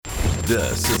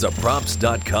This is a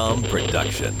Props.com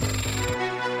production.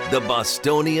 The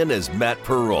Bostonian is Matt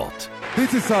Perrault.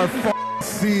 This is our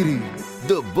city.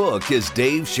 The book is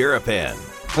Dave Sharapan.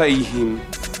 Pay him.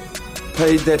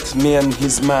 Pay that man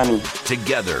his money.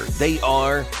 Together, they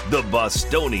are the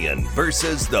Bostonian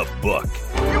versus the book.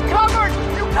 You covered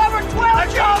 12. I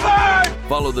covered.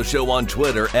 Follow the show on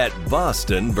Twitter at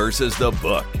Boston versus the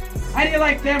book. How do you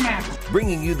like them apples?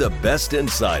 Bringing you the best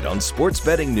insight on sports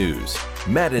betting news,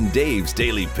 Matt and Dave's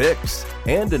daily picks,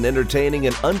 and an entertaining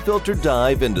and unfiltered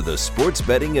dive into the sports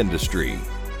betting industry.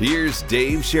 Here's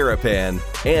Dave Sharapan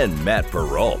and Matt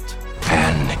Perrault.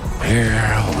 And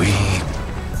here we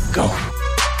go.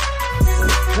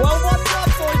 Well, what's up,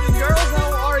 boys and girls?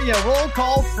 How are you? Roll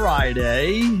Call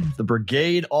Friday. The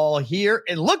Brigade all here.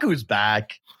 And look who's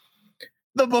back.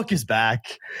 The book is back.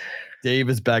 Dave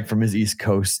is back from his East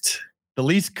Coast. The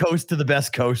least coast to the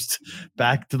best coast.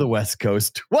 Back to the West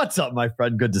Coast. What's up, my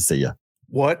friend? Good to see you.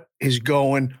 What is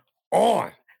going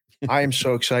on? I am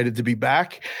so excited to be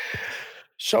back.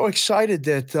 So excited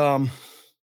that,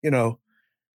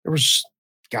 there was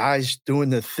guys doing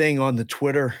the thing on the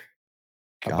Twitter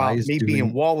about me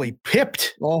being Wally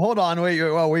pipped. Well, hold on. Wait.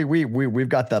 Well, we've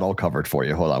got that all covered for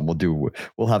you. Hold on.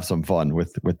 We'll have some fun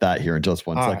with that here in just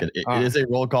one second. It is a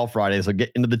Roll Call Friday, so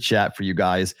get into the chat for you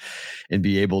guys and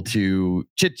be able to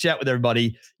chit chat with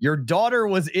everybody. Your daughter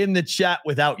was in the chat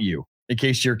without you, in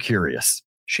case you're curious.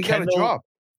 She got a job.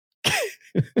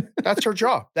 That's her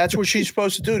job. That's what she's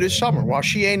supposed to do this summer. While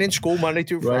she ain't in school Monday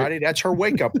through Friday, that's her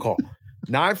wake-up call.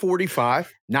 9:45,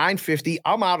 9:50,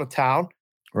 I'm out of town.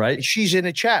 Right. And she's in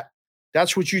the chat.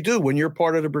 That's what you do. When you're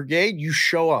part of the brigade, you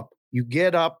show up. You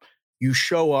get up, you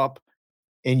show up,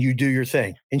 and you do your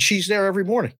thing. And she's there every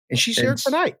morning. And she's here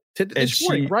tonight, this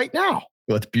morning, right now.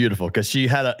 Well, it's beautiful because she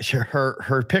had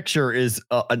her picture is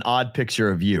an odd picture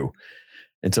of you.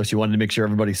 And so she wanted to make sure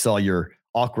everybody saw your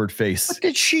awkward face. What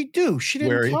did she do? She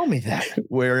didn't tell me that.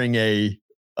 Wearing a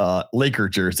Laker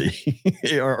jersey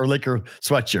or Laker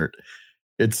sweatshirt.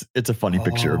 It's a funny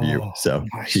picture of you. So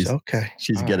nice.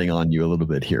 She's getting on you a little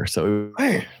bit here. So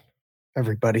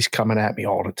everybody's coming at me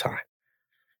all the time.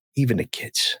 Even the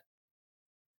kids.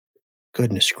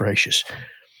 Goodness gracious.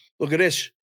 Look at this.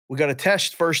 We got a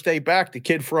test first day back. The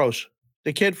kid froze.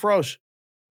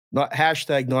 Not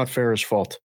 #not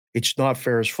fault. It's not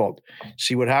Farrah's fault.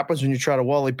 See what happens when you try to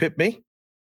Wally pip me?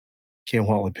 Can't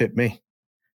Wally pip me.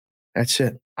 That's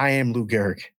it. I am Lou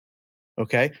Gehrig.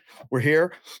 Okay? We're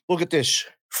here. Look at this.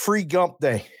 Free Gump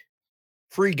Day.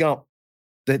 Free Gump.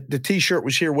 The T-shirt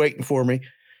was here waiting for me.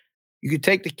 You could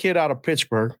take the kid out of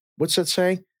Pittsburgh. What's that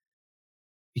saying?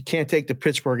 You can't take the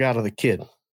Pittsburgh out of the kid.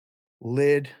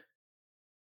 Lid.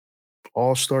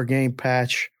 All-Star Game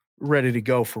patch. Ready to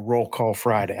go for Roll Call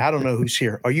Friday. I don't know who's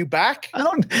here. Are you back?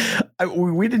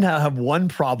 We didn't have one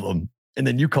problem, and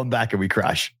then you come back and we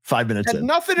crash 5 minutes in.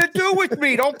 Nothing to do with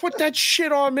me. Don't put that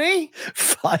shit on me.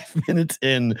 5 minutes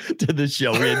in to the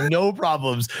show, we had no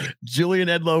problems. Julian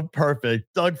Edlow,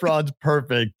 perfect. Doug Franz,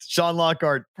 perfect. Sean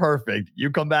Lockhart, perfect.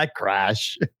 You come back,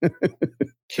 crash.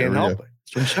 Can't help it.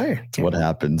 That's what I'm saying. That's what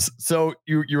happens. So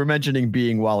you were mentioning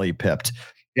being Wally pipped.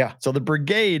 Yeah. So the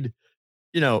brigade,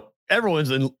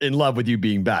 everyone's in love with you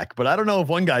being back, but I don't know if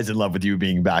one guy's in love with you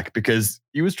being back because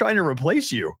he was trying to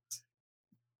replace you.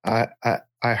 I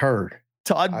heard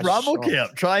Todd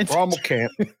Brommelkamp trying to.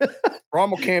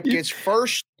 Brommelkamp gets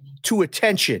first to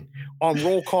attention on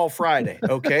Roll Call Friday.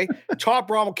 Okay. Todd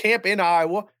Brommelkamp in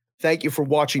Iowa. Thank you for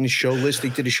watching the show,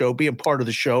 listening to the show, being part of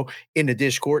the show in the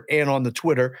Discord and on the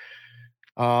Twitter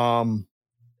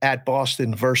at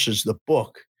Boston versus the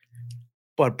book.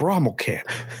 But Brommelkamp.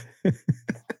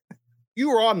 You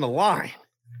were on the line,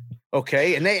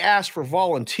 okay? And they asked for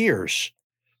volunteers.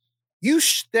 You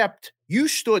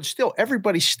stood still.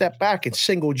 Everybody stepped back and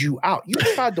singled you out. You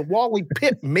tried to Wally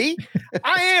pip me.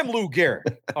 I am Lou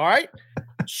Gehrig, all right?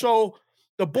 So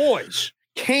the boys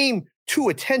came to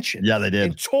attention. Yeah, they did.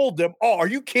 And told them, are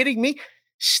you kidding me?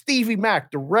 Stevie Mack,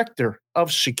 director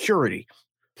of security,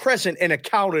 present and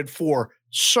accounted for,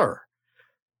 sir.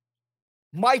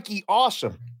 Mikey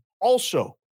Awesome,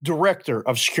 also director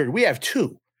of security. We have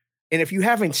two. And if you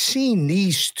haven't seen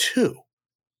these two,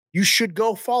 you should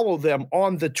go follow them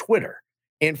on the Twitter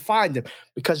and find them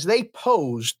because they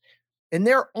posed and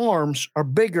their arms are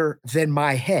bigger than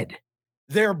my head.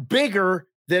 They're bigger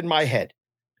than my head.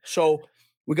 So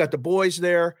we got the boys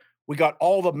there. We got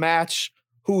all the Matts.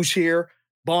 Who's here?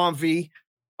 Bonvi,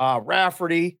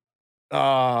 Rafferty.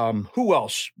 Who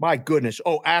else? My goodness.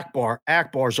 Oh, Akbar.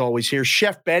 Akbar's always here.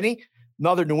 Chef Benny.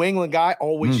 Another New England guy,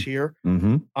 always here.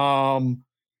 Mm-hmm.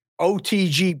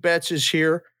 OTG Betts is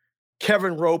here.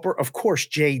 Kevin Roper, of course,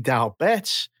 Jay Dow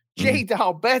Betts. Jay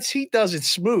Dow Betts, he does it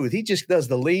smooth. He just does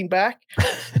the lean back,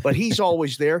 but he's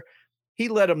always there. He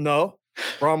let him know,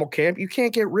 Rommel Camp, you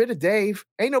can't get rid of Dave.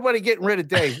 Ain't nobody getting rid of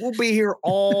Dave. We'll be here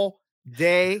all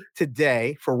day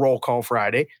today for Roll Call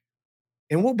Friday,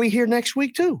 and we'll be here next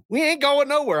week too. We ain't going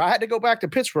nowhere. I had to go back to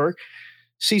Pittsburgh,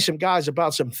 see some guys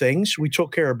about some things. We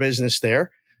took care of business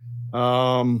there.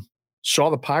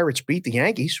 Saw the Pirates beat the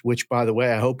Yankees, which, by the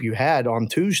way, I hope you had on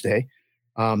Tuesday.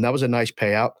 That was a nice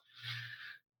payout.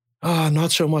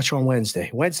 Not so much on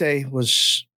Wednesday. Wednesday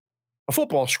was a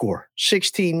football score,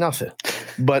 16-0.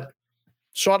 But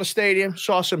saw the stadium,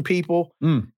 saw some people,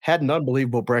 had an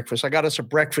unbelievable breakfast. I got us a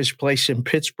breakfast place in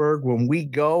Pittsburgh when we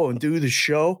go and do the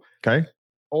show. Okay.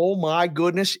 Oh, my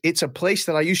goodness. It's a place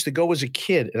that I used to go as a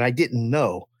kid, and I didn't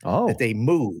know that they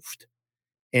moved.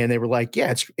 And they were like,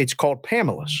 yeah, it's called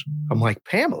Pamela's. I'm like,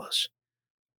 Pamela's?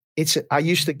 I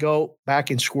used to go back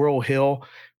in Squirrel Hill.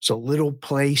 It's a little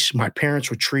place. My parents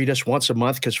would treat us once a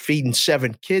month because feeding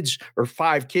 7 kids or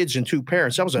 5 kids and 2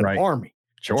 parents, that was an army.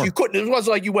 Sure. So it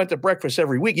wasn't like you went to breakfast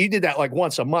every week. You did that like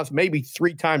once a month, maybe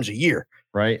 3 times a year.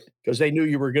 Right. Because they knew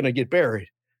you were going to get buried.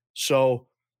 So,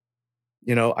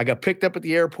 I got picked up at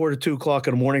the airport at 2:00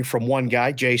 in the morning from one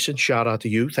guy, Jason. Shout out to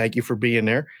you. Thank you for being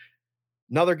there.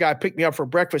 Another guy picked me up for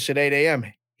breakfast at 8 a.m.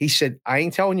 He said, I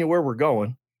ain't telling you where we're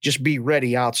going. Just be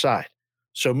ready outside.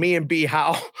 So me and B.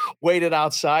 Howe waited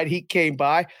outside. He came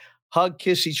by, hugged,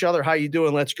 kissed each other. How you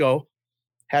doing? Let's go.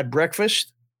 Had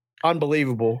breakfast.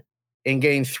 Unbelievable. And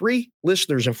gained 3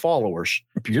 listeners and followers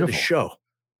to the show.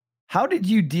 How did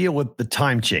you deal with the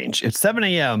time change? It's 7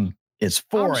 a.m. It's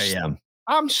 4 a.m.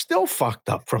 I'm still fucked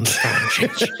up from the time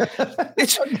change.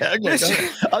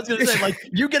 I was going to say, like,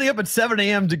 you getting up at 7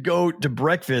 a.m. to go to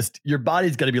breakfast, your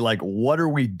body's going to be like, what are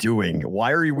we doing?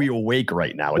 Why are we awake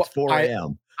right now? It's 4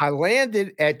 a.m. I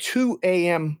landed at 2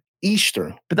 a.m.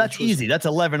 Eastern. But that's easy. That's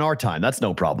 11 our time. That's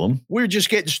no problem. We were just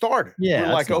getting started. Yeah.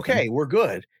 We're like, okay, we're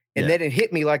good. And then it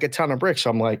hit me like a ton of bricks.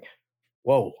 I'm like,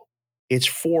 whoa, it's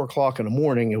 4:00 in the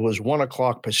morning. It was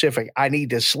 1:00 Pacific. I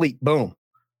need to sleep. Boom.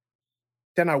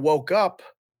 Then I woke up.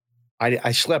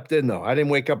 I slept in, though. I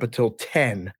didn't wake up until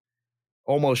 10,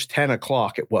 almost 10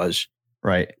 o'clock it was.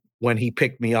 Right. When he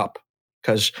picked me up.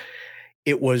 Because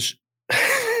it was,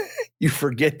 you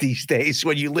forget these days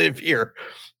when you live here.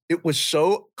 It was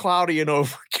so cloudy and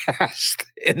overcast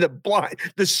in the blind.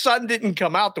 The sun didn't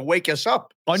come out to wake us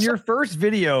up. On your first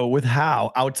video with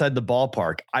Howe outside the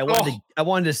ballpark, I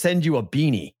wanted to send you a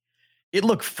beanie. It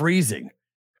looked freezing.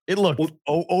 It looked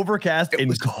overcast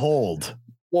and cold.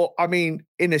 Well, I mean,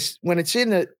 when it's in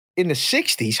the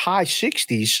 60s, high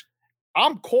 60s,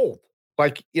 I'm cold.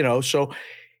 Like, so,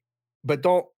 but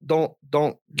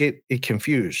don't get it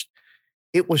confused.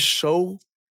 It was so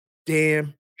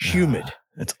damn humid.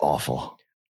 It's awful.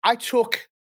 I took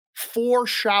 4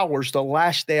 showers the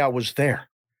last day I was there.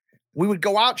 We would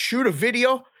go out, shoot a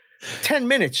video, 10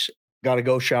 minutes, got to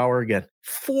go shower again.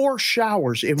 4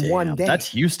 showers in one day. That's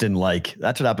Houston like.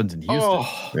 That's what happens in Houston.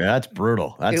 Oh, yeah, that's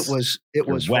brutal. It was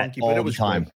wet funky, all but it was the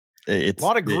time. It's a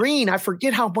lot of green. I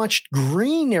forget how much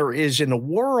green there is in the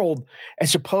world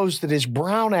as opposed to this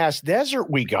brown ass desert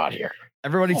we got here.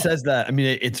 Everybody says that. I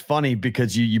mean, it's funny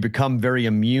because you become very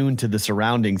immune to the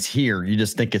surroundings here. You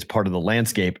just think it's part of the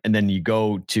landscape. And then you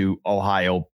go to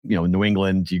Ohio, New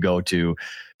England, you go to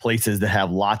places that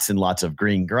have lots and lots of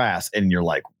green grass. And you're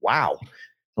like, wow,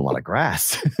 a lot of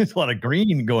grass. There's a lot of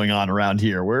green going on around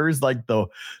here. Where is like the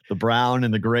brown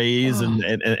and the grays and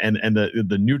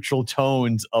the neutral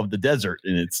tones of the desert?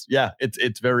 And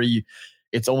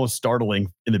it's almost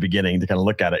startling in the beginning to kind of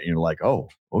look at it and you're like, oh,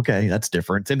 okay, that's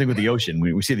different. Same thing with the ocean.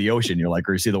 When we see the ocean, you're like,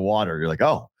 or you see the water, you're like,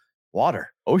 oh,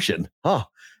 water, ocean. Huh.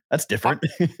 That's different.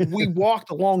 We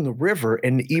walked along the river,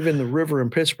 and even the river in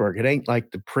Pittsburgh, it ain't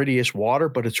like the prettiest water,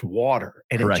 but it's water.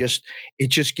 And it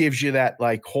just gives you that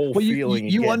like whole feeling.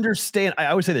 You understand. I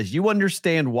always say this, you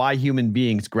understand why human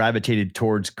beings gravitated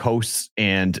towards coasts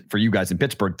and for you guys in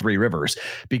Pittsburgh, 3 rivers,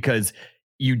 because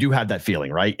you do have that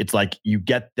feeling, right? It's like you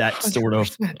get that 100%. Sort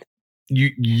of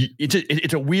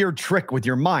it's a weird trick with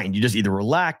your mind. You just either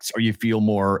relax or you feel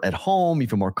more at home, you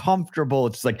feel more comfortable.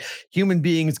 It's like human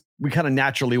beings, we kind of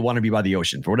naturally want to be by the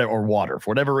ocean for whatever, or water.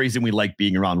 For whatever reason, we like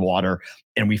being around water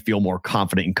and we feel more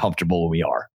confident and comfortable when we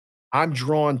are. I'm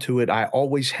drawn to it. I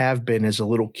always have been as a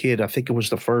little kid. I think it was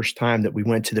the first time that we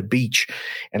went to the beach,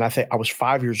 and I think I was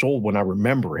 5 years old when I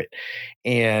remember it.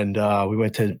 And we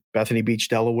went to Bethany Beach,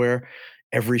 Delaware.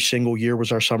 Every single year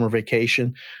was our summer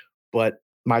vacation. But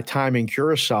my time in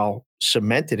Curacao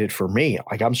cemented it for me.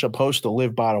 Like, I'm supposed to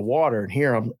live by the water, and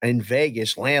here I'm in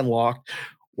Vegas, landlocked,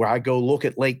 where I go look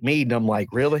at Lake Mead, and I'm like,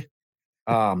 really?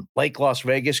 Lake Las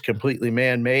Vegas, completely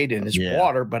man-made, and it's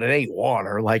water, but it ain't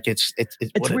water. Like it's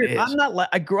what weird. it is. I'm not like,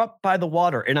 I grew up by the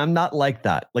water, and I'm not like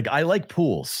that. Like I like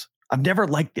pools. I've never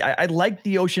liked I like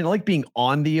the ocean. I like being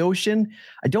on the ocean.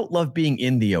 I don't love being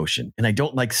in the ocean, and I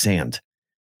don't like sand.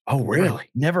 Oh, really?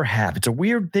 Never have. It's a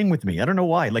weird thing with me. I don't know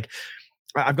why. Like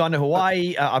I've gone to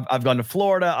Hawaii. I've gone to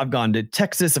Florida. I've gone to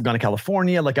Texas. I've gone to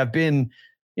California. Like I've been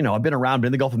around, been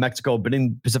in the Gulf of Mexico, been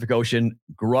in Pacific Ocean,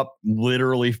 grew up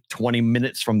literally 20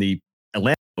 minutes from the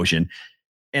Atlantic Ocean.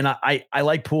 And I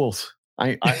like pools.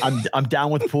 I'm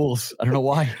down with pools. I don't know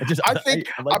why.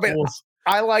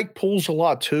 I like pools a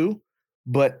lot too,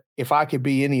 but if I could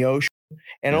be in the ocean,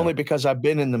 and only because I've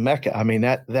been in the Mecca, I mean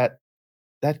that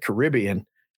Caribbean,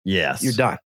 yes, you're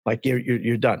done. Like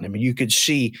you're done. I mean, you could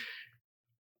see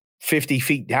 50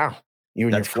 feet down.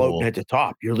 You're floating at the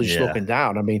top. You're just looking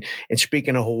down. I mean, and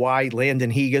speaking of Hawaii, Landon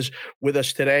Higa's with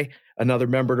us today, another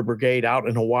member of the brigade out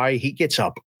in Hawaii. He gets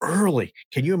up early.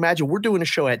 Can you imagine? We're doing a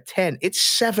show at 10. It's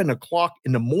 7:00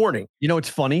 in the morning. You know, it's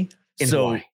funny.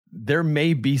 Hawaii. There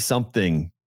may be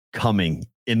something coming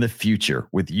in the future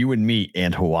with you and me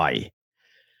and Hawaii.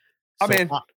 I'm in.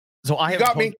 I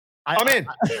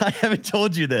haven't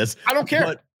told you this. I don't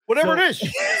care. Whatever it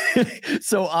is.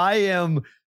 So I am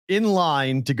in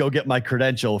line to go get my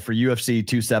credential for UFC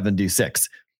 276.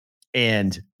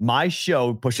 And my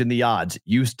show, Pushing the Odds,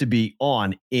 used to be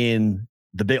on the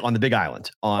Big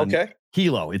Island on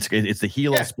Hilo. It's the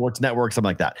Hilo Sports Network, something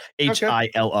like that.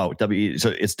 HILO.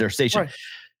 So it's their station. Right.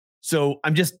 So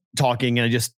I'm just talking, and I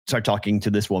just start talking to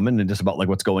this woman and just about like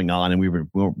what's going on. And we were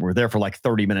there for like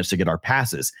 30 minutes to get our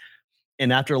passes.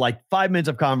 And after like 5 minutes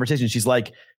of conversation, she's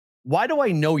like, "Why do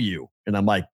I know you?" And I'm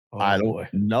like, I don't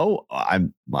know.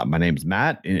 My name's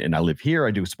Matt, and I live here.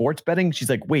 I do sports betting. She's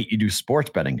like, "Wait, you do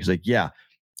sports betting?" She's like, "Yeah."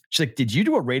 She's like, "Did you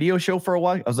do a radio show for a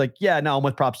while?" I was like, "Yeah, no, I'm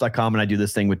with props.com and I do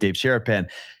this thing with Dave Sherapan."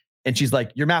 And she's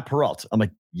like, "You're Matt Peralt." I'm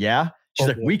like, "Yeah." She's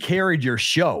like, "We carried your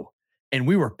show and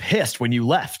we were pissed when you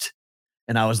left."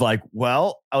 And I was like,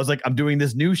 "I'm doing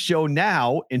this new show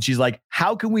now." And she's like,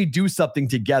 "How can we do something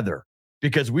together?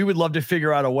 Because we would love to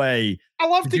figure out a way." I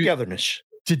love togetherness.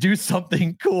 To do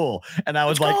something cool. And I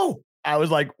was this is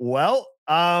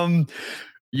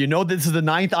the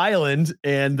 9th island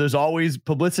and there's always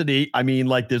publicity. I mean,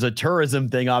 like there's a tourism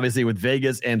thing, obviously, with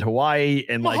Vegas and Hawaii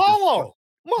and Mahalo.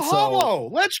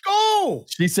 Let's go.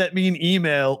 She sent me an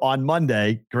email on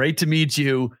Monday. "Great to meet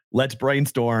you. Let's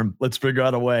brainstorm. Let's figure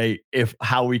out a way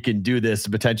how we can do this,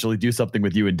 potentially do something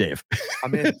with you and Dave."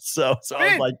 I'm in. So I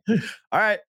was like, all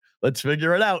right, let's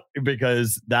figure it out,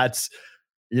 because that's,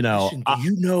 Listen, do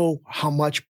you know how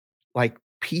much like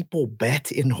people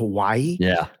bet in Hawaii?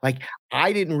 Yeah. Like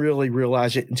I didn't really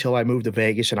realize it until I moved to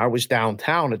Vegas and I was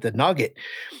downtown at the Nugget.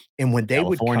 And when they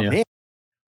would come in,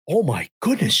 oh my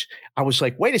goodness, I was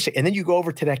like, wait a second. And then you go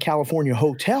over to that California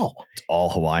hotel. It's all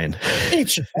Hawaiian.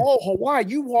 It's all Hawaii.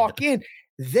 You walk in,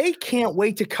 they can't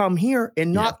wait to come here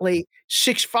and not lay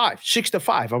 6 to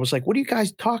 5. I was like, what are you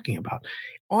guys talking about?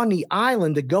 On the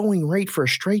island, the going rate for a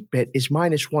straight bet is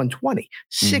minus 120,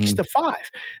 6 to 5.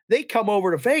 They come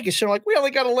over to Vegas. They're like, we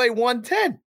only got to lay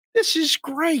 110. This is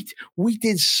great. We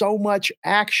did so much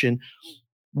action.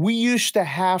 We used to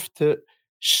have to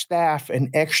staff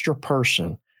an extra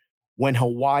person when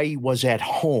Hawaii was at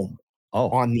home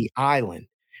on the island.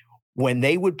 When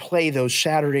they would play those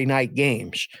Saturday night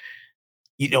games,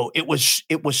 it was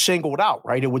singled out,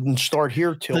 right? It wouldn't start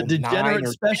here till the degenerate 9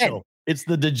 or special. 10. It's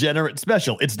the degenerate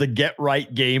special. It's the get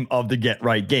right game of the get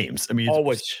right games. I mean,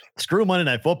 always screw Monday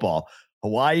Night Football.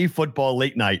 Hawaii football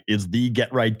late night is the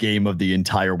get right game of the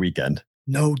entire weekend.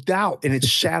 No doubt. And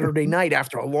it's Saturday night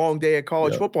after a long day of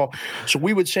college football. So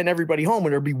we would send everybody home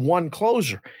and there'd be one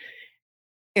closer.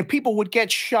 And people would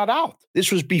get shut out.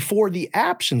 This was before the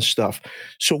apps and stuff.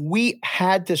 So we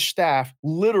had to staff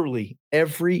literally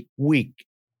every week.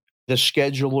 The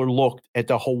scheduler looked at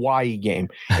the Hawaii game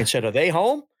and said, "Are they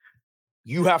home?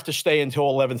 You have to stay until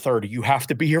 11:30. You have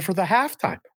to be here for the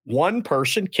halftime." One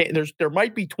person can't. There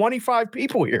might be 25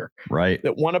 people here, right,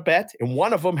 that want to bet, and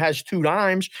one of them has 2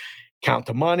 dimes. Count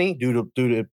the money, do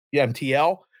the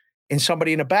MTL, and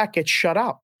somebody in the back gets shut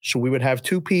out. So we would have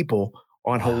 2 people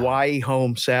on Hawaii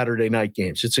home Saturday night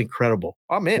games. It's incredible.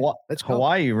 I'm in. Let's go.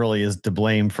 Hawaii really is to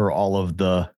blame for all of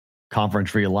the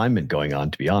conference realignment going on,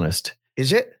 to be honest.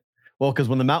 Is it? Well, because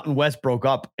when the Mountain West broke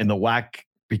up and the WAC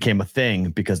became a thing,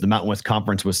 because the Mountain West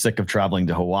Conference was sick of traveling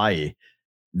to Hawaii,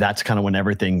 that's kind of when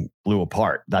everything blew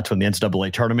apart. That's when the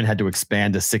NCAA tournament had to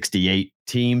expand to 68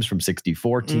 teams from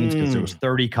 64 teams, because there was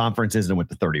 30 conferences and went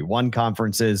to 31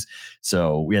 conferences.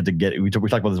 So we had to we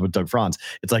talked about this with Doug Franz.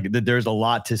 It's like there's a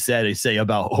lot to say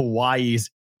about Hawaii's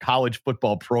college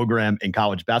football program and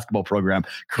college basketball program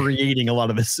creating a lot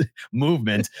of this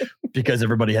movement because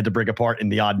everybody had to break apart in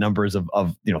the odd numbers of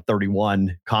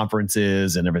 31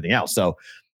 conferences and everything else. So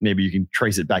maybe you can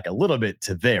trace it back a little bit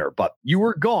to there, but you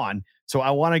were gone. So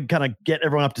I want to kind of get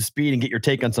everyone up to speed and get your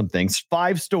take on some things.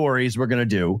 5 stories we're going to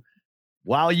do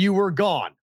while you were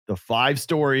gone. The 5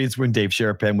 stories when Dave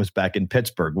Sherapan was back in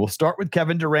Pittsburgh. We'll start with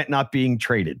Kevin Durant not being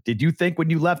traded. Did you think when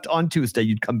you left on Tuesday,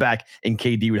 you'd come back and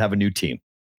KD would have a new team?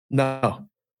 No,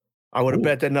 I would have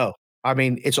bet that no. I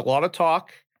mean, it's a lot of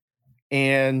talk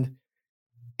and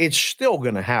it's still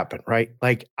going to happen, right?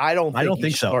 Like, I don't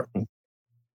think so.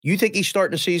 You think he's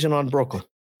starting the season on Brooklyn?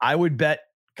 I would bet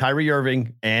Kyrie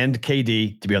Irving and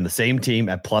KD to be on the same team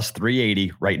at plus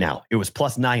 380 right now. It was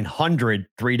plus 900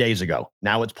 3 days ago.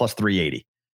 Now it's plus 380.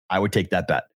 I would take that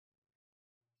bet.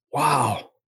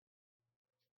 Wow.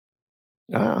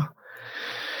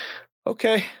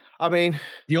 Okay. I mean,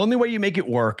 the only way you make it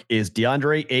work is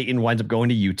DeAndre Ayton winds up going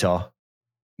to Utah.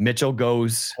 Mitchell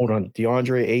goes. Hold on.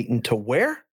 DeAndre Ayton to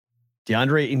where?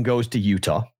 DeAndre Ayton goes to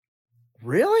Utah.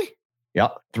 Really? Yeah.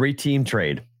 3-team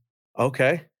trade.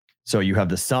 Okay. So you have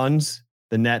the Suns,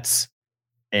 the Nets,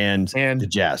 and the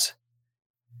Jazz.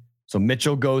 So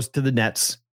Mitchell goes to the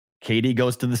Nets. KD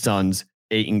goes to the Suns.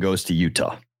 Ayton goes to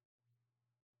Utah.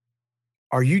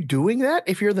 Are you doing that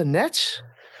if you're the Nets?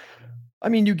 I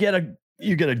mean, you get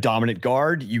a dominant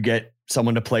guard. You get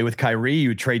someone to play with Kyrie.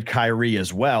 You trade Kyrie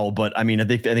as well. But I mean, I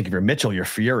think if you're Mitchell, you're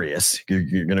furious.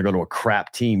 You're going to go to a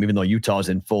crap team, even though Utah's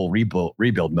in full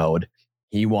rebuild mode.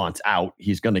 He wants out.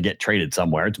 He's going to get traded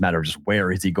somewhere. It's a matter of just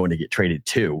where is he going to get traded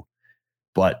to.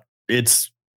 But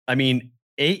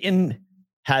Ayton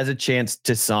has a chance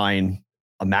to sign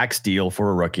a max deal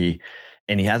for a rookie,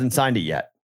 and he hasn't signed it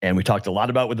yet. And we talked a lot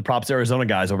about with the Props Arizona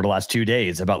guys over the last 2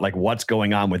 days about like what's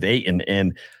going on with Ayton.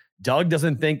 And Doug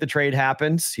doesn't think the trade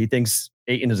happens. He thinks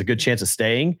Ayton has a good chance of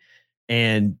staying.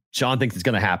 And Sean thinks it's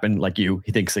going to happen like you.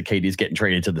 He thinks that KD is getting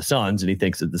traded to the Suns, and he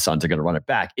thinks that the Suns are going to run it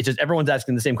back. It's just everyone's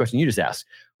asking the same question you just asked.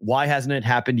 Why hasn't it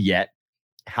happened yet?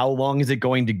 How long is it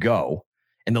going to go?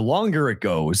 And the longer it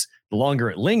goes, the longer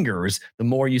it lingers, the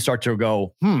more you start to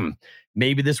go,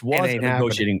 maybe this was a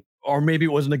negotiating, or maybe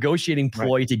it was a negotiating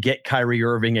ploy to get Kyrie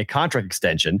Irving a contract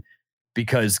extension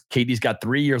because KD's got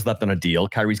 3 years left on a deal.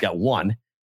 Kyrie's got 1.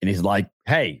 And he's like,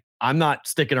 hey, I'm not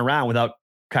sticking around without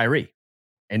Kyrie.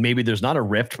 And maybe there's not a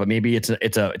rift, but maybe it's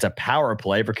a power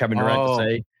play for Kevin Durant to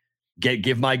say,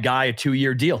 give my guy a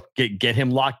 2-year deal, get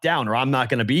him locked down, or I'm not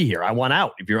going to be here. I want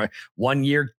out. If you're 1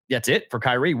 year, that's it for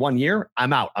Kyrie. 1 year,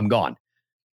 I'm out. I'm gone.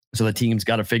 So the team's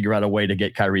got to figure out a way to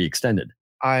get Kyrie extended.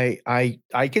 I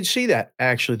could see that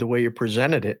actually the way you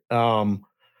presented it. I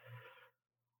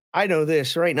know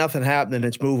this. There ain't nothing happening.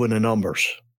 It's moving the numbers.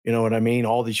 You know what I mean?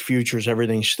 All these futures,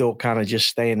 everything's still kind of just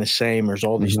staying the same. There's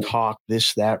all these talk,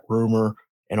 this, that, rumor,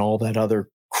 and all that other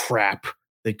crap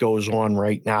that goes on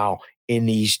right now in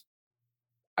these.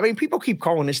 I mean, people keep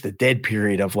calling this the dead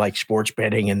period of like sports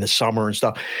betting in the summer and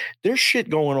stuff. There's shit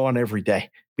going on every day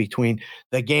between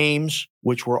the games,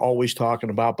 which we're always talking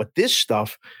about, but this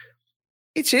stuff,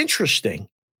 it's interesting.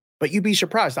 But you'd be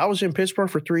surprised. I was in Pittsburgh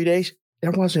for 3 days.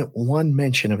 There wasn't one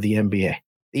mention of the NBA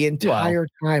the entire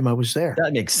time I was there.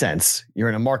 That makes sense. You're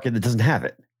in a market that doesn't have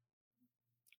it.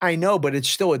 I know, but it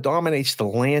dominates the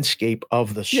landscape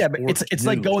of the sport. Yeah, but it's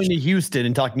like going to Houston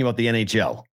and talking about the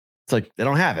NHL. It's like they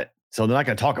don't have it, so they're not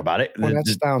going to talk about it. Well,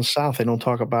 that's down south. They don't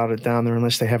talk about it down there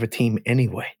unless they have a team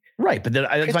anyway. Right, but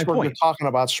that's my point. They're talking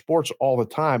about sports all the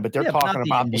time, but they're talking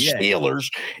about the Steelers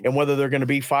and whether they're going to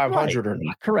be 500 or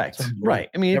not. Correct. Right.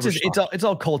 I mean, it's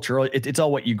all cultural. It's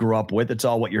all what you grew up with. It's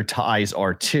all what your ties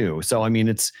are too. So I mean,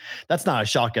 that's not a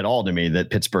shock at all to me that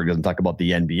Pittsburgh doesn't talk about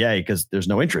the NBA because there's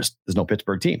no interest. There's no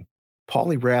Pittsburgh team.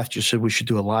 Paulie Rath just said we should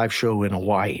do a live show in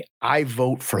Hawaii. I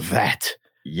vote for that.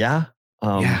 Yeah.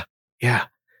 Yeah.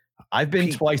 I've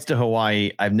been twice to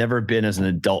Hawaii. I've never been as an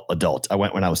adult. I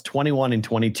went when I was 21 and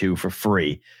 22 for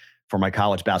free for my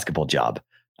college basketball job.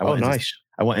 Nice.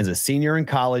 I went as a senior in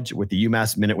college with the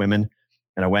UMass Minutewomen,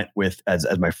 and I went with as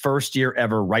my first year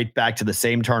ever right back to the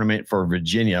same tournament for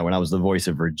Virginia when I was the voice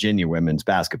of Virginia women's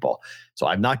basketball. So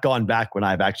I've not gone back when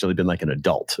I've actually been like an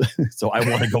adult. So I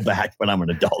want to go back when I'm an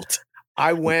adult.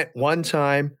 I went one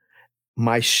time,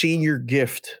 my senior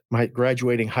gift, my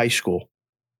graduating high school,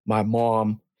 my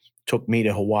mom took me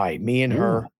to Hawaii, me and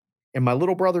her and my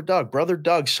little brother, Doug. Brother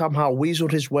Doug somehow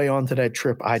weaseled his way onto that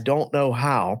trip. I don't know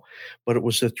how, but it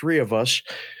was the 3 of us.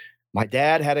 My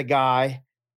dad had a guy.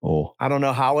 I don't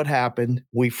know how it happened.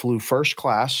 We flew first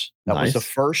class. That was the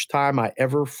first time I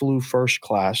ever flew first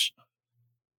class.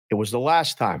 It was the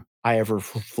last time I ever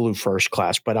flew first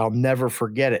class, but I'll never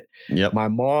forget it. Yep. My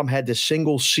mom had the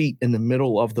single seat in the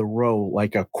middle of the row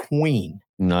like a queen.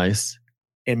 Nice.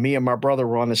 And me and my brother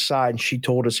were on the side, and she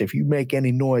told us, if you make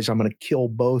any noise, I'm going to kill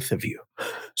both of you.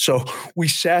 So we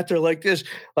sat there like this,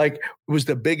 like it was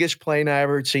the biggest plane I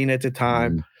ever had seen at the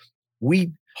time. Mm.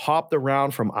 We hopped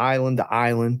around from island to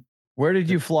island. Where did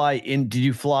you fly in? Did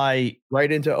you fly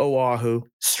right into Oahu?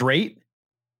 Straight?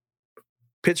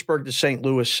 Pittsburgh to St.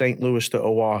 Louis to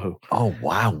Oahu. Oh,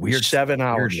 wow. Weird. 7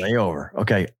 hours. Weird layover.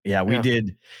 Okay. Yeah,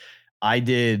 I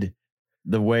did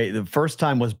the first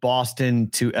time was Boston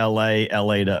to LA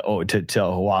to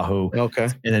Oahu. Okay.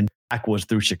 And then back was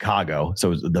through Chicago.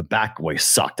 So the back way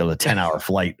sucked. It was a 10-hour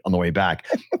flight on the way back.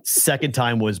 Second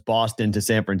time was Boston to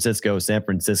San Francisco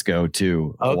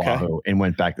to Oahu, and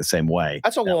went back the same way.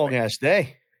 That's a long ass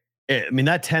day. I mean,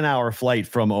 that 10-hour flight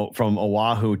from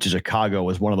Oahu to Chicago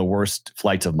was one of the worst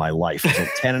flights of my life. It was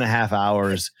like 10 and a half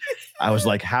hours. I was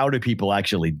like, how do people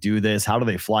actually do this? How do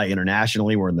they fly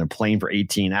internationally? We're in the plane for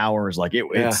 18 hours. Like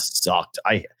it sucked.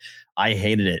 I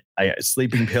hated it.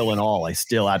 Sleeping pill and all, I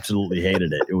still absolutely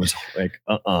hated it. It was like,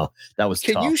 that was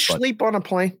tough. Can you sleep on a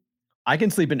plane? I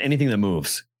can sleep in anything that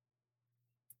moves.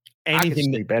 I can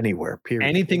sleep anywhere, period.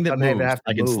 Anything that moves,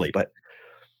 I can sleep. But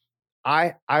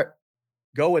I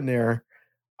go in there.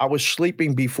 I was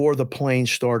sleeping before the plane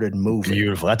started moving.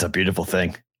 Beautiful. That's a beautiful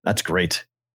thing. That's great.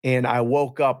 And I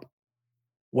woke up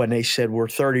when they said we're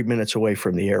 30 minutes away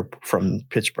from from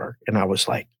Pittsburgh. And I was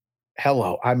like,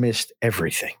 hello, I missed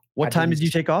everything. What time did you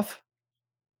take off?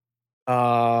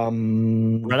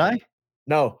 Red Eye?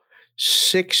 No,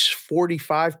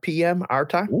 6:45 p.m. our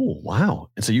time. Oh, wow.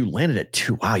 And so you landed at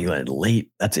 2. Wow, you landed late.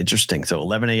 That's interesting. So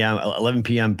 11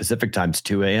 p.m. Pacific time is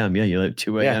 2 a.m. Yeah, you landed at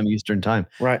 2 a.m. Eastern time.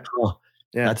 Right. Oh,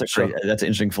 yeah, that's an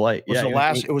interesting flight. It was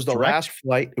the last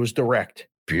flight. It was direct.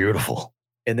 Beautiful.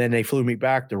 And then they flew me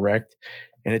back direct,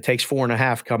 and it takes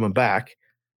 4.5 coming back.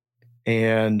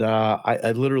 And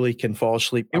I literally can fall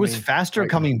asleep. It was faster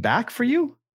coming back for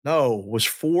you? No, it was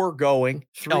 4 going,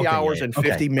 3 hours and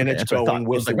 50 minutes going. I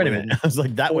was like, wait a minute. I was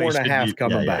like, that way 4.5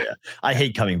 coming back. Yeah. I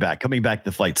hate coming back. Coming back,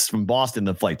 the flights from Boston,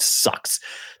 the flight sucks.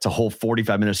 It's a whole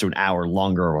 45 minutes to an hour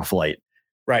longer of a flight.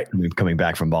 Right. Coming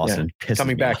back from Boston.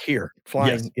 Coming back here.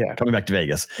 Flying. Yes, coming back to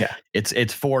Vegas. Yeah. It's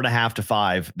 4.5 to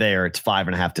 5 there. It's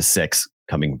 5.5 to 6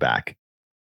 coming back.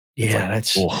 Yeah.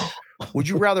 That's. Would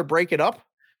you rather break it up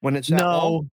when it's that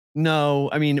long? No,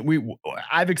 I mean,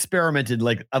 I've experimented.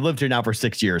 Like, I've lived here now for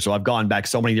 6 years, so I've gone back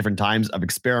so many different times. I've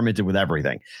experimented with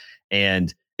everything,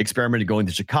 and experimented going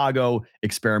to Chicago,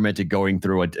 experimented going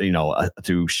through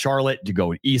to Charlotte to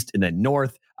go east and then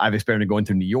north. I've experimented going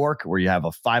through New York, where you have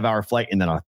a 5-hour flight and then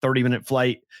a 30-minute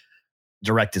flight.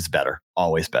 Direct is better,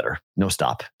 always better. No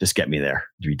stop, just get me there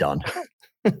to be done.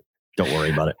 Don't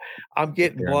worry about it. I'm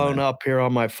getting blown up here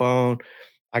on my phone.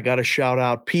 I got to shout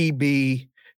out PB.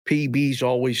 PB's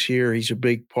always here. He's a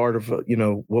big part of,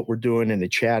 what we're doing in the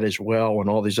chat as well and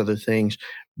all these other things.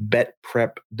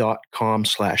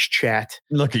 betprep.com/chat.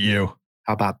 Look at you.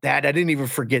 How about that? I didn't even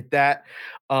forget that.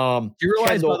 Do you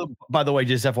realize, by the way,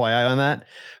 just FYI on that,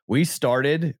 we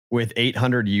started with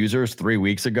 800 users 3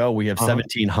 weeks ago. We have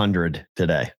 1,700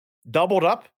 today. Doubled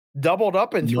up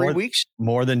in 3 weeks.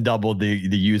 More than doubled the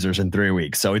users in 3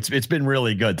 weeks. So it's been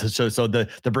really good. So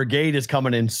the brigade is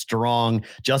coming in strong.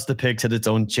 Just the Picks had its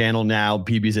own channel now.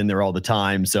 PB's in there all the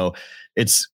time. So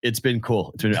it's been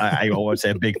cool. I want to say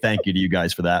a big thank you to you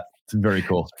guys for that. It's very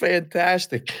cool.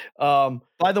 Fantastic.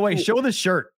 By the way, show the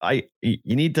shirt. You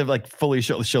need to fully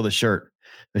show the shirt.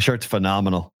 The shirt's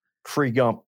phenomenal. Free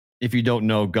Gump. If you don't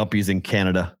know, Gumpy's in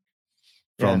Canada.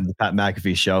 From the Pat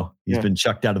McAfee show. He's been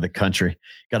chucked out of the country.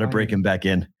 Got to break him back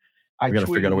in. We got to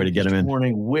figure out a way to get him in.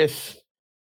 Morning with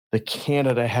the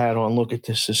Canada hat on. Look at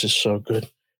this. This is so good.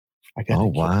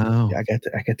 Wow. I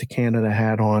got the Canada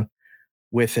hat on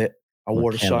with it. I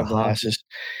wore the sunglasses.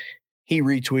 He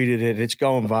retweeted it. It's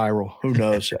going viral. Who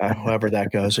knows? However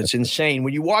that goes. It's insane.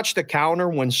 When you watch the counter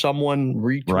when someone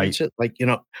retweets it,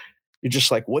 you're just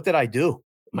like, what did I do?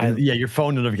 Your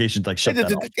phone notifications shut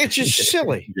that off. It's just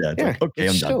silly. Okay,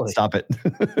 I'm done. Stop it.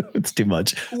 It's too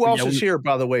much. Who else is here,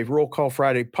 by the way? Roll Call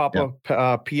Friday. Papa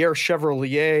Pierre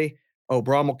Chevalier.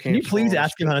 Bramall. Can you please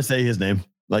ask him how to say his name?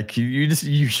 You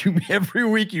every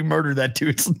week you murder that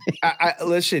dude's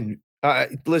name.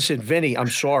 Listen, Vinny. I'm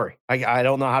sorry. I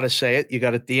don't know how to say it. You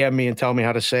got to DM me and tell me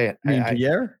how to say it. You mean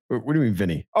Pierre? What do you mean,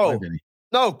 Vinny? Vinny.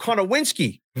 No,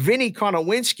 Konowinski. Vinny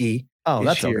Konowinski. Oh,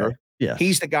 that's here. Okay. Yeah,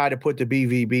 he's the guy to put the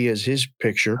BvB as his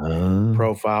picture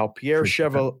profile. Pierre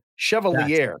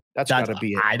Chevalier. That's got to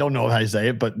be it. I don't know how to say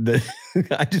it, but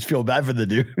I just feel bad for the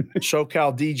dude.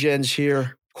 SoCal DGen's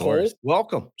here. Cole,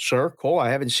 welcome, sir. Cole, I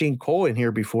haven't seen Cole in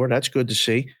here before. That's good to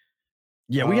see.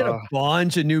 Yeah, we had a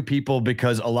bunch of new people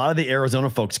because a lot of the Arizona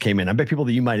folks came in. I bet people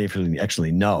that you might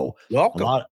actually know.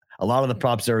 Welcome. A lot of the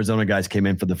Props Arizona guys came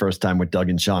in for the first time with Doug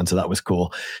and Sean, so that was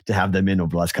cool to have them in over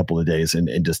the last couple of days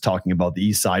and just talking about the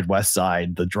east side, west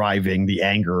side, the driving, the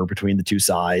anger between the two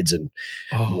sides, and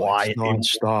why it's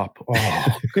nonstop.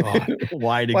 Oh God,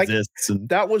 why it exists. And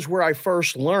that was where I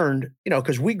first learned,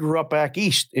 because we grew up back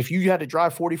east. If you had to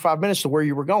drive 45 minutes to where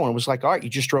you were going, it was like, all right, you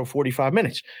just drove 45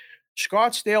 minutes.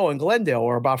 Scottsdale and Glendale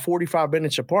are about 45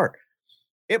 minutes apart.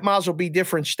 It might as well be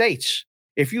different states.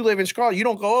 If you live in Scottsdale, you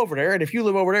don't go over there. And if you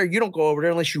live over there, you don't go over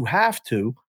there unless you have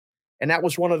to. And that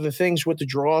was one of the things with the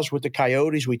draws with the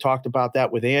Coyotes. We talked about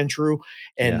that with Andrew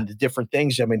and the different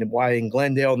things. I mean, why in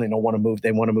Glendale and they don't want to move.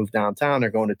 They want to move downtown. They're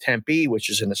going to Tempe, which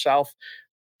is in the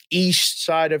southeast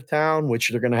side of town, which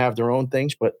they're going to have their own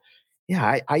things. But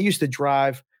yeah, I used to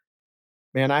drive.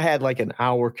 Man, I had like an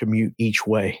hour commute each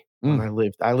way when I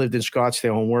lived. I lived in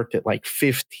Scottsdale and worked at like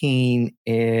 10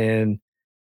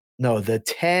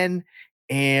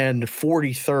 and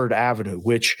 43rd Avenue,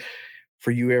 which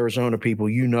for you Arizona people,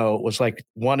 it was like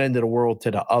one end of the world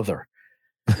to the other.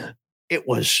 It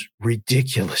was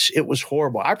ridiculous. It was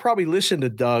horrible. I probably listened to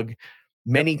Doug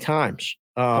many times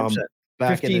back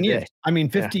 15 in the years. day. I mean,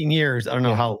 15 years. I don't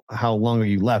know how long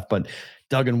you left, but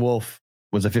Doug and Wolf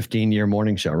was a 15-year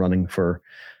morning show running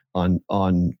on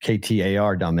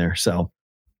KTAR down there. So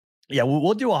yeah,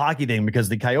 we'll do a hockey thing because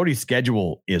the Coyotes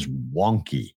schedule is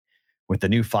wonky with the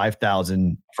new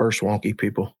 5,000. First wonky,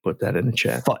 people put that in the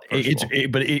chat. But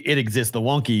it exists. The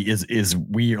wonky is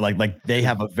weird. Like they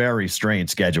have a very strange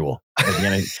schedule.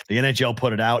 The NHL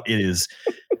put it out.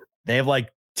 They have like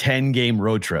 10 game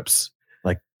road trips.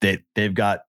 Like they've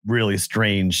got really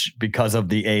strange because of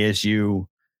the ASU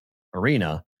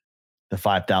arena, the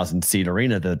 5,000 seat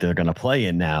arena that they're going to play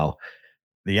in now.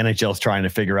 The NHL is trying to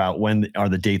figure out when are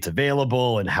the dates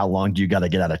available and how long do you got to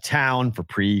get out of town for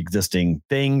pre-existing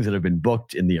things that have been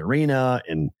booked in the arena.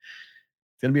 And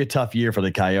it's going to be a tough year for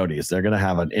the Coyotes. They're going to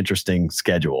have an interesting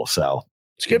schedule. So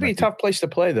it's going to be a tough place to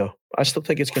play, though. I still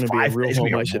think it's going to be a real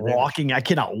home ice advantage. I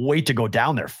cannot wait to go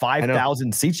down there.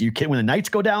 5,000 seats. You can when the Knights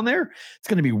go down there. It's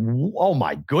going to be, oh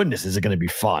my goodness, is it going to be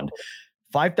fun?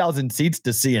 5,000 seats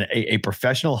to see a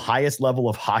professional highest level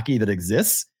of hockey that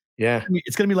exists. Yeah.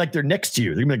 It's going to be like they're next to you.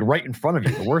 They're going to be like right in front of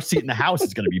you. The worst seat in the house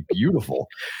is going to be beautiful.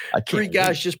 Three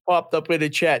guys just popped up in the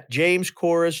chat. James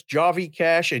Chorus, Javi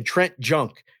Cash, and Trent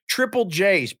Junk. Triple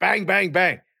J's. Bang, bang,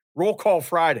 bang. Roll call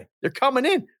Friday. They're coming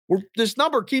in. This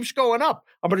number keeps going up.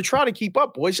 I'm going to try to keep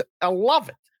up, boys. I love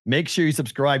it. Make sure you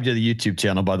subscribe to the YouTube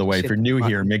channel, by the way. If you're new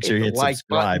here, make sure you hit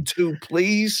subscribe too,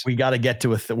 please. We got to get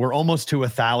to we're almost to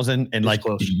 1,000, and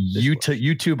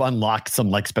YouTube unlocked some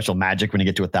like special magic when you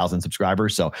get to 1,000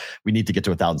 subscribers. So we need to get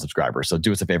to 1,000 subscribers. So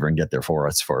do us a favor and get there for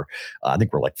us. I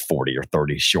think we're like 40 or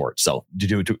 30 short. So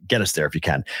get us there if you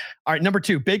can. All right, number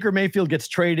 2, Baker Mayfield gets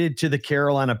traded to the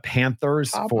Carolina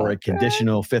Panthers for a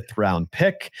conditional 5th round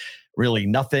pick. Really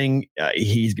nothing.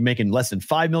 He's making less than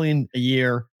 $5 million a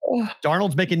year.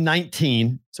 Darnold's making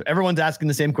 19. So everyone's asking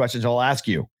the same questions. I'll ask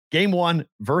you. Game 1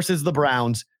 versus the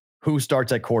Browns. Who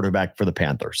starts at quarterback for the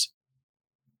Panthers?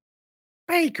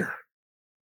 Baker.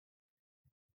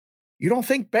 You don't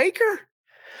think Baker?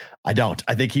 I don't.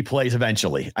 I think he plays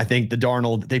eventually. I think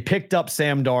they picked up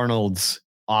Sam Darnold's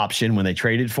option when they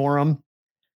traded for him.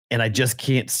 And I just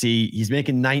can't see. He's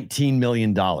making $19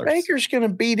 million. Baker's going to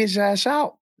beat his ass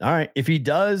out. All right. If he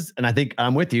does, and I think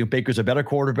I'm with you, Baker's a better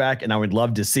quarterback, and I would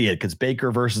love to see it because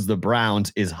Baker versus the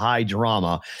Browns is high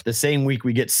drama. The same week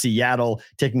we get Seattle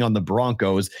taking on the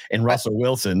Broncos and Russell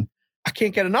Wilson. I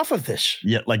can't get enough of this.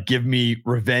 Yeah, like give me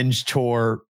Revenge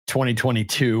Tour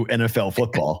 2022 NFL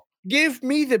football. Give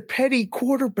me the petty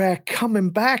quarterback coming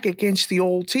back against the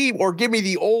old team, or give me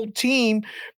the old team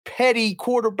petty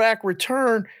quarterback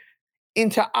return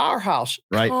into our house.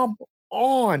 Right. Come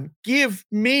on, give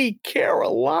me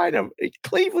Carolina.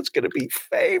 Cleveland's going to be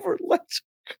favored. Let's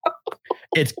go.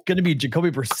 It's going to be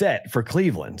Jacoby Brissett for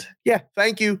Cleveland. Yeah,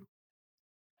 thank you.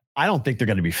 I don't think they're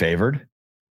going to be favored.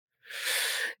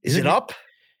 Is it up?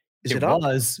 It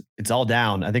was. It's all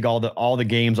down. I think all the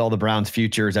games, all the Browns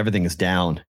futures, everything is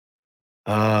down.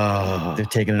 They're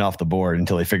taking it off the board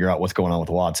until they figure out what's going on with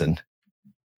Watson.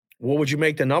 What would you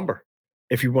make the number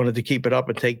if you wanted to keep it up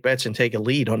and take bets and take a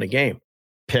lead on the game?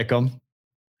 Pick them.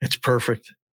 It's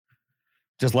perfect.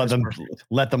 Just let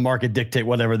the market dictate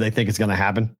whatever they think is going to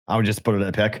happen. I would just put it at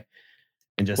a pick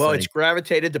and just. Well, it's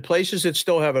gravitated to places that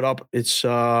still have it up. It's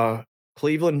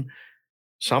Cleveland.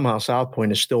 Somehow South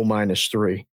Point is still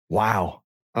 -3. Wow.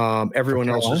 Everyone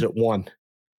else is at 1,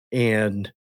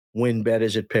 and WinBet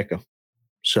is at pick 'em.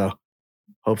 So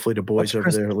hopefully the boys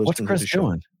over there What's listening to the Chris show.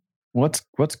 doing?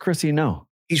 What's Chrissy know?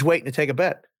 He's waiting to take a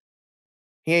bet.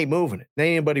 He ain't moving it. There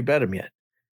ain't anybody bet him yet.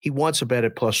 He wants a bet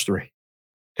at +3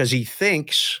 because he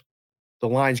thinks the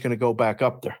line's going to go back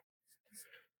up there.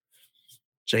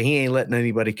 So he ain't letting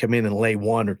anybody come in and lay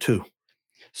 1 or 2.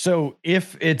 So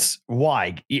if it's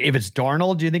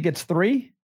Darnold, do you think it's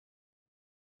 3?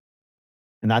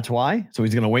 And that's why? So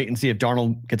he's going to wait and see if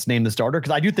Darnold gets named the starter?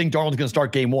 Because I do think Darnold's going to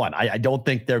start game 1. I don't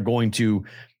think they're going to,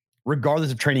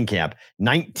 regardless of training camp,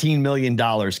 $19 million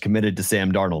committed to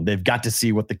Sam Darnold. They've got to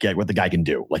see what the guy can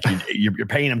do. Like you're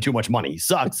paying him too much money. He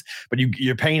sucks, but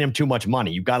you're paying him too much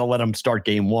money. You've got to let him start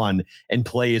game 1 and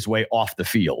play his way off the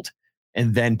field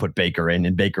and then put Baker in,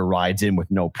 and Baker rides in with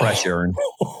no pressure.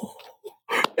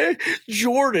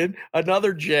 Jordan,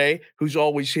 another Jay who's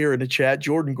always here in the chat,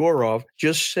 Jordan Gorov,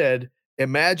 just said,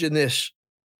 imagine this.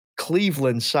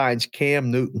 Cleveland signs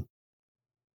Cam Newton.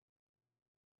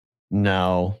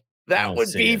 No. That would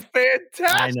be fantastic.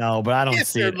 I know, but I don't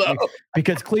see it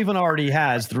because Cleveland already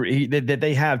has 3.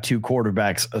 They have 2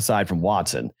 quarterbacks aside from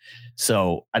Watson.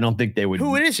 So I don't think they would.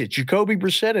 Who is it? Jacoby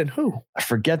Brissett and who? I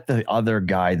forget the other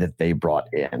guy that they brought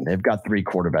in. They've got 3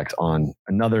 quarterbacks on,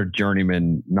 another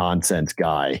journeyman nonsense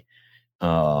guy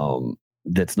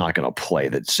that's not going to play.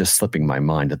 That's just slipping my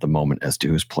mind at the moment as to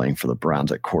who's playing for the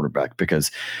Browns at quarterback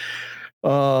because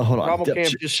hold on. Cam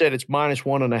just said it's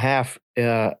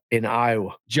 -1.5 in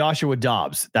Iowa. Joshua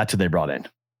Dobbs. That's who they brought in.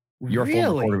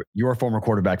 Your former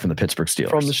quarterback from the Pittsburgh Steelers.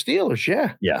 From the Steelers,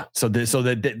 yeah. Yeah. So they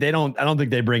don't. I don't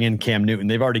think they bring in Cam Newton.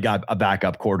 They've already got a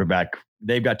backup quarterback.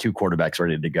 They've got 2 quarterbacks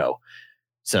ready to go.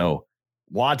 So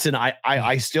Watson,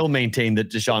 I still maintain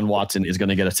that Deshaun Watson is going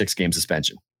to get a 6-game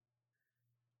suspension.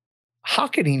 How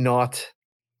can he not?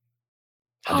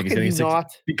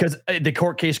 Because the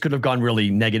court case could have gone really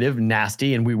negative,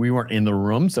 nasty, and we weren't in the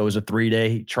room. So it was a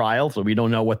 3-day trial. So we don't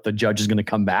know what the judge is going to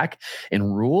come back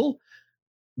and rule.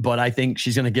 But I think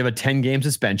she's going to give a 10-game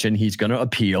suspension. He's going to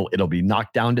appeal. It'll be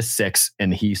knocked down to 6,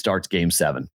 and he starts game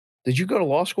 7. Did you go to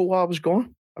law school while I was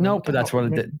gone? No, but that's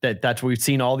what we've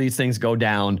seen all these things go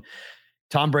down.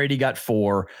 Tom Brady got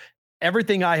 4.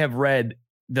 Everything I have read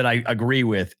that I agree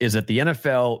with is that the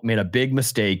NFL made a big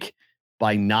mistake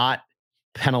by not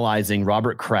penalizing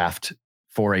Robert Kraft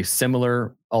for a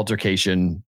similar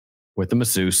altercation with the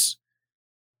masseuse.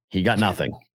 He got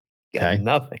nothing. Okay,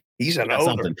 nothing. He's an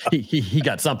something. He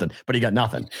got something, but he got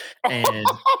nothing. And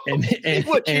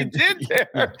what you did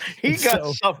there, he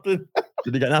got something.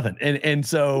 He got nothing. And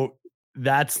so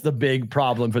that's the big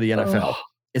problem for the NFL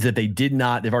is that they did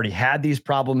not. They've already had these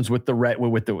problems with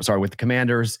the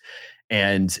Commanders,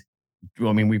 and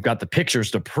I mean we've got the pictures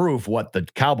to prove what the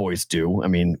Cowboys do. I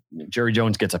mean Jerry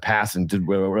Jones gets a pass and did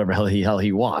whatever hell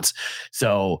he wants.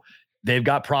 So they've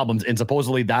got problems. And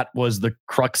supposedly that was the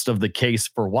crux of the case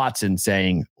for Watson,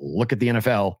 saying, look at the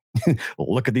NFL,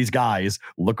 look at these guys,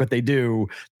 look what they do.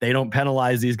 They don't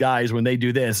penalize these guys when they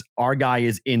do this. Our guy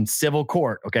is in civil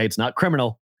court. Okay. It's not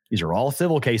criminal. These are all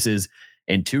civil cases.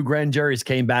 And 2 grand juries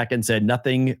came back and said,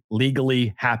 nothing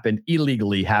illegally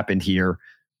happened here.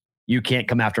 You can't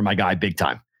come after my guy big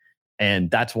time.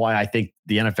 And that's why I think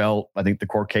the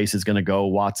court case is going to go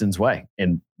Watson's way.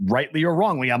 And rightly or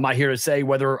wrongly, I'm not here to say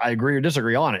whether I agree or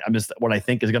disagree on it. I'm just, what I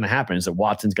think is going to happen is that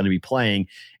Watson's going to be playing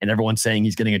and everyone's saying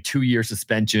he's getting a 2-year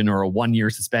suspension or a 1-year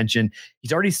suspension.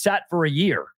 He's already sat for a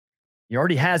year. He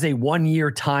already has a 1-year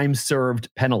time served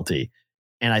penalty.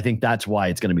 And I think that's why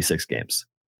it's going to be 6 games.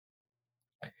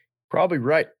 Probably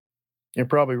right. You're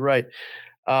probably right.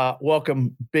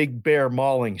 Welcome, Big Bear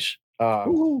Maulings.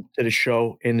 To the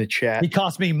show in the chat. He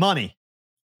cost me money.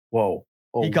 Whoa.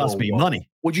 He cost me money.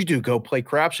 What'd you do? Go play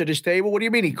craps at his table? What do you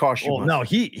mean he cost you money? No,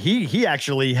 he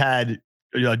actually had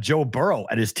Joe Burrow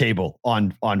at his table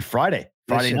on Friday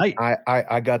night.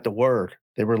 I got the word.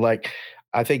 They were like,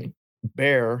 I think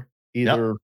Bear,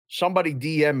 somebody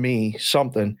DM me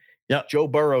something. Yeah. Joe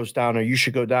Burrow's down there. You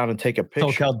should go down and take a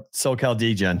picture. SoCal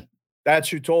D-Gen. That's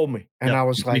who told me. And I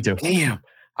was like, damn.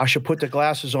 I should put the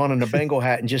glasses on and the Bengal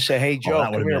hat and just say, "Hey, Joe,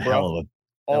 come here, bro."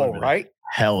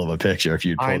 Hell of a picture if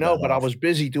you. I know, but I was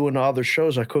busy doing the other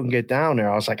shows. I couldn't get down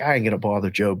there. I was like, I ain't gonna bother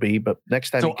Joe B. But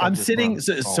next time, so I'm sitting.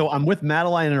 So I'm with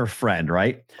Madeline and her friend,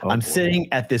 right? I'm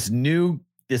sitting at this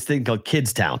thing called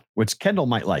Kids Town, which Kendall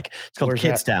might like. It's called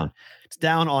Kids Town. It's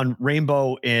down on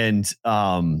Rainbow and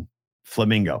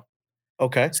Flamingo.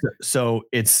 Okay. So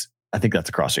it's. I think that's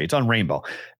a cross street. It's on Rainbow.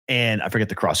 And I forget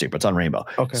the cross street, but it's on Rainbow.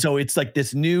 Okay. So it's like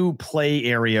this new play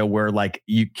area where like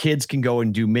you kids can go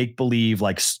and do make believe,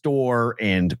 like store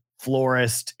and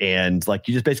florist, and like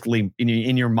you just basically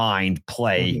in your mind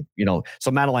play,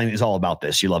 so Madeline is all about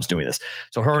this. She loves doing this.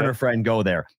 So her and her friend go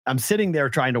there. I'm sitting there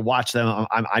trying to watch them.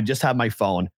 I just have my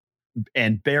phone,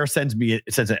 and Bear sends me,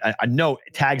 it says a note,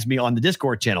 tags me on the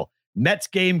Discord channel. Mets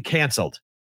game canceled.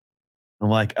 I'm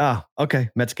like, oh, okay.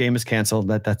 Mets game is canceled.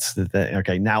 That's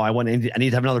okay. Now I need to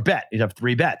have another bet. I need to have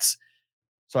 3 bets.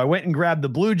 So I went and grabbed the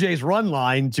Blue Jays run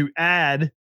line to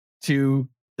add to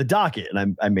the docket.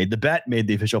 And I made the bet, made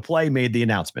the official play, made the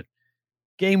announcement.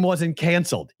 Game wasn't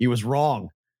canceled. He was wrong.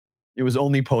 It was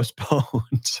only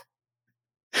postponed.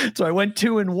 So I went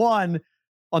 2-1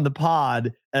 on the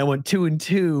pod, and I went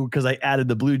 2-2 because I added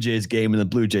the Blue Jays game, and the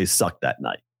Blue Jays sucked that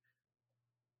night.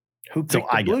 Who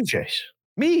picked the Blue Jays?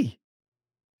 Me.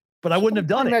 But I wouldn't have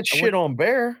done it. That shit on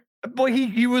Bear. Boy,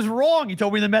 he was wrong. He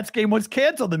told me the Mets game was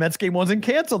canceled. The Mets game wasn't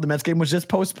canceled. The Mets game was just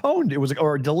postponed. It was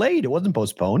delayed. It wasn't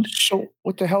postponed. So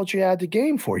what the hell did you add the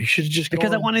game for? You should have just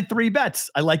because I wanted 3 bets.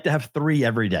 I like to have 3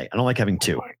 every day. I don't like having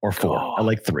 2 or 4. God. I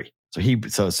like 3. So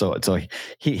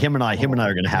him and I are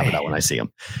going to have it out when I see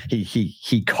him.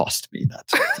 He cost me that.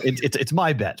 It's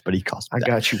my bet, but he cost me. I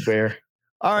got you, Bear.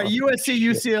 All right, USC,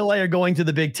 UCLA are going to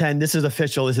the Big Ten. This is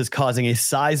official. This is causing a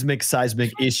seismic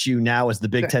issue now as the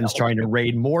Big Ten is trying to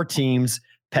raid more teams.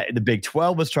 The Big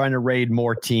 12 was trying to raid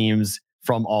more teams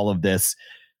from all of this.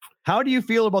 How do you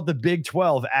feel about the Big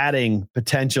 12 adding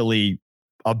potentially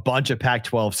a bunch of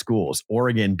Pac-12 schools,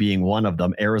 Oregon being one of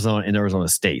them, Arizona and Arizona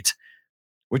State?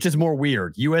 Which is more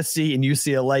weird, USC and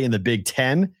UCLA in the Big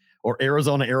 10 or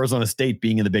Arizona State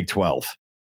being in the Big 12?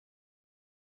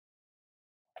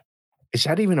 Is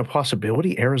that even a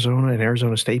possibility? Arizona and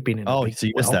Arizona State being in the Big 12?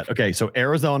 You missed that. Okay, so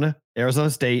Arizona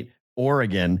State,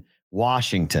 Oregon,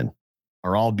 Washington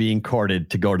are all being courted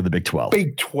to go to the Big 12.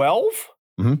 Big 12?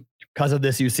 Mm-hmm. Because of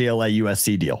this UCLA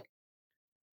USC deal.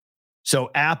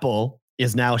 So Apple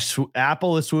is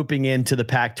swooping into the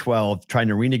Pac-12, trying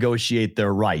to renegotiate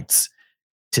their rights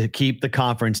to keep the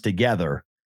conference together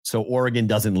so Oregon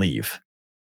doesn't leave.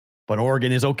 But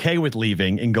Oregon is okay with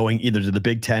leaving and going either to the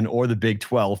Big 10 or the Big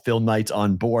 12. Phil Knight's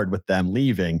on board with them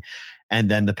leaving,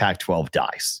 and then the Pac-12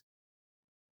 dies.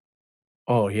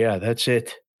 Oh yeah, that's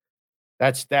it.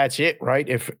 That's it, right?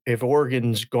 If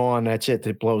Oregon's gone, that's it.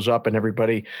 It blows up, and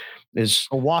everybody is.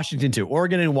 Washington too.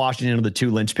 Oregon and Washington are the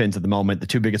 2 linchpins at the moment. The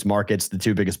 2 biggest markets, the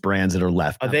 2 biggest brands that are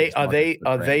left. Are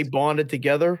they bonded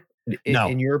together? No.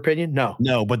 In your opinion?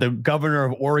 No, but the governor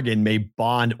of Oregon may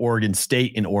bond Oregon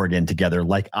State and Oregon together,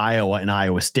 like Iowa and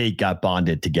Iowa State got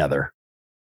bonded together.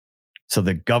 So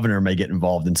the governor may get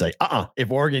involved and say,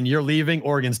 if Oregon, you're leaving,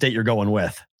 Oregon State, you're going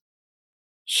with.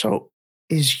 So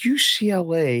is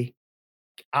UCLA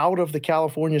out of the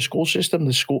California school system,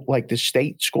 the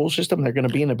state school system? They're going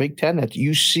to be in the Big 10. That's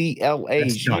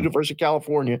UCLA, University of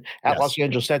California at Los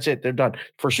Angeles. That's it. They're done.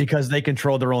 Because they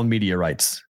control their own media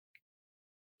rights.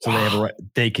 So they have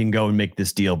they can go and make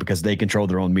this deal because they control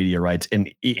their own media rights,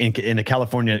 and the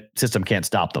California system can't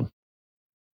stop them.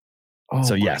 Oh,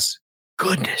 so yes,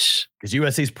 goodness, because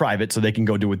USC is private, so they can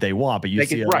go do what they want. But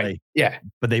UCLA,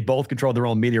 but they both control their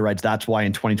own media rights. That's why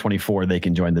in 2024 they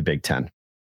can join the Big 10.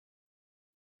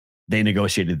 They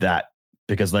negotiated that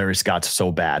because Larry Scott's so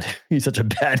bad. He's such a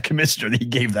bad commissioner that he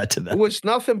gave that to them. It was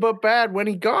nothing but bad when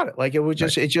he got it. Like it was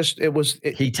just,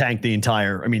 he tanked the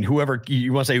entire, whoever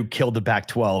you want to say who killed the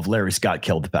Pac-12, Larry Scott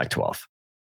killed the Pac-12.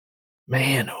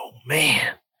 Man, oh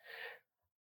man.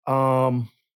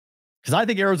 Because I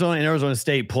think Arizona and Arizona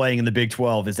State playing in the Big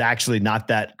 12 is actually not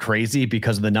that crazy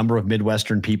because of the number of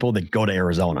Midwestern people that go to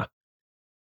Arizona.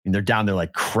 And they're down there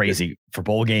like crazy for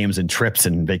bowl games and trips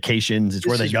and vacations. It's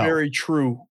where they go. Very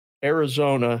true.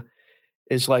 Arizona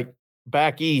is like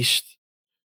back east,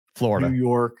 Florida, New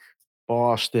York,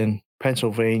 Boston,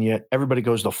 Pennsylvania. Everybody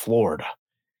goes to Florida.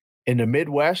 In the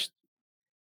Midwest,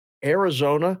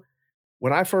 Arizona,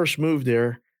 when I first moved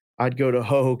there, I'd go to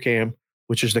Hohokam,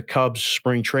 which is the Cubs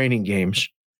spring training games,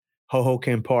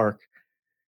 Hohokam Park.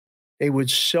 They would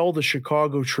sell the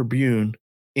Chicago Tribune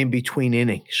in between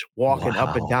innings, walking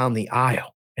up and down the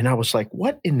aisle. And I was like,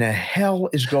 what in the hell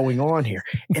is going on here?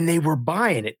 And they were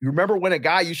buying it. You remember when a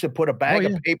guy used to put a bag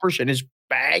of papers in his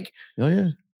bag? Oh, yeah.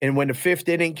 And when the 5th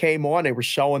inning came on, they were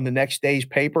selling the next day's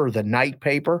paper or the night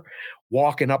paper,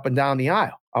 walking up and down the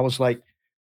aisle. I was like,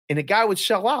 and the guy would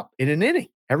sell out in an inning.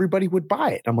 Everybody would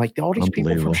buy it. I'm like, all these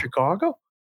people from Chicago?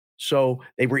 So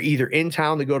they were either in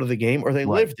town to go to the game or they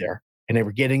lived there and they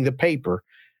were getting the paper.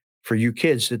 For you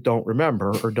kids that don't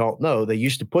remember or don't know, they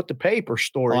used to put the paper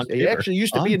stories. They actually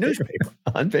used to be a newspaper.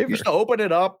 On paper. Used to open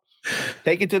it up,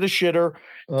 take it to the shitter,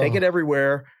 take it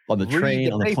everywhere. On the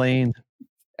train, on the plane.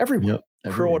 Everywhere.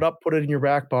 Yep, curl it up, put it in your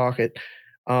back pocket.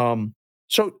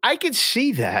 So I could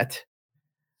see that.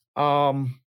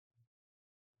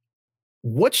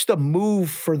 What's the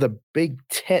move for the Big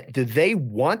Ten? Do they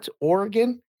want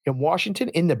Oregon and Washington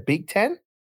in the Big Ten?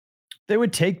 They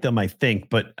would take them, I think.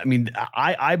 But I mean,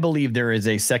 I believe there is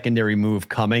a secondary move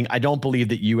coming. I don't believe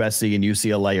that USC and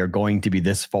UCLA are going to be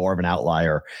this far of an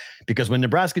outlier, because when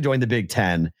Nebraska joined the Big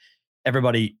Ten,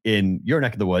 everybody in your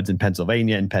neck of the woods in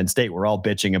Pennsylvania and Penn State were all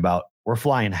bitching about, we're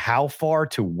flying how far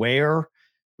to where?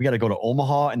 We got to go to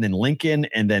Omaha and then Lincoln.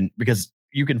 And then because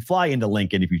you can fly into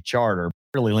Lincoln if you charter.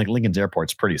 Really, Lincoln's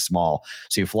airport's pretty small.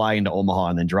 So you fly into Omaha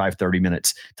and then drive 30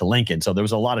 minutes to Lincoln. So there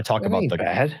was a lot of talk about the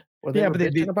bad. Were they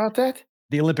bitching about that?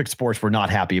 The Olympic sports were not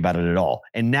happy about it at all.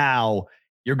 And now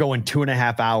you're going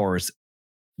 2.5 hours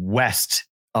west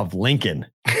of Lincoln.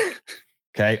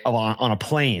 Okay. On a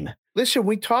plane. Listen,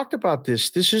 we talked about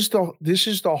this. This is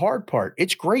the hard part.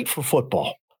 It's great for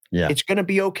football. Yeah. It's going to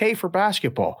be okay for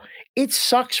basketball. It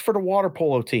sucks for the water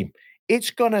polo team. It's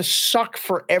going to suck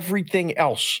for everything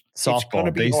else.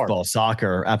 Softball, baseball, hard.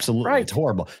 Soccer. Absolutely. Right. It's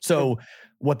horrible. So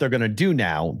what they're going to do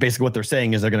now, basically what they're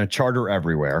saying is they're going to charter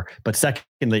everywhere. But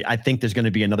secondly, I think there's going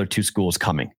to be another 2 schools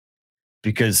coming,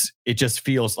 because it just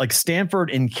feels like Stanford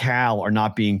and Cal are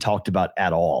not being talked about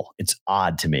at all. It's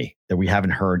odd to me that we haven't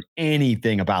heard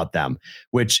anything about them,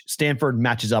 which Stanford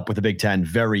matches up with the Big Ten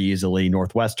very easily.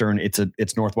 Northwestern,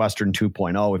 it's Northwestern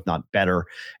 2.0, if not better,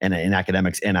 in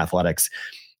academics and athletics.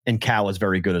 And Cal is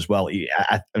very good as well.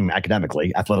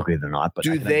 Academically, athletically, they're not. But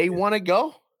do they want to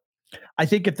go? I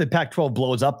think if the Pac-12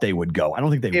 blows up, they would go. I don't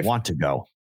think they want to go.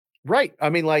 Right. I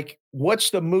mean, like,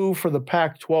 what's the move for the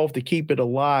Pac-12 to keep it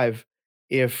alive?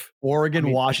 If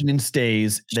Washington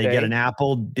stays, they get an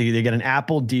Apple. They get an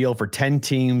Apple deal for 10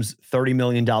 teams, $30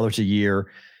 million a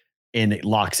year, and it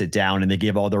locks it down. And they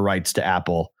give all the rights to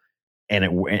Apple.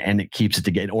 And it keeps it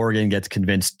together. Oregon gets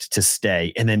convinced to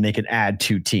stay, and then they could add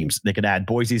 2 teams. They could add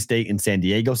Boise State and San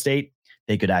Diego State.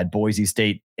 They could add Boise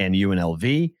State and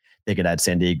UNLV. They could add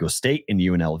San Diego State and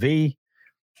UNLV,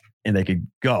 and they could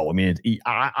go. I mean,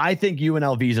 I think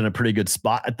UNLV is in a pretty good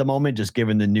spot at the moment, just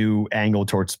given the new angle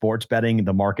towards sports betting,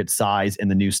 the market size, and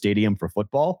the new stadium for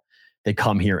football. They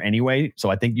come here anyway, so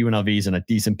I think UNLV is in a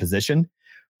decent position,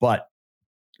 but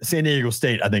San Diego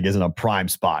State, I think, is in a prime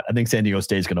spot. I think San Diego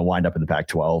State is going to wind up in the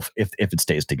Pac-12 if it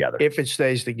stays together. If it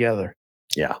stays together.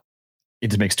 Yeah. It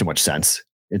just makes too much sense.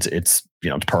 It's it's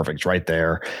perfect. It's right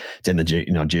there. It's in the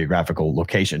geographical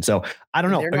location. So I don't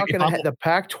know. The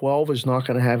Pac-12 is not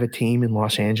going to have a team in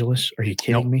Los Angeles. Are you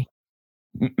kidding me?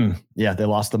 Yeah, they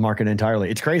lost the market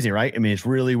entirely. It's crazy, right? I mean, it's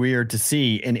really weird to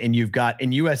see. And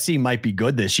USC might be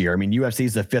good this year. I mean, USC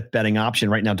is the 5th betting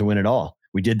option right now to win it all.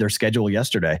 We did their schedule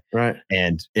yesterday. Right.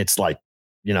 And it's like,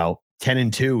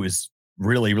 10-2 is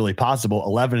really, really possible.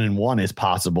 11-1 is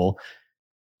possible.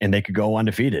 And they could go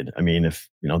undefeated. I mean, if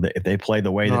they play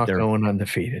the way that they're going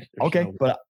undefeated. Okay.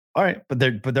 But all right. But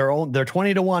they're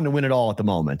 20-1 to win it all at the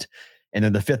moment. And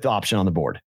they're the 5th option on the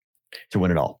board to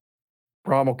win it all.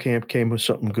 Camp came with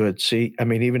something good. See, I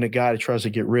mean, even a guy that tries to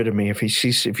get rid of me, if you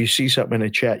see something in the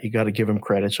chat, you got to give him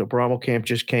credit. So Camp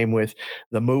just came with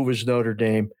the move is Notre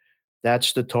Dame.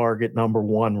 That's the target number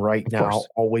 1 right now.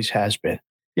 Always has been.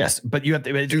 Yes, but you have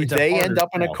to. Do they end up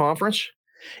in a conference?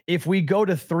 If we go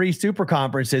to 3 super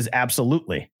conferences,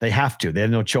 absolutely, they have to. They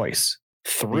have no choice.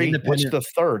 3. What's the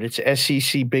third? It's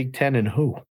SEC, Big Ten, and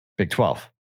who? Big 12.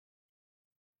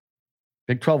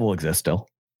 Big 12 will exist still.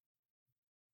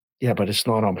 Yeah, but it's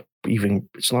not even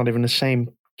the same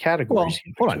categories.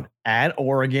 Well, hold on. Add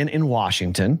Oregon and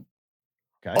Washington.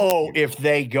 Okay. Oh, if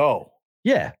they go.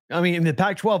 Yeah. I mean, the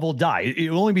Pac-12 will die.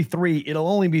 It'll only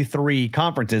be 3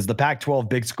 conferences. The Pac-12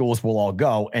 big schools will all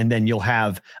go. And then you'll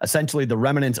have essentially the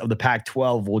remnants of the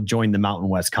Pac-12 will join the Mountain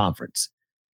West Conference.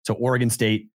 So Oregon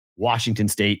State, Washington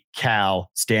State, Cal,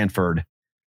 Stanford,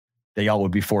 they all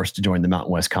would be forced to join the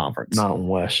Mountain West Conference. Mountain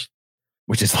West.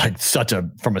 Which is like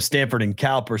from a Stanford and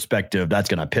Cal perspective, that's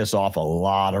going to piss off a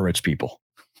lot of rich people.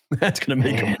 That's going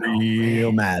to make them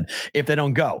real mad if they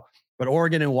don't go. But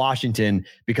Oregon and Washington,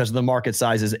 because of the market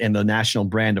sizes and the national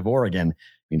brand of Oregon, I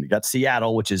mean, we got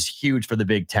Seattle, which is huge for the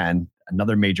Big Ten,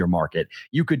 another major market.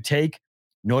 You could take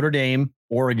Notre Dame,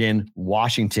 Oregon,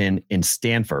 Washington, and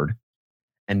Stanford,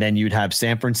 and then you'd have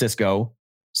San Francisco,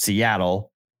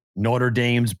 Seattle, Notre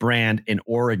Dame's brand, and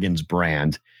Oregon's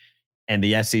brand, and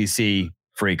the SEC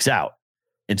freaks out.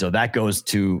 And so that goes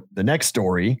to the next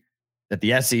story that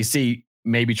the SEC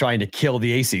may be trying to kill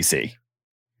the ACC.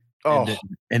 Oh.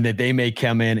 And that they may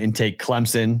come in and take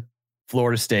Clemson,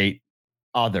 Florida State,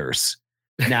 others.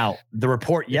 Now, the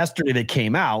report yesterday that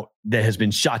came out that has been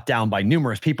shot down by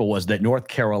numerous people was that North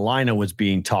Carolina was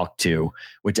being talked to,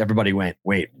 which everybody went,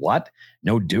 wait, what?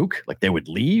 No Duke? Like they would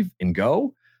leave and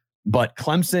go? But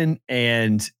Clemson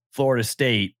and Florida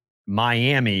State,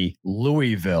 Miami,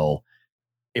 Louisville,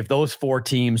 if those 4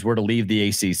 teams were to leave the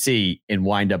ACC and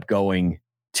wind up going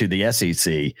to the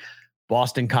SEC,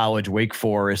 Boston College, Wake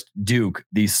Forest, Duke,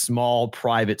 these small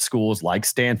private schools like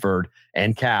Stanford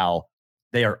and Cal,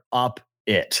 they are up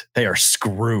it. They are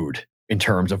screwed in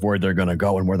terms of where they're going to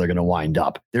go and where they're going to wind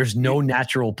up. There's no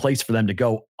natural place for them to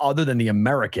go other than the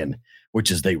American,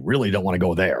 which is they really don't want to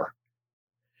go there.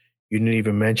 You didn't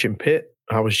even mention Pitt.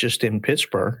 I was just in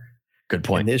Pittsburgh. Good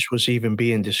point. And this was even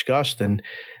being discussed. And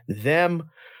them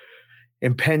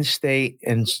in Penn State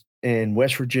and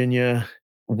West Virginia,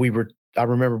 I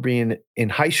remember being in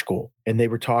high school and they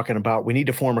were talking about, we need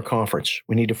to form a conference.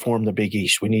 We need to form the Big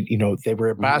East. We need, they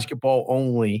were a basketball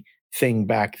only thing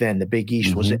back then. The Big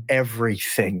East was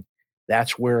everything.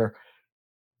 That's where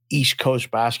East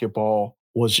Coast basketball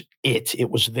was it. It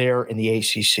was there in the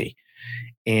ACC.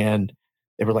 And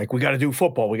they were like, we got to do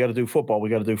football. We got to do football. We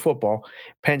got to do football.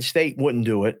 Penn State wouldn't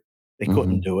do it. They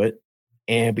couldn't do it.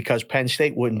 And because Penn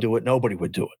State wouldn't do it, nobody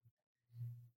would do it.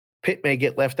 Pitt may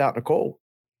get left out in the cold.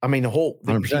 I mean,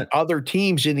 the other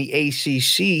teams in the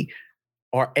ACC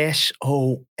are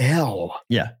SOL.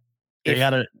 Yeah.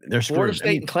 They're screwed. Florida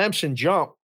State and Clemson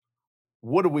jump.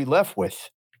 What are we left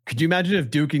with? Could you imagine if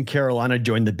Duke and Carolina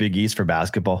joined the Big East for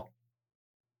basketball?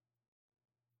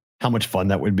 How much fun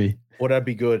that would be. Well, that'd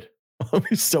be good. It would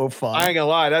be so fun. I ain't gonna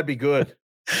lie, that'd be good.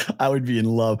 I would be in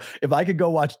love. If I could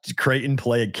go watch Creighton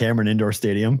play at Cameron Indoor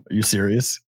Stadium, are you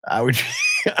serious? I would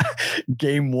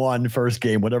game 1, first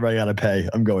game, whatever I got to pay.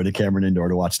 I'm going to Cameron Indoor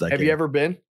to watch that. Have game. You ever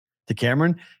been to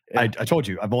Cameron? Yeah. I told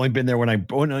you, I've only been there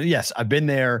yes, I've been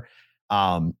there.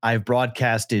 I've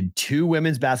broadcasted 2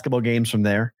 women's basketball games from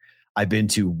there. I've been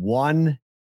to 1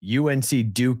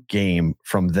 UNC Duke game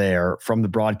from there, from the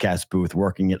broadcast booth,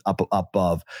 working it up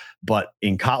above. But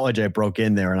in college, I broke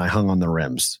in there and I hung on the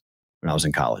rims when I was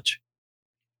in college.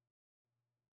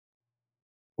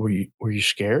 Were you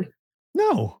scared?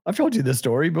 No, I've told you this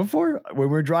story before. When we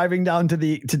were driving down to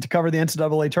cover the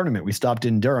NCAA tournament, we stopped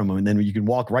in Durham, and then you can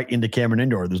walk right into Cameron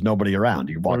Indoor. There's nobody around.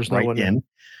 You walk right in,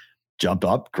 jumped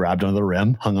up, grabbed onto the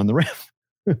rim, hung on the rim.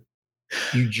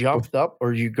 You jumped up,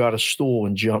 or you got a stool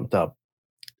and jumped up?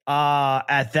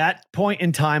 At that point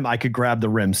in time, I could grab the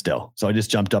rim still, so I just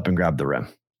jumped up and grabbed the rim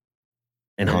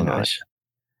and hung on it.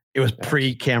 It was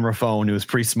pre-camera phone. It was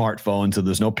pre-smartphone, so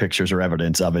there's no pictures or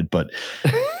evidence of it. But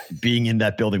being in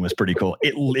that building was pretty cool.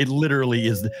 It literally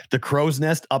is the crow's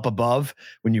nest up above.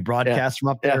 When you broadcast from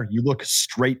up there, you look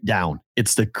straight down.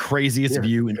 It's the craziest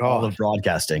view in all of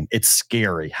broadcasting. It's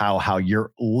scary how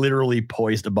you're literally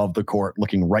poised above the court,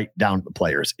 looking right down at the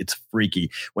players. It's freaky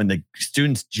when the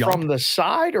students jump from the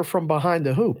side or from behind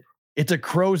the hoop. It's a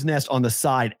crow's nest on the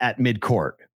side at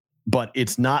midcourt, but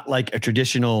it's not like a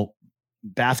traditional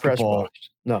basketball.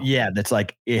 No. Yeah, that's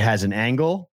like it has an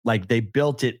angle. Like they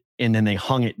built it and then they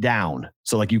hung it down.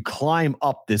 So like you climb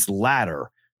up this ladder.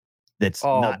 That's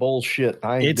bullshit.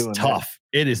 It's tough.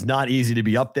 It is not easy to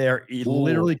be up there. It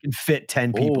literally can fit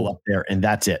 10 people up there, and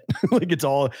that's it. Like it's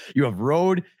all you have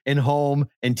road and home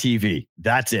and TV.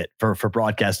 That's it for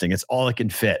broadcasting. It's all it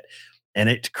can fit. And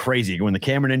it's crazy. When the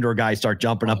Cameron Indoor guys start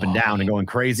jumping up and down and going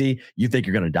crazy, you think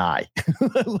you're gonna die.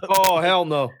 Oh, hell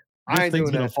no. This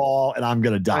thing's going to fall and I'm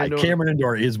going to die. Cameron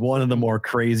Indoor is one of the more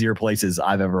crazier places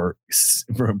I've ever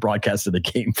broadcasted a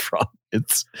game from.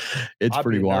 It's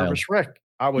pretty wild. Nervous wreck.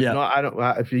 I would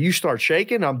not. If you start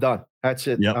shaking, I'm done. That's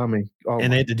it. Yep. I mean,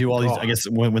 and they had to do all these. I guess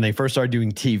when they first started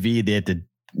doing TV, they had to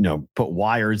put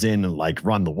wires in and like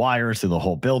run the wires through the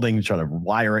whole building, try to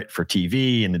wire it for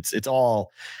TV, and it's a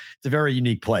very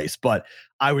unique place. But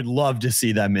I would love to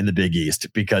see them in the Big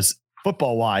East because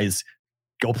football wise,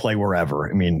 go play wherever.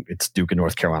 I mean, it's Duke and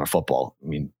North Carolina football. I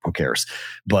mean, who cares?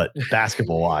 But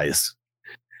basketball wise.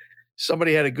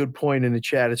 Somebody had a good point in the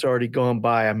chat. It's already gone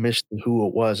by. I missed who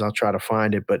it was. I'll try to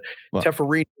find it. But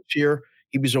Tefferini was here.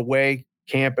 He was away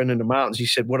camping in the mountains. He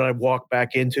said, what did I walk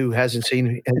back into? Hasn't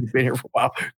been here for a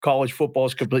while. College football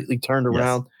is completely turned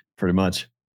around. Pretty much.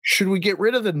 Should we get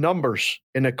rid of the numbers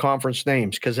in the conference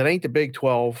names? Because it ain't the Big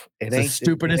 12. It's the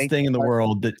stupidest thing in the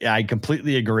world. That I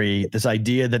completely agree. This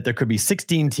idea that there could be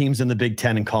 16 teams in the Big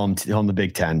 10 and call them the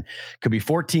Big 10. Could be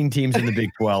 14 teams in the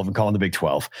Big 12 and call them the Big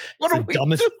 12. It's the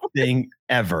dumbest thing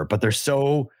ever. But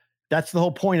that's the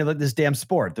whole point of this damn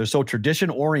sport. They're so tradition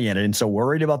oriented and so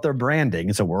worried about their branding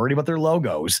and so worried about their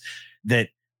logos that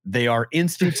they are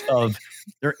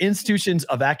institutions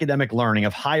of academic learning,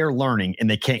 of higher learning, and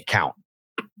they can't count.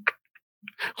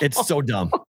 It's so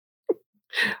dumb.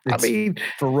 It's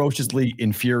ferociously,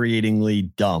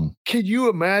 infuriatingly dumb. Can you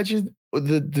imagine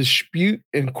the dispute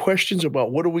and questions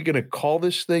about what are we going to call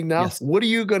this thing now? Yes. What are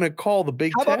you going to call the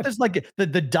Big How Ten? about this? Like the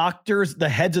doctors, the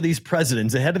heads of these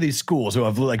presidents, the head of these schools who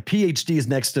have like PhDs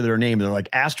next to their name. They're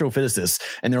like astrophysicists.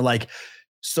 And they're like,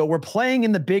 so we're playing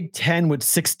in the Big Ten with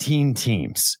 16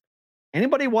 teams.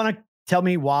 Anybody want to tell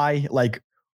me why? Like,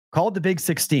 call it the Big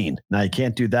 16. Now, you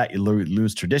can't do that. You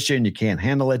lose tradition. You can't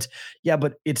handle it. Yeah,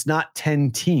 but it's not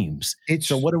 10 teams.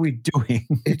 So what are we doing?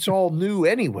 It's all new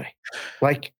anyway.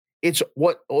 Like, it's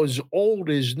what was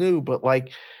old is new, but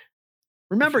like,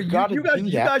 remember, you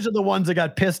guys are the ones that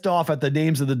got pissed off at the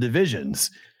names of the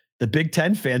divisions. The Big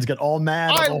Ten fans got all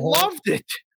mad. I loved it.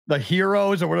 The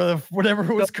Heroes or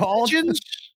whatever it was called.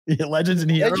 Legends and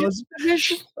Heroes.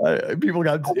 People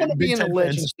got I want to be in the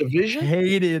Legends division.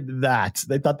 Hated that.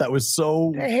 They thought that was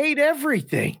so. They hate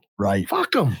everything. Right.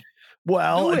 Fuck them.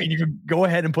 Well, I mean, you could go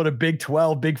ahead and put a Big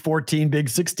 12, Big 14, Big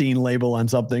 16 label on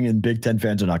something, and Big 10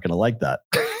 fans are not going to like that.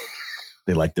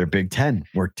 They like their Big 10.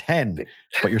 We're 10,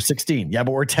 but you're 16. Yeah,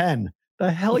 but we're 10.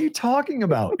 The hell are you talking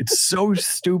about? It's so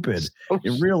stupid.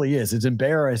 It really is. It's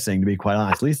embarrassing, to be quite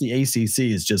honest. At least the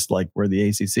ACC is just like we're the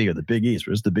ACC or the Big East.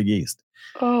 Where's the Big East?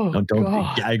 Oh,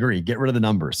 God. I agree. Get rid of the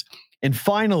numbers. And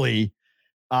finally,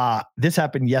 this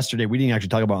happened yesterday. We didn't actually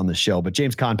talk about it on the show, but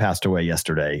James Caan passed away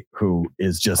yesterday, who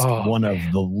is just one of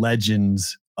the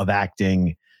legends of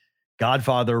acting,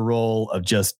 Godfather role of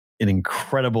just an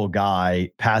incredible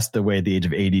guy, passed away at the age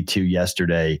of 82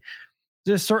 yesterday.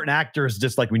 There's certain actors,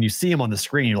 just like when you see him on the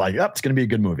screen, you're like, oh, it's going to be a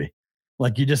good movie.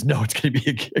 Like, you just know it's going to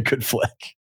be a good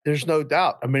flick. There's no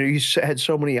doubt. I mean, he had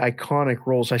so many iconic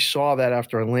roles. I saw that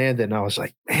after I landed, and I was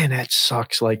like, man, that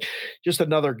sucks. Like, just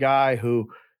another guy who,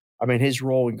 I mean, his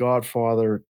role in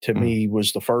Godfather to me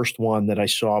was the first one that I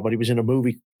saw, but he was in a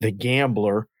movie, The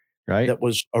Gambler, right? That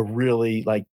was a really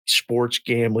like sports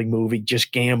gambling movie,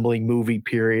 just gambling movie,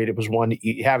 period. It was one that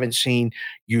you haven't seen.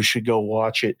 You should go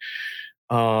watch it.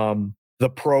 The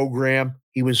Program.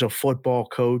 He was a football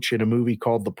coach in a movie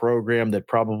called The Program that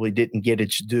probably didn't get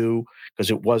its due because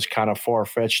it was kind of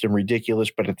far-fetched and ridiculous,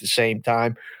 but at the same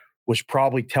time was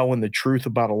probably telling the truth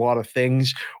about a lot of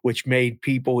things, which made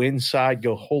people inside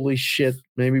go, holy shit,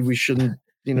 maybe we shouldn't,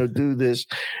 do this.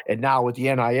 And now with the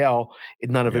NIL,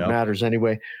 none of it matters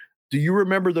anyway. Do you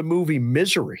remember the movie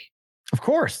Misery? Of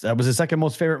course. That was his second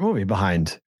most favorite movie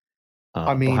behind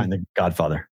The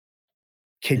Godfather.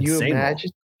 Can you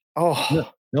imagine? Oh,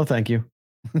 no, thank you.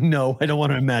 No, I don't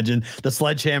want to imagine. The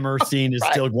sledgehammer scene is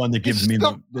still one that gives me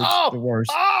the worst.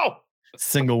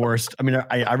 Single worst. I mean,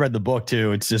 I read the book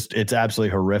too. It's absolutely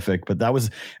horrific. But it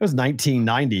was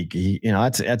 1990.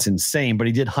 That's insane. But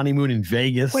he did Honeymoon in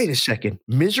Vegas. Wait a second.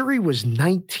 Misery was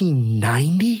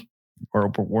 1990?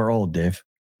 We're old, Dave.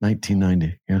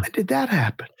 1990. Yeah. When did that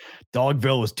happen?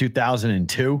 Dogville was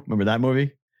 2002. Remember that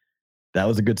movie? That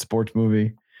was a good sports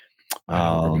movie. I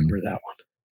don't remember that one.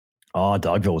 Oh,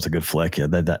 Dogville was a good flick. Yeah,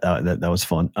 that was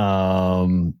fun.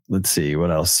 Let's see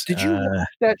what else. Did you watch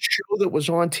that show that was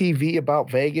on TV about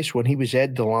Vegas when he was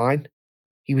Ed DeLine?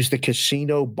 He was the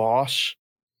casino boss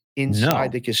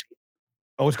inside the casino.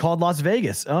 Oh, it's called Las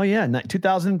Vegas. Oh yeah,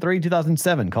 2003,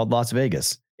 2007, called Las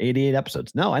Vegas. 88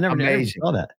 episodes. No, I never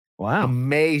saw that. Wow,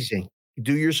 amazing.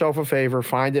 Do yourself a favor,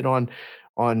 find it on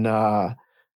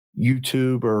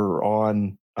YouTube or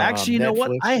on. Actually, you know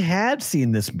what? I had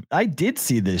seen this. I did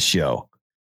see this show.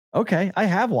 Okay. I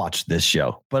have watched this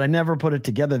show, but I never put it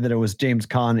together that it was James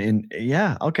Caan.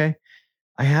 Okay.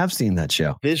 I have seen that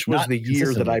show. This was the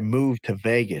year that I moved to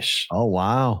Vegas. Oh,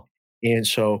 wow. And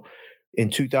so in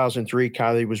 2003,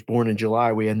 Kylie was born in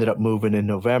July. We ended up moving in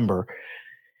November,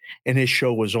 and his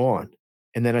show was on.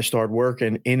 And then I started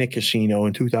working in a casino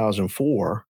in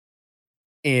 2004.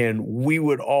 And we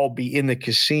would all be in the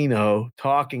casino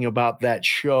talking about that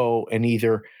show and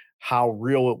either how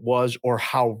real it was or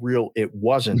how real it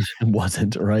wasn't. It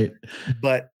wasn't, right?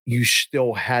 But you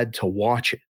still had to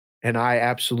watch it. And I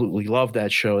absolutely love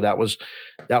that show. That was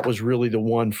really the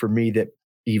one for me that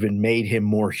even made him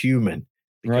more human,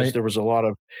 because there was a lot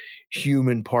of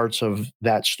human parts of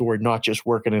that story, not just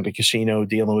working in a casino,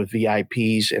 dealing with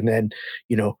VIPs, and then,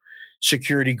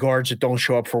 security guards that don't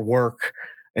show up for work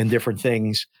and different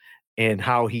things, and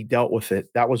how he dealt with it.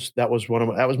 That was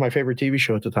my favorite TV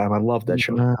show at the time. I loved that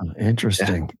show. Wow,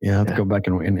 interesting. Yeah, I have to go back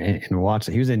and watch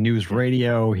it. He was in News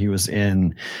Radio. He was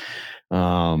in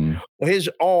his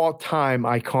all-time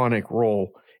iconic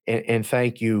role. And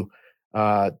thank you,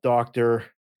 Dr.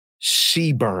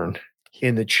 Seaburn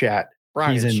in the chat.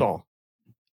 Brian Song.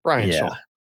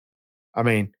 I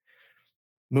mean,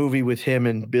 movie with him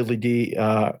and Billy D.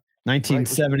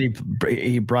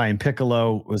 1970, Brian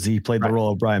Piccolo he played the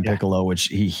role of Brian Piccolo, which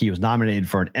he was nominated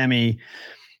for an Emmy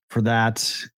for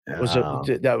that.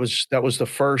 That was the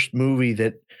first movie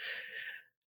that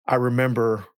I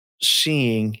remember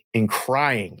seeing and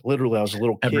crying. Literally, I was a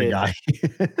little kid. Every guy.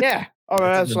 Yeah. Oh,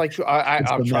 that's like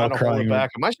I'm trying to hold it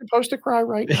back. Am I supposed to cry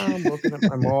right now? I'm looking at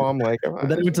my mom like. But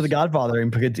then he went to The Godfather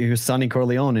and he was Sonny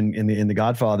Corleone in the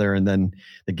Godfather, and then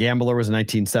The Gambler was in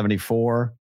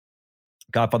 1974.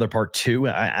 Godfather Part 2.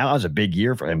 I was a big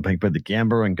year for him. But The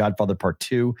Gambler and Godfather Part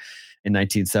 2 in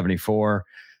 1974,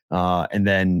 and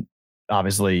then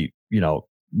obviously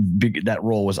that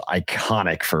role was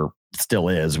iconic still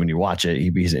is when you watch it.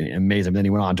 He's amazing. Then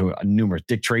he went on to numerous.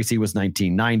 Dick Tracy was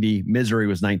 1990. Misery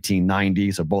was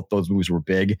 1990. So both those movies were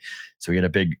big. So he had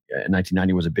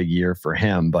 1990 was a big year for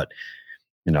him. But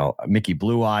Mickey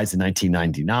Blue Eyes in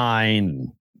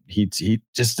 1999. He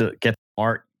just to get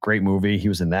art. Great movie. He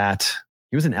was in that.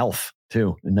 He was an Elf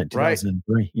too in 2003.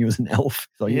 Right. He was an Elf.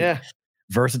 So yeah,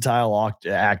 versatile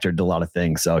actor, did a lot of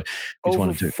things. So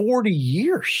over 40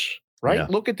 years. Right. Yeah.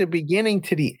 Look at the beginning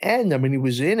to the end. I mean, he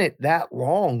was in it that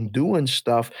long doing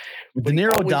stuff. When De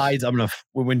Niro dies, I'm just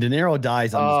going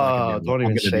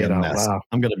to be a mess. Wow.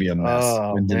 I'm going to be a mess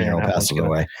when De Niro passes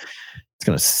away. It's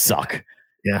going to suck.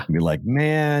 Yeah. Be like,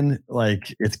 man,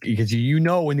 like it's because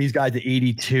when these guys at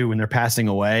 82 and they're passing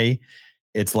away,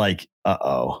 it's like,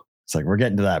 it's like we're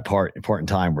getting to that part in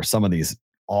time where some of these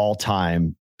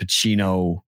all-time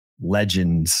Pacino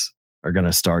legends are going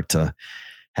to start to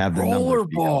have the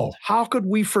Rollerball. How could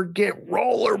we forget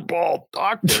Rollerball?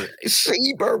 Dr.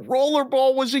 Saber.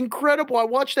 Rollerball was incredible. I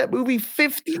watched that movie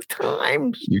 50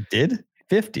 times. You did?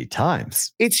 50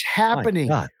 times. It's happening.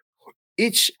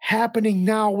 It's happening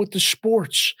now with the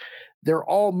sports. They're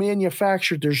all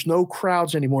manufactured. There's no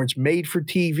crowds anymore. It's made for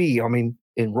TV. I mean,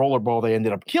 in Rollerball, they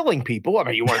ended up killing people. I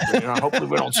mean, hopefully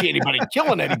we don't see anybody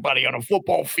killing anybody on a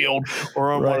football field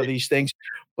or on one of these things.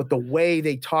 But the way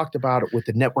they talked about it with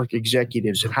the network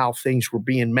executives and how things were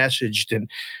being messaged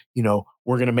and,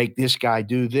 we're going to make this guy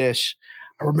do this.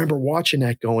 I remember watching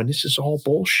that going, this is all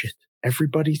bullshit.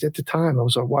 Everybody's at the time. I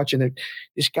was watching it.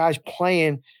 This guy's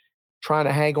playing, trying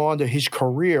to hang on to his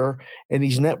career, and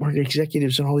these network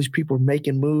executives and all these people are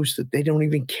making moves that they don't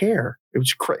even care. It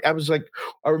was crazy.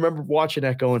 I remember watching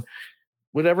that going,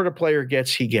 whatever the player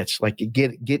gets, he gets. Like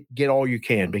get all you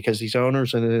can, because these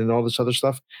owners and all this other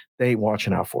stuff, they ain't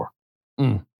watching out for.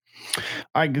 All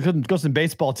right, go some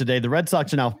baseball today. The Red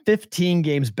Sox are now 15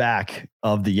 games back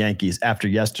of the Yankees after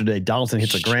yesterday. Donaldson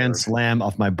hits a grand slam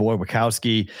off my boy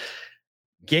Wachowski.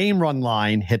 Game run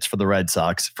line hits for the Red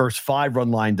Sox. First 5 run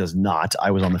line does not.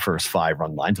 I was on the first 5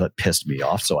 run line, so that pissed me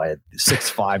off. So I had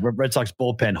 6-5. Red Sox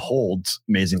bullpen holds,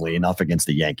 amazingly enough, against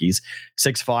the Yankees.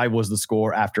 6-5 was the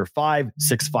score after 5.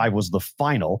 6-5 was the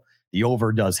final. The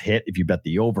over does hit if you bet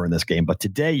the over in this game. But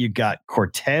today you got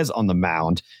Cortez on the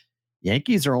mound.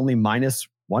 Yankees are only minus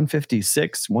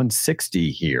 156, 160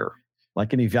 here.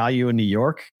 Like any value in New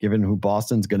York, given who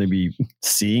Boston's going to be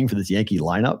seeing for this Yankee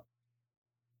lineup?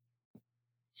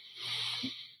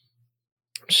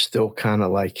 Still kind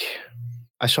of like,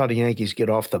 I saw the Yankees get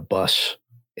off the bus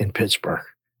in Pittsburgh.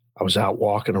 I was out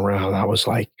walking around. I was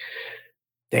like,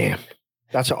 damn,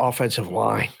 that's an offensive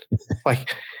line.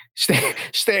 Like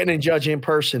standing and judge in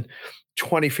person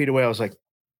 20 feet away. I was like,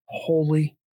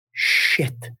 holy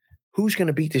shit. Who's going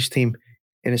to beat this team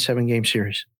in a 7-game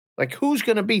series? Like, who's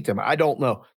going to beat them? I don't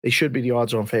know. They should be the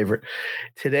odds-on favorite.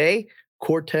 Today,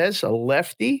 Cortez, a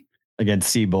lefty.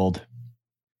 Against Seabold.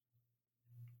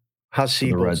 How's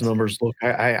Seabold's numbers look?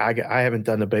 I haven't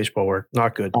done the baseball work.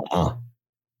 Not good.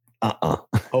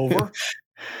 Over?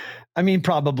 I mean,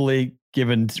 probably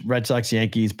given Red Sox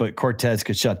Yankees, but Cortez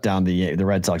could shut down the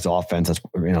Red Sox offense. That's,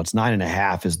 it's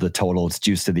 9.5 is the total. It's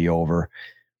juiced to the over.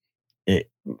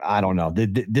 I don't know.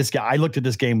 This guy, I looked at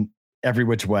this game every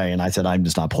which way and I said, I'm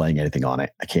just not playing anything on it.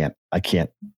 I can't.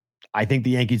 I think the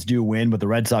Yankees do win, but the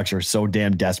Red Sox are so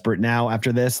damn desperate now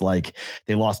after this. Like,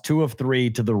 they lost 2 of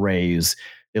 3 to the Rays.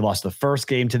 They lost the first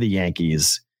game to the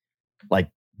Yankees.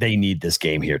 Like, they need this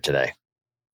game here today.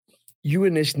 You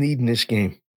and this needing this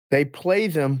game. They play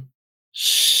them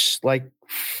like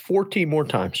 14 more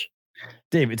times.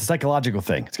 Dave, it's a psychological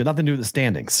thing. It's got nothing to do with the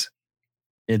standings.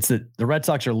 It's that the Red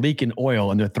Sox are leaking oil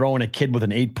and they're throwing a kid with an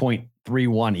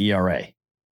 8.31 ERA.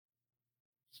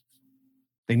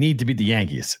 They need to beat the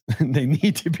Yankees. They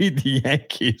need to beat the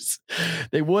Yankees.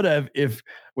 They would have if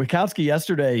Wachowski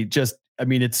yesterday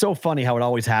it's so funny how it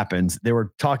always happens. They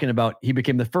were talking about he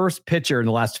became the first pitcher in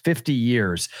the last 50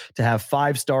 years to have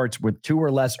 5 starts with 2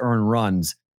 or less earned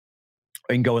runs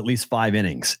and go at least 5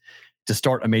 innings to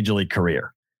start a major league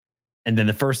career. And then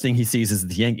the first thing he sees is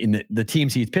the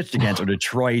teams he's pitched against are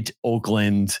Detroit,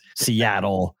 Oakland,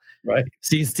 Seattle. Right.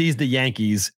 Sees the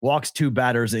Yankees, walks 2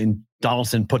 batters in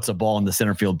Donaldson puts a ball in the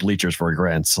center field bleachers for a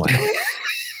grand slam.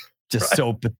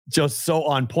 Just so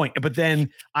on point. But then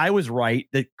I was right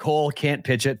that Cole can't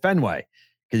pitch at Fenway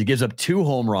because he gives up 2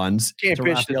 home runs. Can't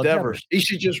pitch to Devers. He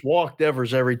should just walk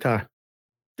Devers every time.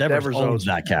 Devers owns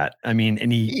that cat. I mean,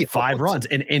 and he 5 runs.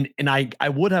 And I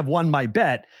would have won my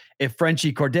bet if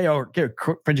Frenchie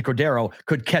Cordero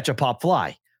could catch a pop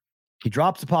fly. He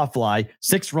drops a pop fly,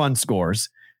 6 run scores.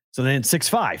 So then it's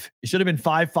 6-5. It should have been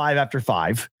 5-5 after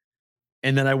 5.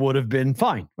 And then I would have been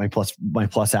fine. My plus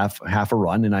half a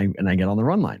run, and I get on the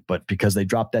run line. But because they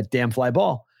dropped that damn fly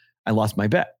ball, I lost my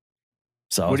bet.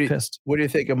 So I was pissed. What do you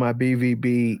think of my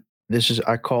BvB?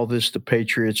 I call this the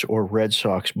Patriots or Red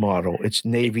Sox model. It's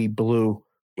navy blue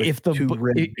with 2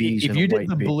 red B's. If you did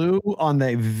the blue on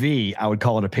the V, I would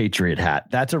call it a Patriot hat.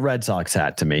 That's a Red Sox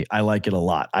hat to me. I like it a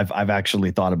lot. I've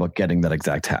actually thought about getting that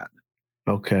exact hat.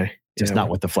 Okay, just not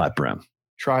with the flat brim.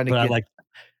 I like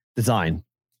design.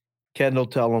 Kendall,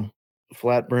 tell them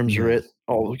flat brims are it.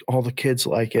 All the kids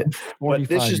like it. But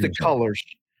this is the colors.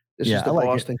 This is the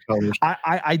Boston colors.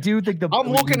 I do think I'm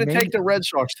looking to take the Red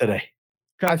Sox today.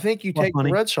 I think you take the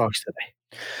Red Sox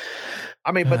today.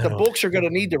 I mean, but the books are going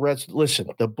to need the Reds. Listen,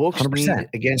 the books 100%. Need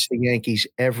against the Yankees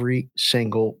every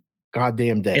single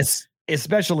goddamn day.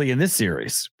 Especially in this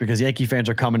series because Yankee fans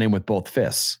are coming in with both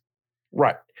fists.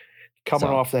 Right. Coming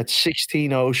off that 16-0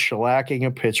 shellacking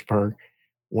in Pittsburgh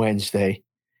Wednesday.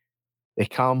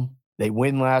 They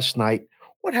win last night.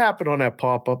 What happened on that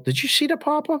pop-up? Did you see the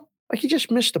pop-up? Like you just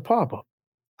missed the pop-up.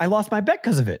 I lost my bet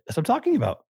because of it. That's what I'm talking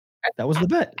about. That was the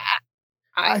bet.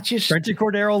 Frenchie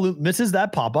Cordero misses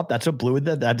that pop-up. That's what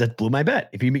that blew my bet.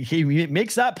 If he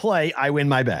makes that play, I win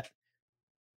my bet.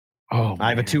 Oh, I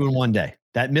have a 2-in-1 day.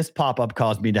 That missed pop-up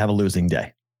caused me to have a losing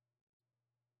day.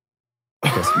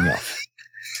 Pissed me off.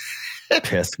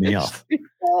 Pissed me off.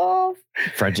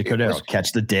 Frenchie Cordero,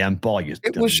 catch the damn ball.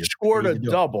 It was scored a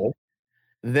double.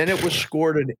 Then it was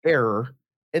scored an error.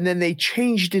 And then they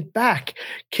changed it back.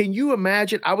 Can you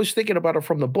imagine? I was thinking about it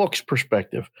from the book's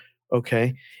perspective.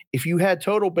 Okay. If you had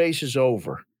total bases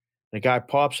over, the guy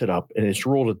pops it up and it's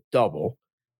ruled a double,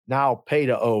 now pay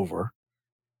to over.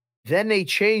 Then they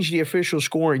change the official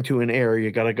scoring to an error.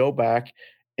 You got to go back.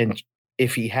 And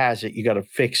if he has it, you got to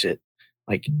fix it.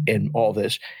 Like in all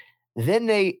this. Then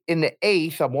in the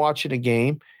 8th, I'm watching a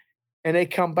game and they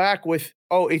come back with,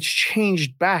 it's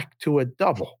changed back to a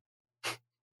double. What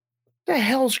the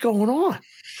hell's going on?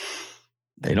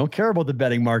 They don't care about the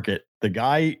betting market. The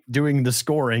guy doing the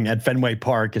scoring at Fenway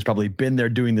Park has probably been there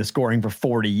doing the scoring for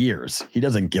 40 years. He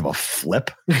doesn't give a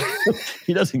flip.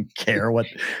 He doesn't care what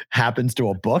happens to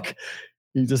a book.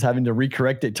 He's just having to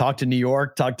recorrect it, talk to New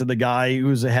York, talk to the guy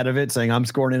who's ahead of it saying, I'm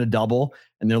scoring in a double.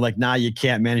 And they're like, nah, you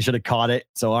can't, man. He should have caught it.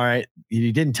 So, all right.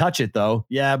 He didn't touch it though.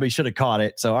 Yeah, but he should have caught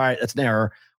it. So, all right, that's an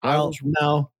error. Well,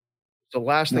 no. The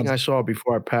last thing I saw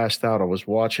before I passed out, I was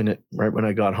watching it right when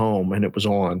I got home and it was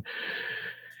on.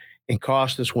 And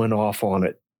Costas went off on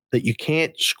it that you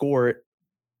can't score it.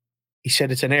 He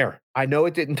said it's an error. I know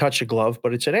it didn't touch the glove,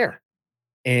 but it's an error.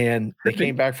 And they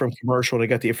came back from commercial. They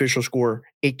got the official score.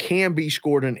 It can be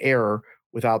scored an error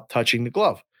without touching the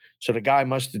glove. So the guy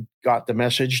must have got the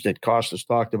message that Costas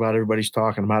talked about. Everybody's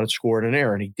talking about it, scored an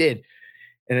error, and he did.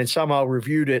 And then somehow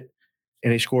reviewed it,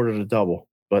 and he scored it a double.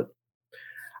 But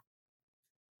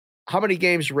how many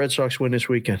games did the Red Sox win this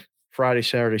weekend? Friday,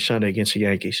 Saturday, Sunday against the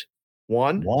Yankees?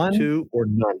 One, 2, or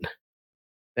none?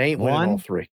 They ain't winning all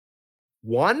 3.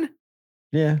 1?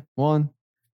 Yeah, 1.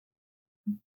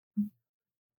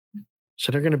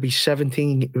 So they're going to be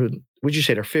 17. Would you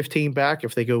say they're 15 back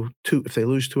if they go 2? If they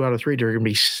lose 2 out of 3, they're going to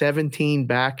be 17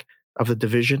 back of the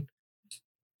division.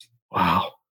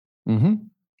 Wow. Mm-hmm.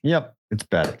 Yep, it's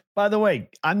bad. By the way,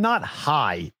 I'm not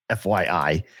high.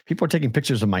 FYI, people are taking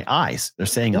pictures of my eyes. They're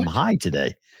saying I'm high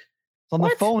today. On the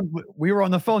phone, we were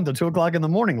on the phone till 2:00 in the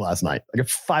morning last night. I got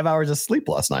 5 hours of sleep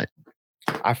last night.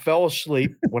 I fell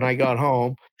asleep when I got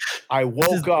home. I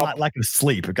woke up lack of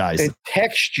sleep, guys. And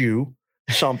text you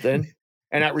something,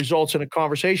 and that results in a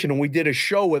conversation. And we did a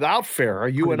show without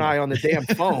Farrah, you and I on the damn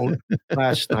phone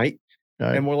last night.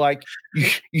 Right. And we're like,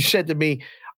 you said to me,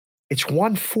 it's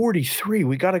 1:43.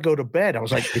 We got to go to bed. I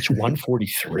was like, it's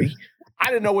 1:43. I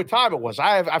didn't know what time it was.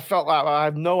 I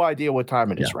have no idea what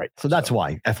time it is right now. So that's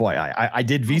why, FYI, I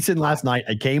did VSiN last night.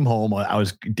 I came home.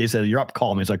 They said, you're up,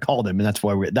 call me. So I called him. And that's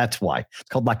why it's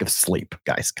called lack of sleep,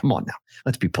 guys. Come on now.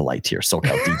 Let's be polite here.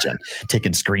 SoCal DGen,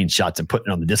 taking screenshots and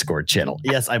putting it on the Discord channel.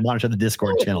 Yes, I monitor the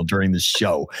Discord channel during the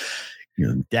show.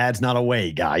 Dad's not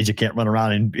away, guys. You can't run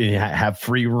around and have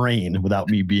free reign without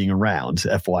me being around.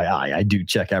 FYI, I do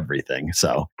check everything.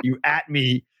 So you at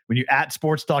me when you at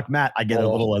Sports Talk Matt, I get a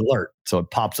little alert. So it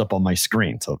pops up on my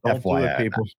screen. So Don't FYI. do it,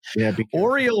 people. Yeah, be careful.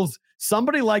 Orioles,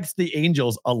 somebody likes the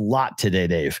Angels a lot today,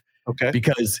 Dave. Okay.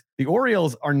 Because the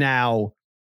Orioles are now,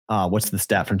 what's the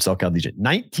stat from SoCal Legion?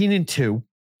 19-2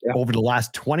 over the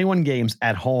last 21 games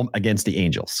at home against the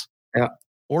Angels. Yeah.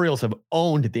 Orioles have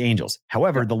owned the Angels.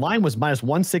 However, the line was minus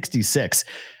 166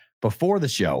 before the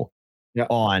show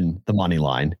on the money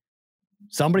line.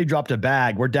 Somebody dropped a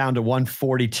bag. We're down to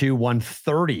 142,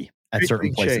 130 at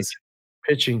certain places.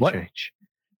 Pitching change.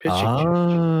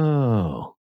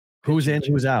 Who's in?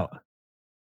 Who's out?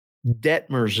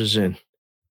 Detmers is in.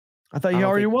 I thought he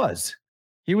already was.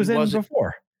 He was in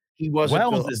before. He wasn't.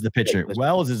 Wells is the pitcher.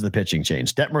 Wells is the pitching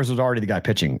change. Detmers was already the guy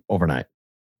pitching overnight.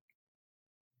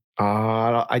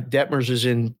 Detmers is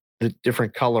in the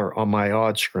different color on my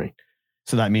odds screen.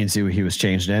 So that means he was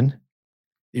changed in?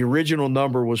 The original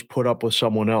number was put up with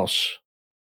someone else,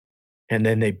 and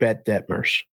then they bet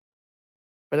Detmers.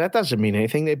 But that doesn't mean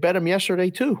anything. They bet him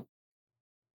yesterday, too.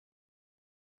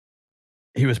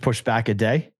 He was pushed back a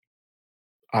day?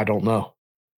 I don't know.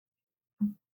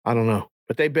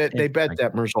 But they bet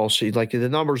Detmers all season. Like, the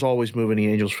numbers always move in the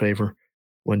Angels' favor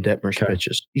when Detmers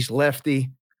pitches. He's lefty.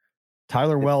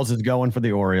 Tyler Wells is going for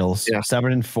the Orioles.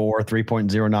 7-4,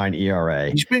 3.09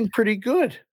 ERA. He's been pretty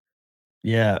good.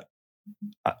 Yeah.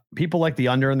 People like the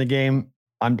under in the game.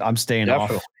 I'm staying off.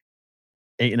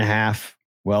 8.5.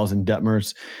 Wells and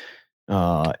Detmers.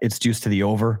 It's juiced to the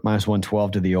over, minus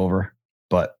 112 to the over.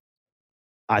 But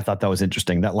I thought that was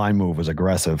interesting. That line move was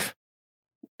aggressive.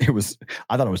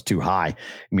 I thought it was too high.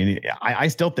 I mean, I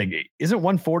still think, isn't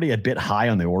 140 a bit high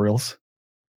on the Orioles?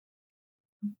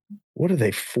 What are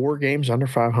they, 4 games under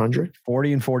 500?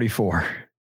 40 and 44.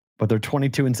 But they're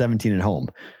 22 and 17 at home.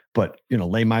 But,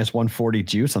 lay minus 140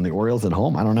 juice on the Orioles at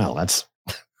home. I don't know. That's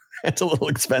a little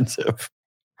expensive.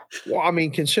 Well, I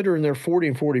mean, considering they're 40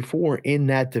 and 44 in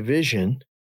that division,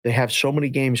 they have so many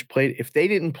games played. If they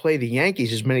didn't play the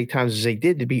Yankees as many times as they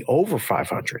did, to be over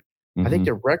 500. I think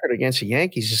their record against the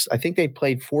Yankees is, I think they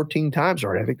played 14 times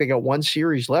already. I think they got 1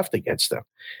 series left against them.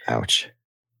 Ouch.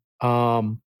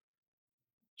 So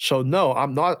no,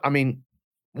 I'm not. I mean,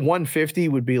 150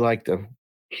 would be like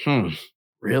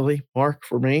really, Mark,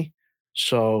 for me.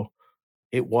 So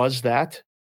it was that.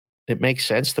 It makes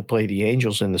sense to play the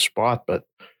Angels in the spot, but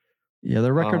yeah,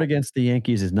 the record against the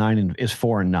Yankees is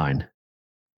 4-9.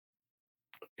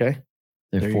 Okay,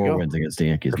 they have 4 wins against the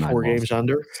Yankees. 4 games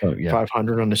under,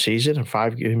 500 on the season, and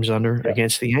 5 games under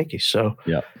against the Yankees. So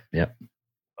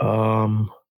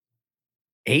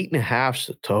 8.5's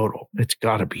the total. It's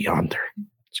got to be under.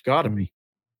 It's got to be.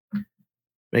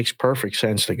 Makes perfect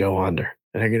sense to go under.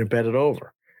 And they're going to bet it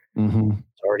over. Mm-hmm.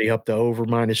 It's already up to over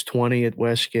minus 20 at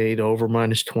Westgate, over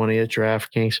minus 20 at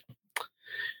DraftKings.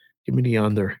 Give me the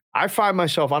under. I find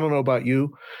myself, I don't know about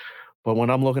you, but when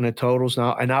I'm looking at totals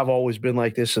now, and I've always been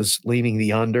like this, as leaning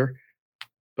the under.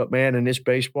 But man, in this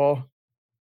baseball,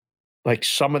 like,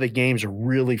 some of the games are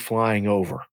really flying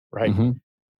over, right? Mm-hmm.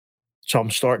 So I'm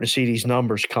starting to see these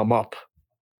numbers come up.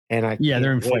 And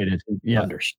they're inflated.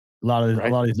 Unders. A lot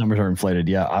of these numbers are inflated.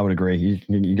 Yeah, I would agree.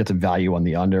 You get the value on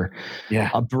the under. Yeah.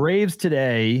 Braves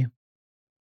today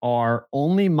are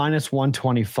only minus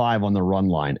 125 on the run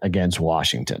line against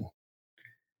Washington.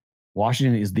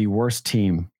 Washington is the worst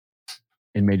team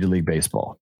in Major League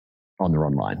Baseball on the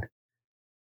run line.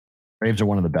 Braves are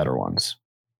one of the better ones.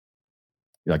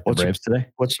 You like the Braves today?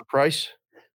 What's the price?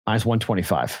 Minus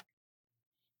 125.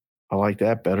 I like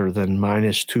that better than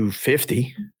minus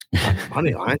 250 on the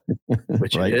money line,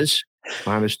 which it is.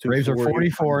 Minus 240. Braves are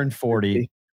 44 and 40.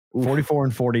 44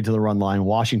 and 40 to the run line.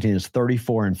 Washington is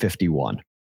 34 and 51.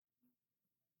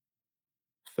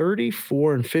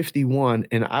 34 and 51.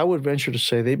 And I would venture to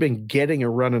say they've been getting a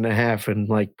run and a half in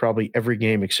like probably every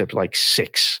game except like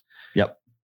 6. Yep.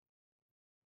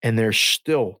 And they're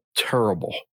still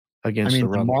terrible against the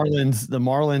run line. The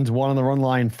Marlins won on the run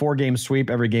line, 4-game sweep,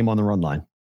 every game on the run line.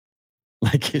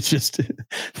 Like, it's just,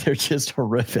 they're just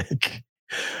horrific.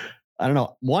 I don't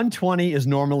know. 120 is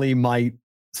normally my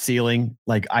ceiling.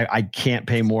 Like, I can't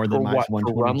pay more than minus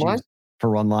 120 for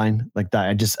run line like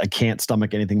that. I can't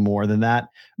stomach anything more than that.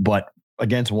 But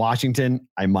against Washington,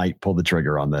 I might pull the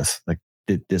trigger on this. Like,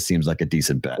 this seems like a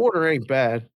decent bet. Quarter ain't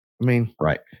bad. I mean,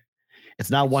 right.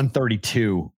 It's now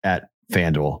 132 at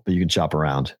FanDuel, but you can shop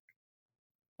around.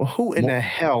 Well, who in the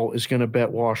hell is going to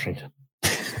bet Washington?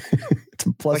 It's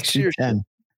plus like, 210.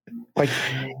 Like,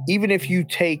 even if you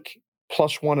take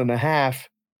plus 1.5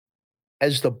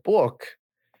 as the book,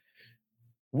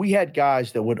 we had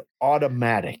guys that would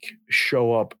automatic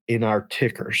show up in our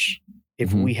tickers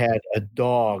if we had a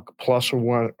dog plus a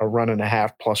run and a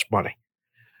half plus money.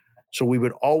 So we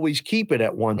would always keep it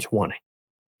at 120.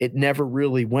 It never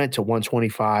really went to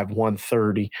 125,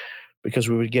 130 because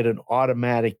we would get an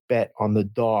automatic bet on the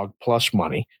dog plus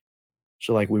money.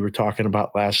 So like we were talking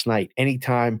about last night,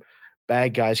 anytime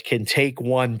bad guys can take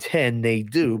 110, they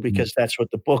do because that's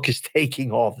what the book is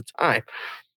taking all the time.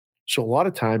 So a lot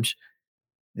of times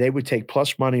they would take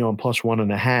plus money on plus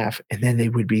 1.5, and then they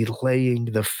would be laying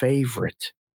the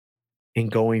favorite and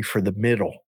going for the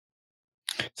middle.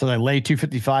 So they lay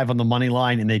 255 on the money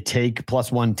line and they take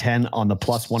plus 110 on the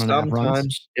plus 1.5 runs.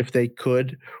 Sometimes if they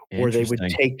could, or they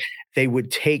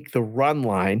would take the run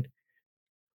line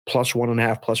plus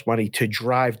 1.5 plus money to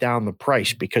drive down the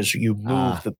price because you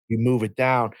move it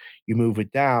down,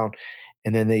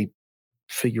 and then they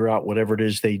figure out whatever it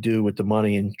is they do with the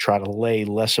money and try to lay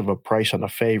less of a price on the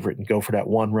favorite and go for that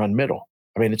one run middle.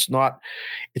 I mean, it's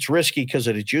risky because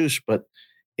of the juice, but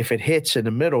if it hits in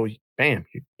the middle, bam,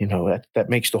 that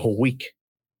makes the whole week.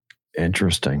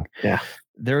 Interesting. Yeah.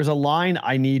 There's a line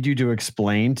I need you to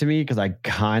explain to me because I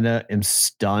kind of am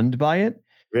stunned by it.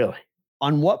 Really?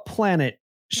 On what planet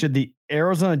should the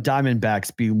Arizona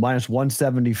Diamondbacks be minus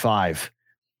 175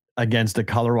 against the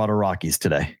Colorado Rockies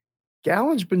today?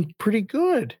 Gallen's been pretty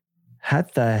good.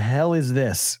 What the hell is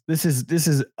this? This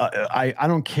is I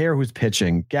don't care who's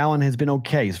pitching. Gallen has been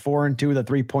okay. He's 4-2 with a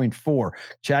 3.4.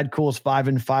 Chad Kuhl's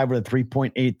 5-5 with a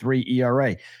 3.83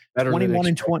 ERA.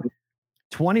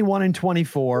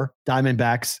 21-24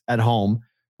 Diamondbacks at home.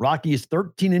 Rockies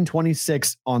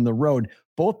 13-26 on the road.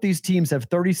 Both these teams have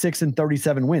 36 and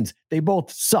 37 wins. They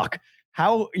both suck.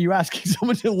 How are you asking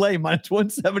someone to lay minus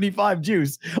 175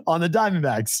 juice on the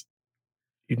Diamondbacks?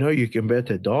 You can bet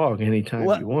the dog anytime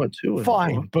you want to.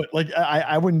 Fine, but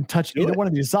I wouldn't touch either one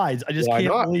of these sides. I just can't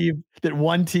believe that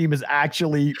one team is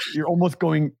actually, you're almost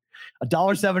going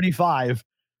 $1.75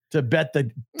 to bet the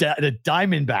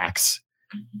Diamondbacks.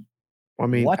 I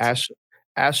mean, ask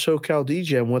SoCal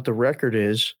DJ what the record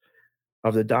is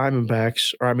of the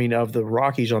Diamondbacks, of the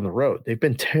Rockies on the road. They've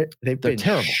been terrible.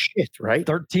 Shit, right?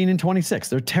 13-26.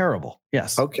 They're terrible.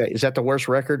 Yes. Okay. Is that the worst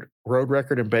road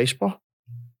record in baseball?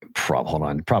 Hold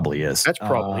on. Probably is. That's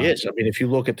probably is. I mean, if you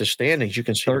look at the standings, you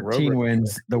can see 13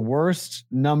 wins. The worst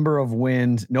number of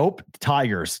wins. Nope.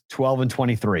 Tigers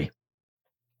 12-23.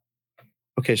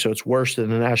 Okay, so it's worse than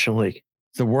the National League.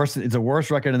 It's the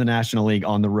worst record in the National League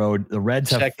on the road. The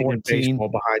Reds have 14 in baseball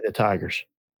behind the Tigers.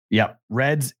 Yep.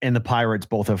 Reds and the Pirates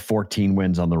both have 14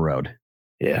 wins on the road.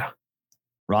 Yeah.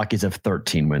 Rockies have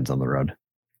 13 wins on the road.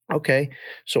 Okay.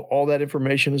 So all that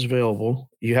information is available.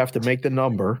 You have to make the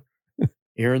number.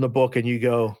 You're in the book and you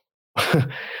go, all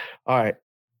right,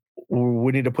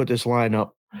 we need to put this line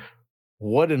up.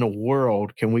 What in the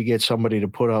world can we get somebody to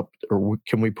put up, or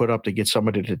can we put up to get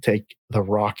somebody to take the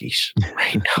Rockies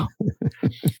right now?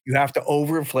 You have to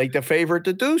overinflate the favorite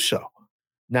to do so.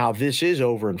 Now, this is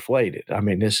overinflated. I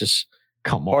mean, this is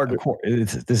come on.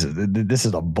 This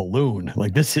is a balloon.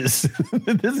 Like this is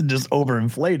just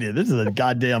overinflated. This is a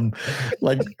goddamn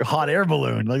hot air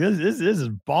balloon. Like this is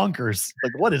bonkers.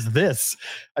 Like what is this?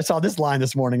 I saw this line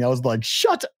this morning. I was like,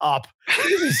 shut up.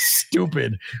 This is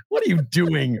stupid. What are you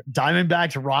doing?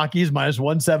 Diamondbacks Rockies minus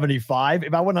 175.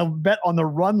 If I want to bet on the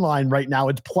run line right now,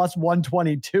 it's plus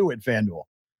 122 at FanDuel.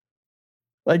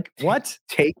 Like what?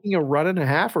 Taking a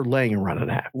 1.5 or laying a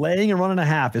 1.5? Laying a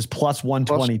 1.5 is plus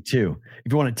 122.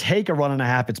 If you want to take a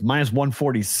 1.5, it's minus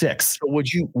 146. So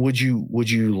would you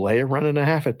lay a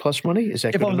 1.5 at plus money? Is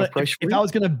that good enough price for you? If I was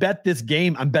going to bet this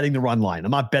game, I'm betting the run line.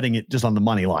 I'm not betting it just on the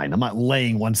money line. I'm not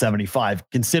laying 175,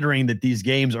 considering that these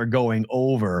games are going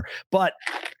over. But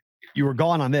you were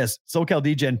gone on this. SoCal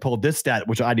DGen pulled this stat,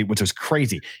 which I did, which was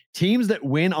crazy. Teams that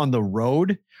win on the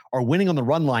road are winning on the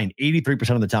run line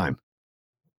 83% of the time.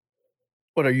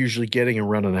 But are usually getting a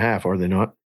 1.5, are they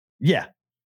not? Yeah.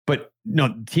 But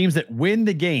no, teams that win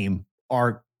the game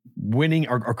are winning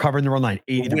or covering the run line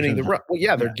 80%. Winning the run. Well,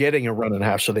 yeah, they're getting a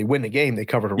 1.5. So they win the game, they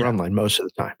cover the run line most of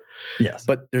the time. Yes.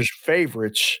 But there's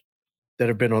favorites that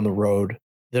have been on the road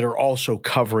that are also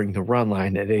covering the run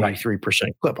line at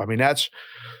 83% clip. I mean, that's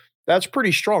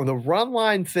pretty strong. The run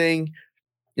line thing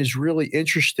is really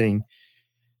interesting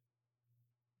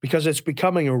because it's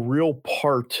becoming a real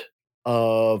part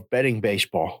of betting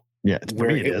baseball. Yeah,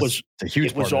 it was a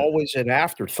huge. It was always an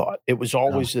afterthought. It was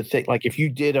always the thing. Like if you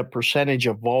did a percentage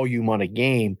of volume on a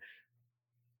game,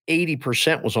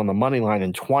 80% was on the money line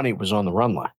and 20 was on the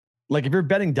run line. Like if you're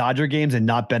betting Dodger games and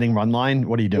not betting run line,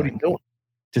 what are you doing?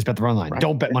 Just bet the run line. Right.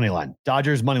 Don't bet money line.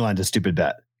 Dodgers money line is a stupid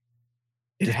bet.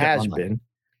 It has been.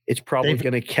 It's probably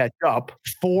going to catch up.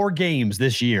 4 games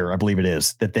this year, I believe it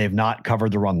is, that they've not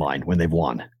covered the run line when they've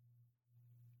won.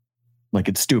 Like,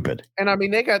 it's stupid. And I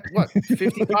mean, they got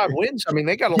 55 wins. I mean,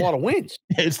 they got a lot of wins.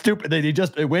 It's stupid.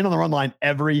 They win on the run line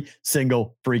every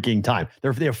single freaking time.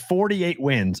 They have 48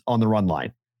 wins on the run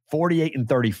line, 48 and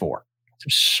 34. It's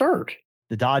absurd.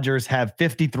 The Dodgers have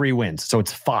 53 wins. So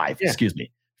it's 5, excuse me.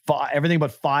 5, everything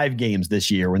but 5 games this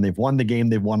year. When they've won the game,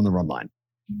 they've won on the run line.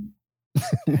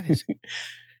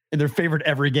 And they're favored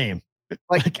every game.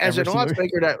 Like as an odds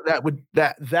maker,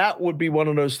 that would be one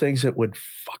of those things that would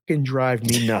fucking drive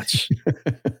me nuts.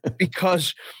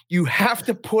 Because you have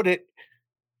to put it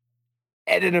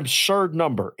at an absurd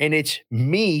number. And it's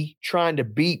me trying to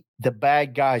beat the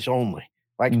bad guys only.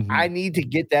 Like, I need to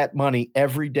get that money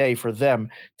every day for them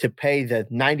to pay the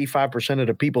 95% of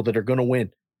the people that are going to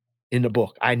win in the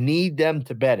book. I need them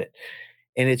to bet it.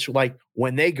 And it's like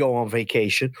when they go on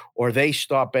vacation or they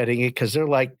stop betting it because they're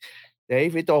like,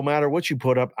 Dave, it don't matter what you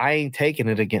put up. I ain't taking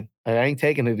it again. I ain't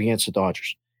taking it against the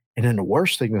Dodgers. And then the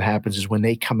worst thing that happens is when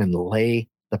they come and lay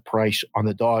the price on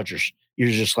the Dodgers. You're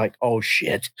just like, oh,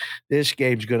 shit, this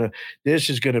is going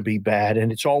to be bad.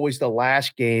 And it's always the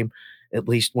last game, at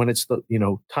least when it's the,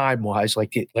 time wise,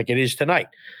 like it is tonight,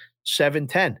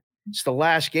 7-10. It's the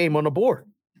last game on the board.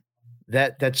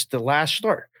 That's the last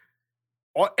start.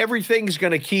 Everything's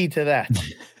going to key to that.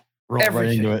 Roll right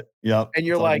into it. Yep. And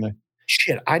you're like,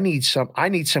 shit, I need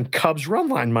some Cubs run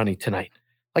line money tonight.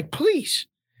 Like, please.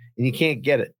 And you can't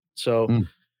get it. So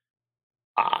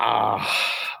I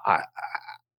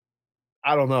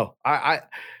don't know. I'd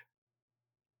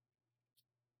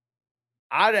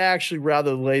actually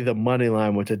rather lay the money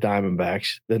line with the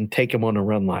Diamondbacks than take them on the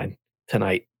run line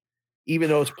tonight, even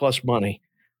though it's plus money.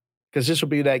 Because this will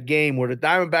be that game where the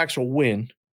Diamondbacks will win.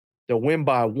 They'll win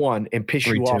by 1 and piss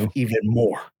 3-2. You off even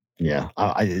more. Yeah.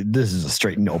 This is a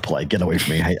straight no play. Get away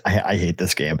from me. I hate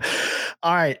this game.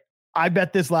 All right. I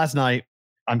bet this last night.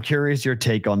 I'm curious your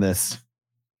take on this.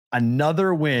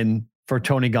 Another win for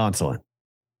Tony Gonsolin.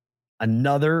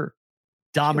 Another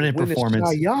dominant performance.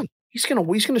 He's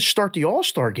gonna start the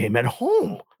All-Star game at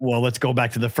home. Well, let's go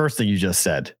back to the first thing you just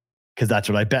said, because that's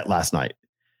what I bet last night.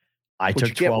 I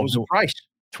took 12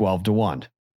 to 1.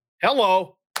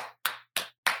 Hello.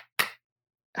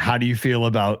 How do you feel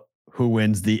about who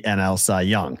wins the NL Cy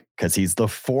Young? Because he's the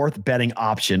 4th betting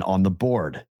option on the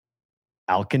board.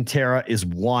 Alcantara is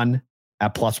 1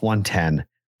 at plus 110.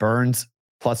 Burns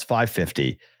plus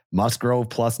 550. Musgrove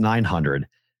plus 900.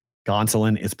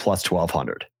 Gonsolin is plus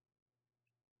 1200.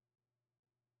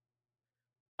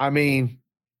 I mean,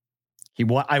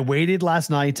 I waited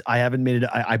last night. I haven't made it.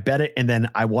 I bet it, and then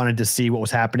I wanted to see what was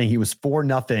happening. He was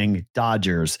 4-0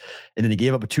 Dodgers, and then he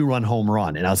gave up a 2-run home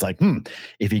run. And I was like,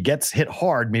 if he gets hit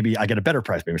hard, maybe I get a better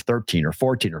price. Maybe it's 13 or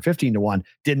 14 or 15 to 1.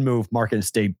 Didn't move. Market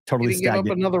stayed totally stagnant.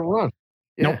 Give up another run.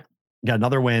 Yeah. Nope. Got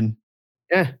another win.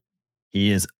 Yeah.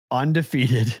 He is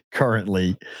undefeated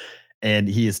currently, and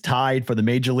he is tied for the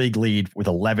major league lead with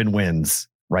 11 wins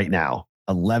right now.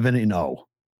 11-0.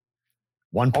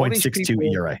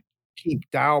 1.62 ERA.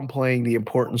 Keep downplaying the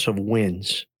importance of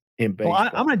wins in baseball. Well,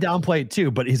 I'm going to downplay it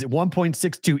too, but he's at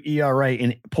 1.62 ERA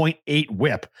and 0.8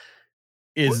 WHIP.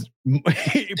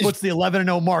 It puts the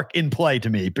 11-0 mark in play to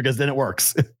me, because then it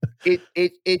works.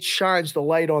 It shines the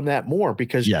light on that more,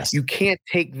 because you can't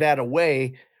take that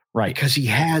away, right? Because he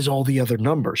has all the other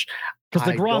numbers. Because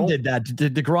DeGrom did that.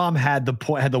 DeGrom had the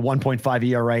 1.5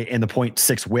 ERA and the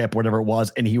 0.6 WHIP, whatever it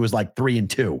was, and he was like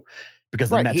 3-2. Because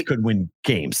the Mets couldn't win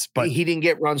games, but he didn't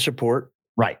get run support,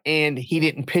 right? And he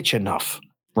didn't pitch enough,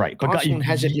 right? But Gonsolin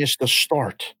hasn't missed the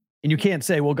start, and you can't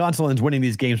say, "Well, Gonsolin's winning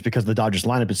these games because the Dodgers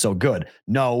lineup is so good."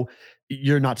 No,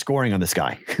 you're not scoring on this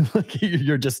guy.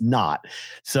 You're just not.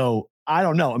 So I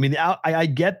don't know. I mean, I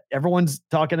get everyone's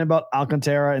talking about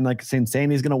Alcantara and like saying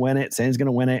he's going to win it. Saying he's going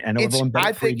to win it. And everyone.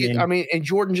 And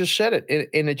Jordan just said it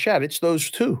in the chat. It's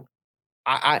those two.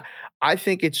 I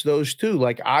think it's those two.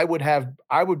 Like I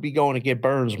would be going to get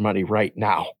Burns money right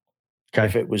now. Okay.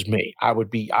 If it was me, I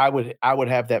would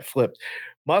have that flipped.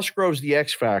 Musgrove's the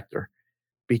X factor,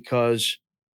 because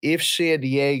if San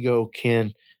Diego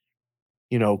can,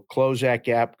 close that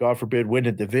gap, God forbid, win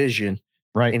a division,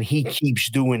 right, and he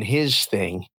keeps doing his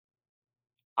thing,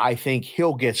 I think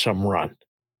he'll get some run.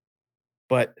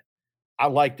 But I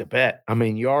like the bet. I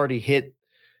mean, you already hit,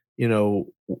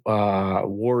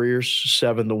 Warriors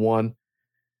 7-1.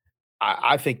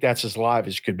 I think that's as live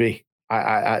as could be.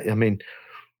 I mean,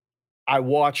 I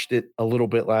watched it a little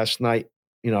bit last night.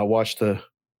 I watched the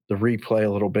replay a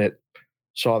little bit,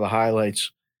 saw the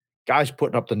highlights. Guys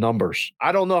putting up the numbers.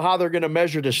 I don't know how they're going to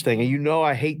measure this thing. And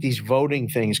I hate these voting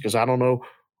things, because I don't know,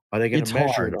 are they going to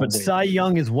measure it? But Cy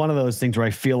Young is one of those things where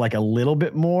I feel like a little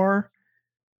bit more,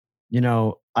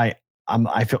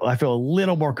 I feel a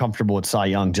little more comfortable with Cy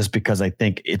Young just because I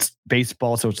think it's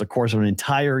baseball, so it's the course of an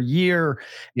entire year,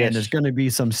 and there's going to be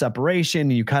some separation.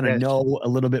 And you kind of know a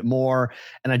little bit more,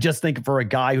 and I just think for a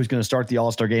guy who's going to start the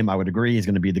All-Star game, I would agree he's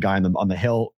going to be the guy on the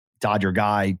hill, Dodger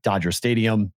guy, Dodger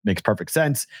Stadium makes perfect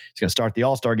sense. He's going to start the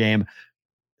All-Star game.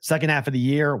 Second half of the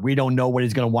year, we don't know what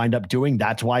he's going to wind up doing.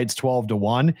 That's why it's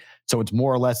 12-1. So it's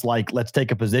more or less like, let's take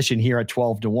a position here at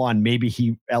 12-1. Maybe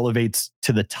he elevates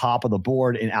to the top of the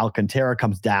board and Alcantara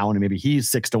comes down and maybe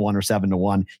he's 6-1 or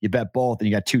 7-1. You bet both and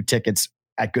you got 2 tickets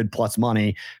at good plus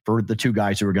money for the 2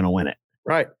 guys who are going to win it.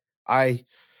 Right. I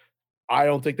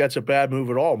don't think that's a bad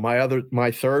move at all.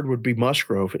 My third would be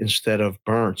Musgrove instead of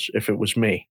Burns if it was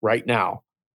me right now.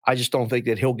 I just don't think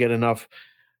that he'll get enough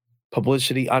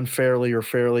publicity unfairly or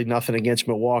fairly. Nothing against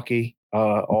Milwaukee.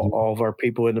 All of our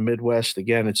people in the Midwest,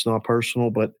 again, it's not personal,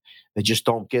 but they just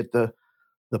don't get the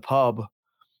pub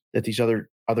that these other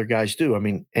guys do. I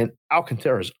mean, and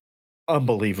Alcantara is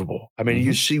unbelievable. I mean,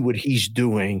 you see what he's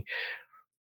doing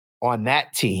on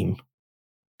that team.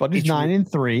 But he's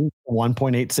 9-3,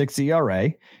 1.86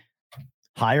 ERA,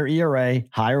 higher ERA,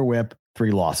 higher WHIP,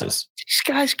 3 losses. These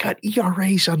guys got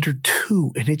ERAs under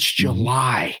 2, and it's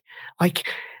July. Like,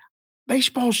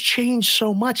 baseball's changed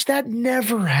so much. That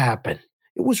never happened.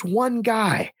 It was one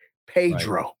guy,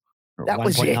 Pedro. Right. That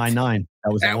was it. 1.99.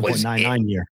 That was a 1.99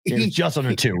 year. It was just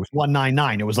under 2. It was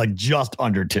 1.99. It was like just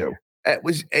under 2. It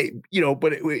was,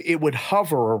 but it would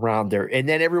hover around there. And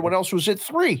then everyone else was at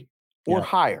 3 or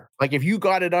higher. Like if you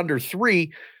got it under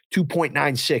 3,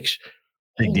 2.96.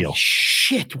 Big deal.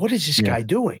 Shit. What is this guy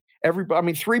doing?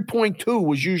 3.2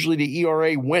 was usually the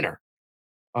ERA winner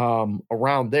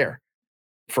around there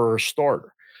for a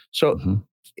starter. So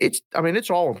it's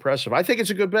all impressive. I think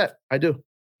it's a good bet. I do.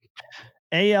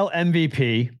 AL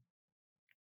MVP.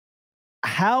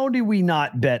 How do we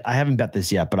not bet? I haven't bet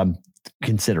this yet, but I'm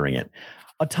considering it.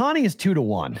 Ohtani is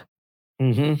 2-1.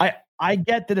 I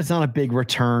get that it's not a big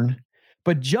return,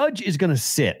 but Judge is going to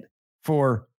sit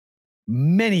for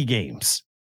many games.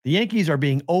 The Yankees are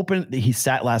being open. He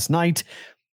sat last night.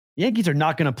 The Yankees are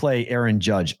not going to play Aaron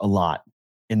Judge a lot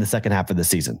in the second half of the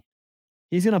season.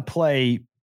 He's going to play,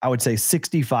 I would say,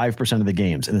 65% of the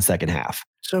games in the second half.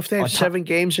 So if they have 7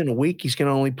 games in a week, he's going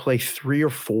to only play 3 or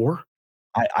 4?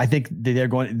 I think they're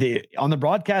going on the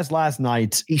broadcast last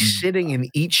night. He's sitting in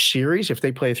each series. If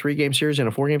they play a 3-game series and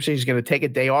a 4-game series, he's going to take a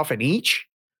day off in each.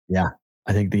 Yeah.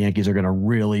 I think the Yankees are going to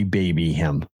really baby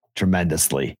him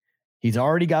tremendously. He's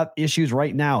already got issues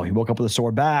right now. He woke up with a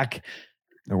sore back.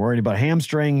 They're worried about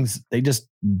hamstrings. They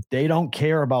don't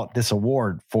care about this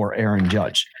award for Aaron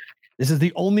Judge. This is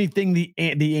the only thing the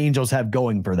Angels have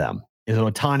going for them is that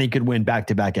Ohtani could win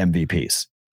back-to-back MVPs.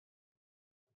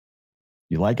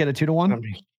 You like it at 2-1?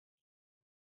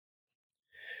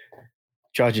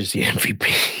 Judge is the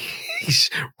MVP.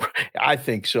 I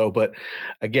think so, but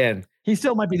again, he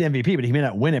still might be the MVP, but he may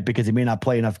not win it because he may not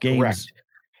play enough games.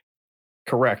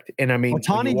 Correct. And I mean,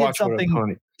 Ohtani did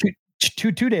something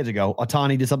 2 days ago.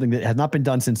 Ohtani did something that has not been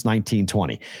done since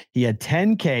 1920. He had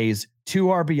 10 Ks, 2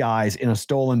 RBIs, in a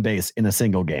stolen base in a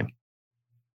single game.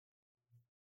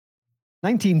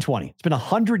 1920. It's been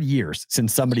 100 years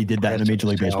since somebody did that in a Major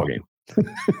League Baseball game.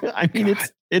 I mean,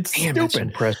 it's stupid. That's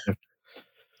impressive.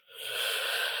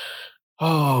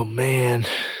 Oh man.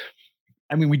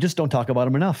 I mean, we just don't talk about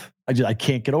him enough. I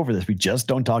can't get over this. We just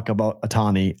don't talk about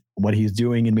Ohtani, what he's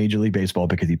doing in Major League Baseball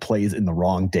because he plays in the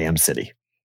wrong damn city.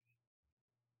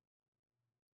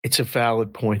 It's a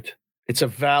valid point.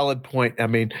 I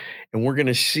mean, and we're going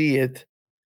to see it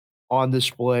on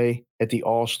display at the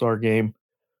All-Star game.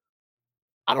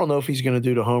 I don't know if he's going to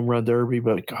do the home run derby,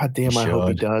 but goddamn, I hope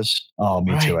he does. Oh,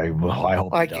 me too. I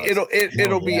hope he does.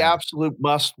 It'll be absolute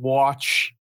must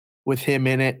watch with him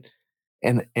in it.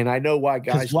 And I know why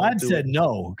guys. Vlad said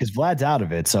no because Vlad's out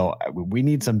of it. So we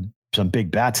need some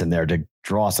big bats in there to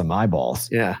draw some eyeballs.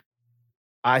 Yeah,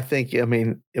 I think. I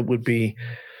mean, it would be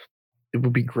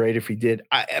great if he did.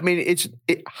 I mean,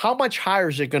 how much higher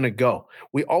is it going to go?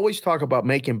 We always talk about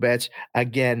making bets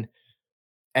again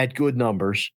at good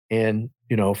numbers, and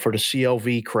for the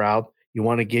CLV crowd, you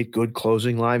want to get good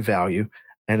closing line value.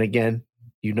 And again,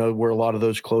 where a lot of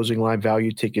those closing line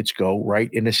value tickets go, right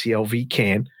in the CLV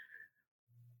can.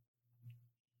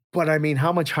 But I mean,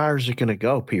 how much higher is it going to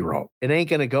go, P-Roll? It ain't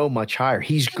going to go much higher.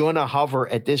 He's going to hover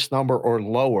at this number or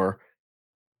lower,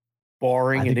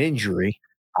 barring an injury.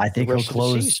 I think he'll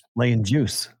close laying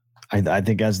juice. I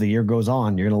think as the year goes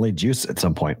on, you're going to lay juice at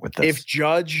some point with this. If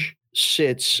Judge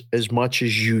sits as much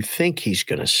as you think he's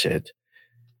going to sit,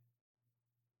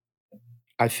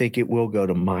 I think it will go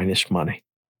to minus money.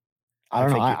 I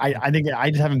don't know. I think I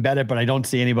just haven't bet it, but I don't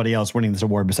see anybody else winning this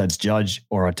award besides Judge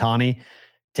or Ohtani.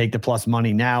 Take the plus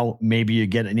money now. Maybe you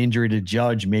get an injury to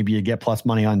Judge. Maybe you get plus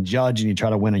money on Judge and you try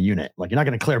to win a unit. Like, you're not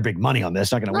going to clear big money on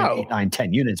this. You're not going to win 8, 9,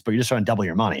 10 units, but you're just trying to double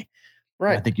your money.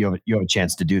 Right. And I think you have a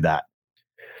chance to do that.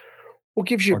 What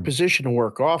gives you a position to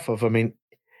work off of? I mean,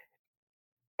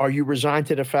 are you resigned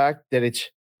to the fact that it's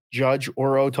Judge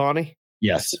or Ohtani?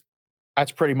 Yes.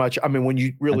 That's pretty much, I mean, when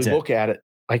you really look at it,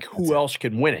 like, who else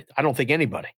can win it? I don't think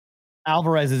anybody.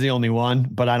 Alvarez is the only one,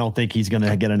 but I don't think he's going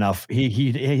to get enough.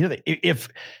 If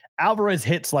Alvarez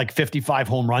hits like 55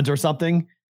 home runs or something,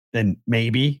 then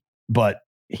maybe, but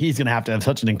he's going to have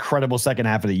such an incredible second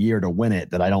half of the year to win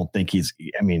it that I don't think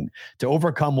to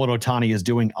overcome what Ohtani is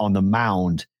doing on the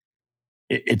mound.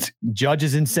 It's Judge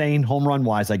is insane home run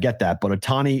wise. I get that, but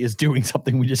Ohtani is doing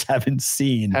something we just haven't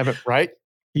seen. Right?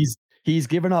 He's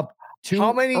given up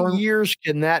How many years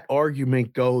can that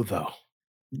argument go, though?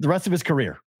 The rest of his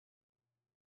career.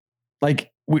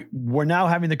 Like, we're now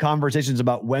having the conversations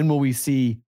about when will we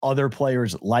see other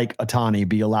players like Ohtani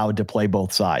be allowed to play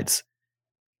both sides?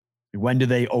 When do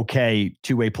they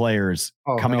two-way players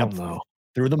coming up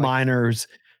through the minors,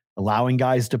 allowing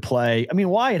guys to play? I mean,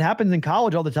 why? It happens in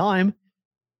college all the time.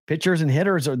 Pitchers and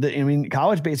hitters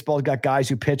college baseball's got guys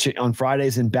who pitch on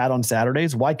Fridays and bat on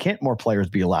Saturdays. Why can't more players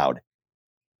be allowed?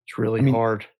 It's really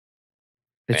hard.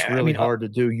 It's really hard to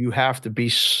do. You have to be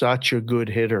such a good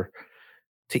hitter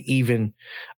to even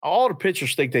 – all the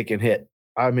pitchers think they can hit.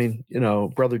 I mean,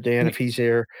 Brother Dan, if he's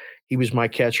there, he was my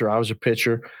catcher. I was a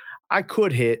pitcher. I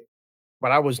could hit,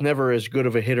 but I was never as good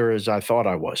of a hitter as I thought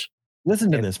I was.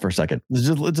 Listen to this for a second.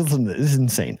 Just listen to this. This is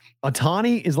insane.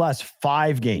 Ohtani, his last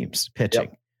 5 games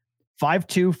pitching,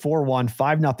 5-2, 4-1,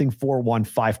 5-0, 4-1,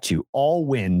 5-2. All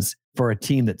wins for a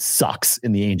team that sucks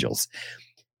in the Angels.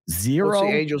 0. What's the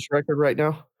Angels record right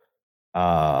now?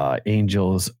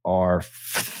 Angels are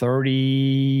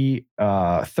 38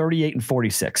 and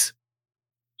 46.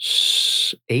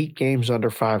 8 games under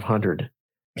 500.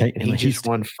 Okay, and he just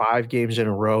won 5 games in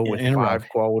a row with 5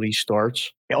 quality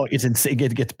starts. Oh, it's insane.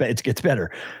 It gets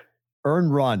better.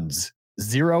 Earned runs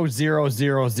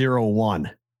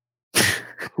 0-0-0-0-1.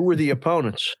 Who were the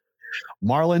opponents?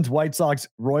 Marlins, White Sox,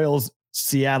 Royals,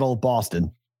 Seattle,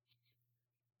 Boston.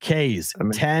 Ks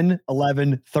 10,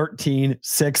 11, 13,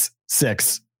 6,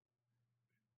 6.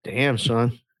 Damn,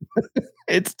 son.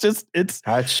 It's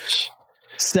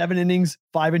 7 innings,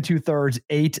 5 2/3,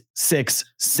 8, 6,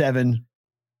 7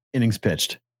 innings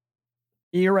pitched.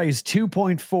 ERA is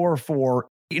 2.44,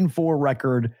 8-4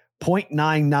 record,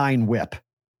 0.99 whip.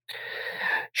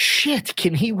 Shit,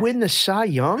 can he win the Cy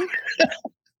Young?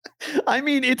 I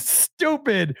mean, it's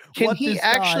stupid. Can he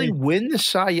actually win the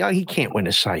Cy Young? He can't win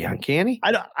the Cy Young, can he?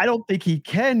 I don't think he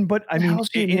can, but I mean, how's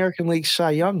the American League Cy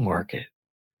Young market?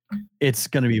 It's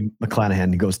going to be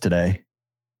McClanahan who goes today.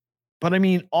 But I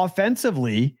mean,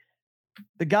 offensively,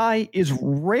 the guy is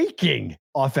raking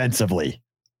offensively.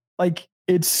 Like,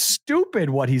 it's stupid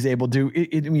what he's able to do. I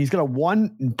mean, he's got a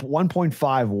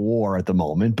 1.5 WAR at the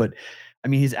moment, but I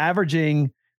mean, he's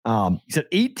averaging, he's at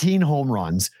 18 home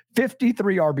runs,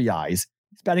 53 RBIs.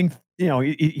 He's batting,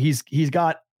 he's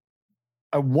got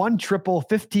a 1 triple,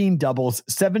 15 doubles,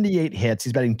 78 hits.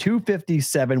 He's batting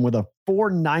 257 with a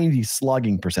 490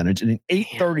 slugging percentage and an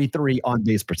 833 on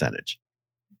base percentage.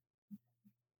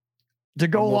 To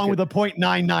go along with a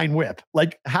 0.99 whip.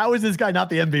 Like, how is this guy not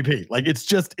the MVP? Like,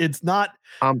 it's not,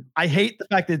 I hate the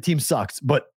fact that the team sucks,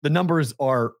 but the numbers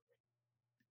are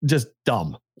just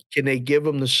dumb. Can they give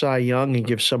him the Cy Young and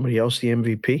give somebody else the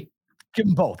MVP? Give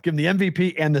them both. Give them the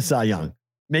MVP and the Cy Young.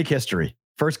 Make history.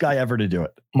 First guy ever to do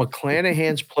it.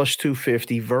 McClanahan's plus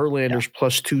 250. Verlander's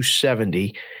plus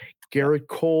 270. Garrett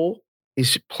Cole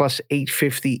is plus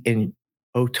 850. And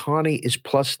Ohtani is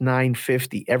plus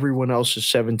 950. Everyone else is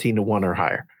 17-1 or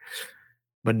higher.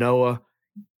 Manoah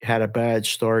had a bad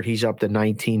start. He's up to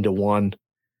 19-1.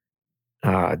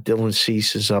 Dylan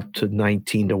Cease is up to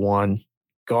 19-1.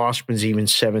 Gossman's even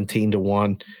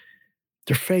 17-1.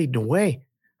 They're fading away.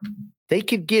 They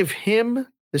could give him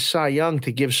the Cy Young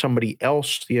to give somebody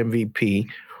else the MVP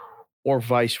or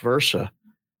vice versa.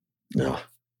 No.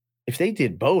 If they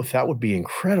did both, that would be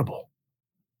incredible.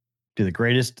 Be the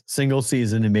greatest single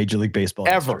season in Major League Baseball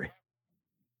ever.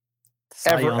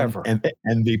 Ever.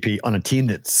 MVP on a team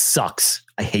that sucks.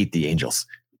 I hate the Angels.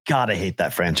 God, I hate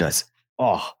that franchise.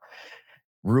 Oh,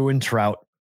 ruined Trout,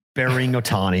 burying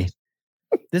Ohtani.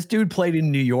 This dude played in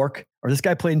New York, or this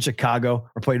guy played in Chicago,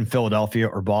 or played in Philadelphia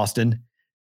or Boston.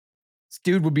 This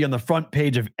dude would be on the front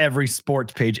page of every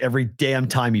sports page every damn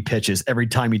time he pitches, every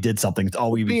time he did something. It's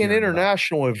all we'd be an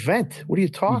international event. What are you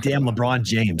talking about? LeBron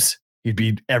James. He'd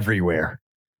be everywhere.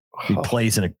 He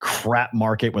plays in a crap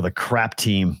market with a crap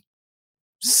team.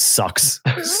 Sucks.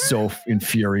 So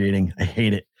infuriating. I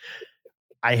hate it.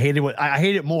 I hate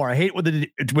it more. I hate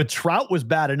with Trout was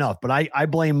bad enough, but I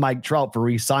blame Mike Trout for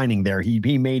re-signing there.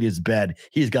 He made his bed.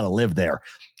 He's got to live there.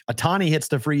 Ohtani hits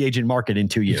the free agent market in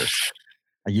 2 years,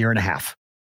 a year and a half.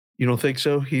 You don't think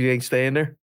so? He ain't staying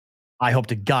there? I hope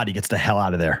to God he gets the hell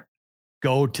out of there.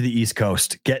 Go to the East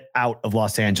Coast. Get out of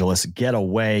Los Angeles. Get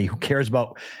away. Who cares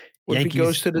about Yankees? If he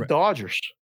goes to the Dodgers?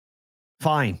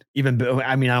 Fine. I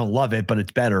don't love it, but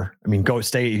it's better. Go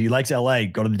stay. He likes LA.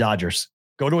 Go to the Dodgers.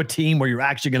 Go to a team where you're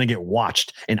actually going to get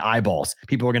watched in eyeballs.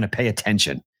 People are going to pay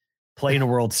attention. Play in a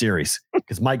World Series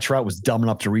because Mike Trout was dumb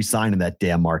enough to re-sign in that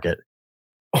damn market.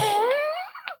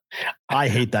 I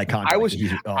hate that contract.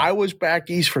 I was back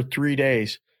east for 3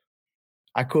 days.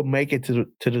 I couldn't make it to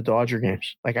the Dodger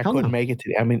games. I couldn't make it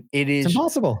to. It's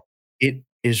impossible. It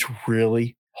is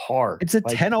really hard. It's a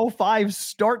 10:05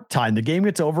 start time. The game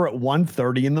gets over at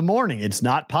 1:30 in the morning. It's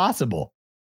not possible.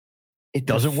 It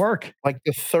doesn't work.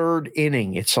 The third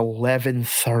inning, it's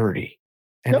 11:30,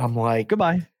 and I'm like,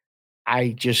 goodbye. I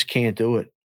just can't do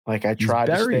it. I tried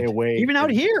to stay away. Even out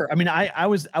here. I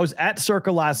was at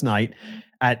Circa last night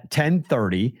at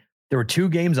 10:30. There were 2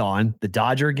 games on. The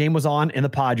Dodger game was on, and the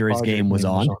Padres game was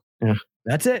on. Yeah,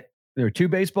 that's it. There were 2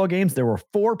 baseball games. There were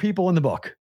 4 people in the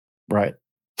book. Right.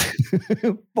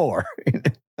 4.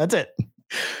 That's it.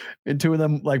 And 2 of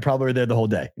them probably were there the whole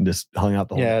day and just hung out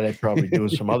the whole day. Yeah, they probably doing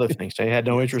some other things. They had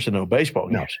no interest in no baseball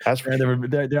games. No. That's for sure.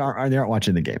 They aren't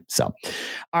watching the game. So,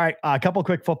 all right, a couple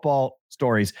quick football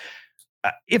stories.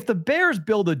 If the Bears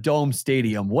build a dome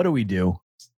stadium, what do we do?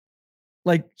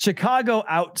 Chicago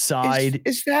outside.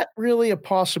 Is that really a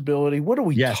possibility? What are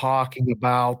we talking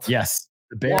about? Yes.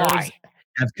 The Bears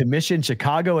have commissioned,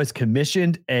 Chicago has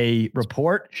commissioned a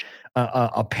report,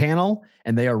 a panel,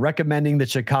 and they are recommending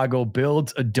that Chicago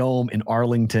builds a dome in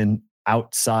Arlington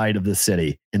outside of the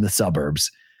city in the suburbs.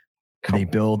 They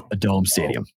build a dome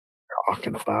stadium.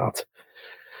 Talking about.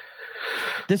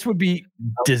 This would be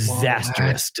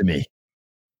disastrous to me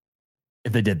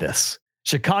if they did this.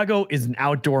 Chicago is an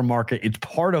outdoor market. It's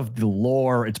part of the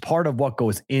lore. It's part of what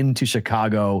goes into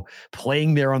Chicago.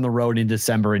 Playing there on the road in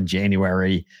December and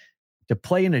January. To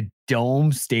play in a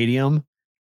dome stadium?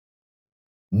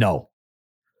 No.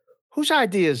 Whose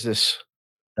idea is this?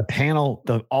 The panel,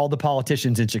 all the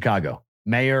politicians in Chicago.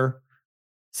 Mayor,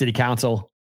 city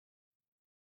council.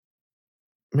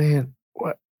 Man,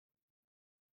 what?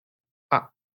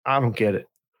 I don't get it.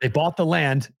 They bought the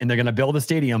land and they're going to build a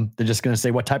stadium. They're just going to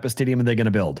say, what type of stadium are they going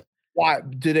to build? Why?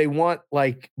 Do they want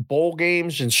bowl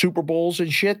games and Super Bowls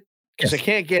and shit? Because they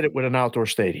can't get it with an outdoor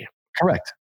stadium.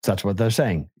 Correct. So that's what they're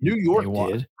saying. New York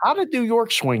did. How did New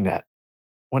York swing that?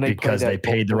 Because they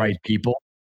paid the right people.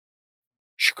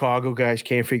 Chicago guys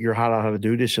can't figure out how to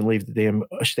do this and leave the damn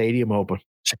stadium open.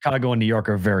 Chicago and New York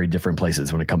are very different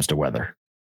places when it comes to weather.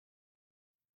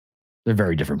 They're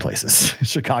very different places.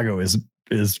 Chicago is.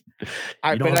 They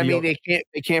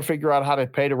can't figure out how to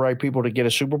pay the right people to get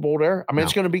a Super Bowl there.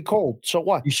 It's going to be cold. So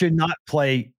what? You should not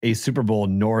play a Super Bowl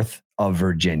north of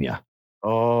Virginia.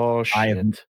 Oh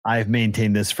shit! I have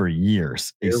maintained this for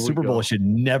years. A Super Bowl should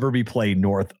never be played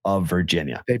north of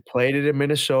Virginia. They played it in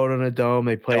Minnesota in a dome.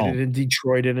 They played it in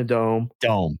Detroit in a dome.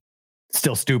 Dome.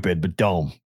 Still stupid, but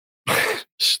dome.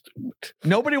 Stupid.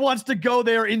 Nobody wants to go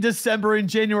there in December and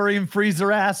January and freeze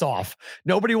their ass off.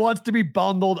 Nobody wants to be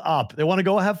bundled up. They want to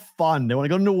go have fun. They want to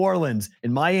go to New Orleans,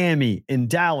 in Miami, in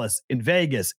Dallas, in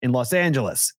Vegas, in Los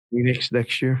Angeles. Phoenix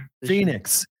next year.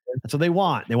 Phoenix. That's what they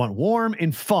want. They want warm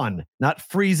and fun, not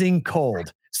freezing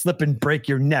cold. Slip and break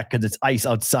your neck because it's ice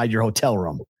outside your hotel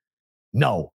room.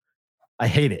 No, I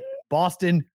hate it.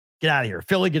 Boston, get out of here.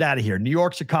 Philly, get out of here. New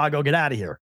York, Chicago, get out of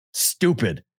here.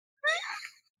 Stupid.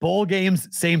 Bowl games,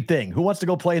 same thing. Who wants to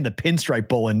go play in the Pinstripe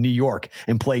Bowl in New York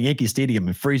and play Yankee Stadium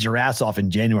and freeze your ass off in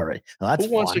January? Well, that's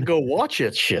Who wants to go watch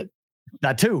that shit?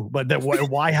 That too, but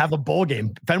why have a bowl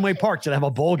game? Fenway Park should have a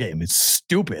bowl game. It's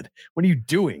stupid. What are you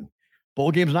doing?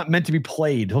 Bowl games are not meant to be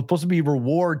played. It's supposed to be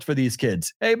rewards for these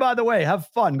kids. Hey, by the way, have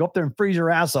fun. Go up there and freeze your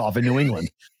ass off in New England.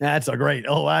 That's a great.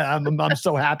 Oh, I'm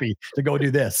so happy to go do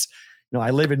this.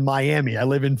 I live in Miami. I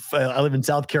live in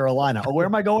South Carolina. Oh, where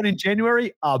am I going in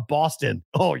January? Boston.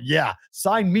 Oh yeah,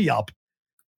 sign me up.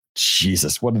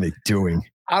 Jesus, what are they doing?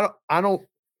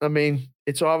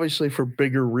 It's obviously for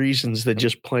bigger reasons than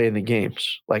just playing the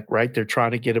games. Right? They're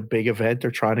trying to get a big event.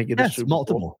 They're trying to get a Super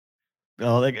multiple.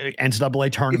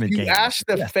 NCAA tournament games. If you ask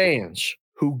the fans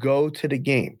who go to the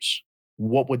games,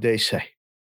 what would they say?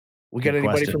 We got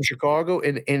anybody from Chicago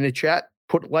in the chat?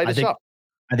 Light us up.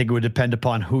 I think it would depend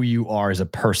upon who you are as a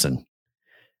person.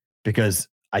 Because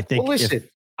I think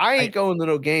I ain't going to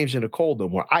no games in the cold no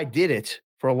more. I did it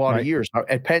for a lot of years.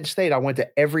 At Penn State, I went to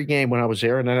every game when I was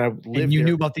there, and then I lived there. And you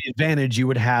knew about the advantage you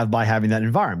would have by having that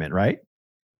environment, right?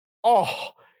 Oh,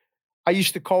 I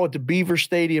used to call it the Beaver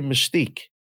Stadium mystique.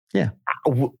 Yeah.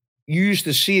 You used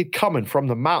to see it coming from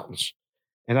the mountains.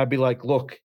 And I'd be like,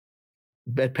 look,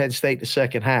 at Penn State in the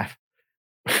second half.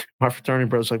 My fraternity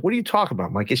brother's like, what are you talking about?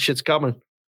 I'm like, this shit's coming.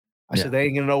 I said, they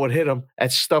ain't going to know what hit them.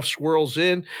 That stuff swirls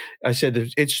in. I said,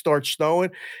 it starts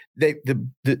snowing. The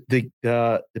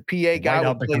PA guy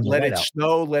would play, let it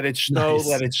snow, let it snow,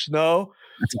 let it snow.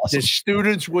 That's awesome. The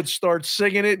students would start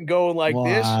singing it and going like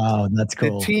this. Wow, that's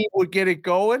cool. The team would get it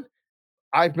going.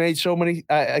 I've made so many.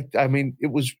 I mean,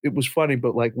 it was funny,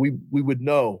 but like we would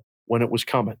know when it was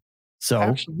coming. So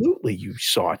absolutely, you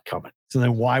saw it coming. So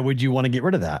then, why would you want to get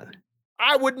rid of that?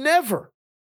 I would never.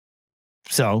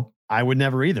 So I would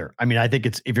never either. I mean, I think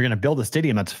if you're going to build a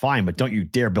stadium, that's fine, but don't you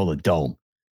dare build a dome.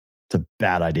 It's a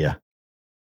bad idea.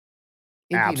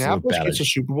 Indianapolis gets a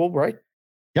Super Bowl, right?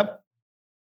 Yep.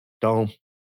 Dome.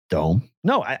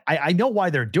 No, I know why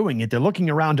they're doing it. They're looking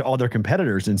around to all their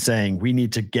competitors and saying, we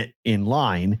need to get in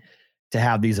line to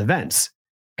have these events.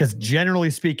 Because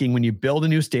generally speaking, when you build a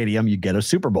new stadium, you get a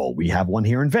Super Bowl. We have one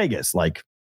here in Vegas. Like,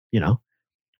 when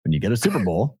you get a Super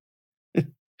Bowl,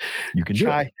 you can do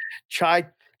it.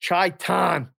 Chai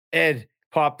Tan Ed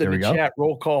popped in the chat.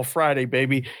 Roll call Friday,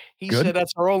 baby. He said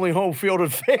that's our only home field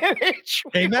advantage.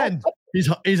 Amen.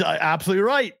 He's absolutely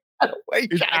right.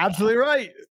 He's absolutely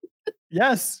right.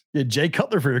 Yes. Yeah, Jay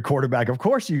Cutler for your quarterback. Of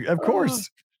course you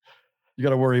got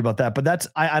to worry about that. But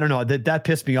I don't know. That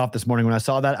pissed me off this morning when I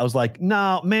saw that. I was like,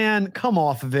 no, man, come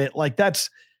off of it. Like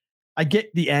I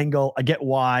get the angle. I get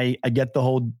why. I get the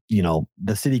whole,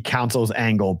 the city council's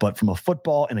angle, but from a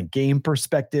football and a game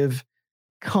perspective,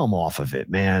 come off of it,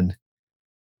 man.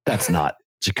 That's not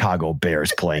Chicago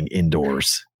Bears playing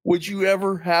indoors. Would you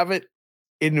ever have it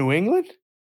in New England?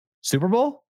 Super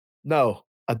Bowl? No,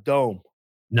 a dome.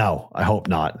 No, I hope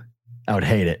not. I would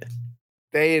hate it.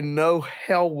 They in no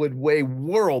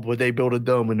world would they build a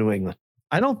dome in New England.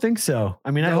 I don't think so.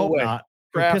 I mean, I hope not.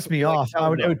 It would piss me off.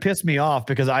 It would piss me off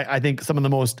because I think some of the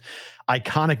most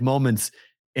iconic moments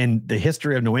in the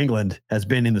history of New England has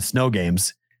been in the snow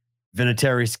games.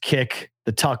 Vinatieri's kick,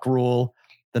 the tuck rule,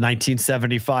 the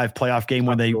 1975 playoff game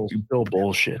when they still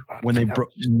bullshit. When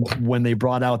they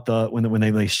brought out when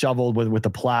they shoveled with the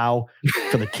plow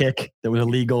for the kick that was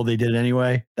illegal, they did it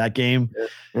anyway. That game.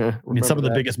 Yeah, I mean, some of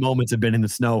the biggest moments have been in the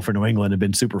snow for New England. Have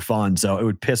been super fun. So it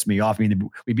would piss me off. I mean,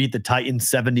 we beat the Titans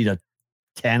 70-10,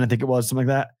 I think it was, something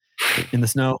like that, in the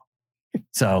snow.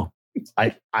 So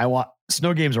I want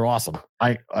snow games are awesome.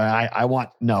 I want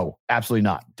absolutely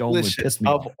not. Don't piss me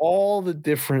off. Of all the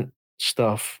different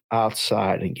stuff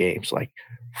outside in games, like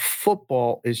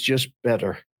football is just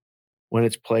better when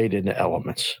it's played in the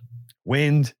elements.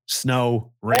 Wind,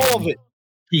 snow, rain, all of it.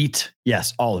 Heat.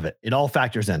 Yes, all of it. It all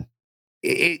factors in.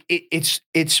 It's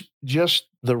just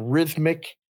the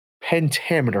rhythmic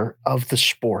pentameter of the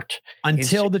sport.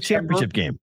 Until the championship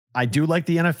game. I do like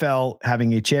the NFL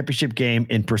having a championship game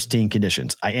in pristine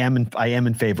conditions. I am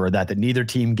in favor of that neither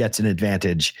team gets an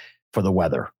advantage for the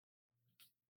weather.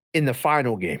 In the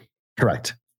final game.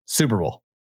 Correct. Super Bowl.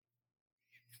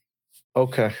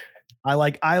 Okay. I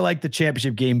like the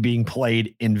championship game being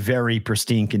played in very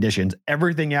pristine conditions.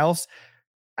 Everything else,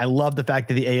 I love the fact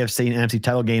that the AFC and NFC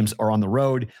title games are on the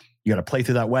road. You got to play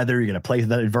through that weather. You got to play through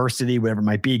that adversity, whatever it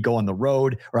might be, go on the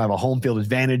road or have a home field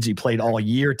advantage you played all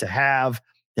year to have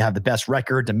the best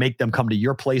record, to make them come to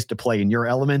your place to play in your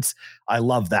elements. I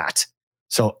love that.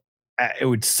 So it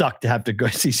would suck to have to go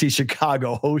see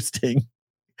Chicago hosting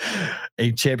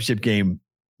a championship game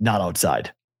not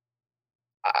outside.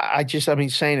 I mean,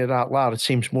 saying it out loud, it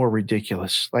seems more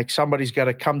ridiculous. Like somebody's got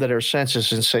to come to their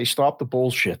senses and say, stop the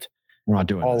bullshit. We're not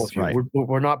doing all this, of you. Right.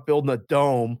 We're not building a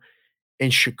dome in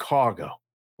Chicago.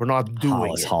 We're not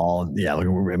doing it. Hall. Yeah, I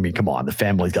mean, come on. The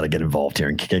family's got to get involved here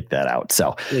and kick that out. So,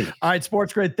 All right,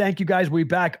 Sports Grid, thank you guys. We'll be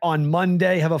back on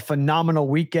Monday. Have a phenomenal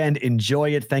weekend. Enjoy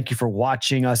it. Thank you for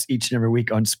watching us each and every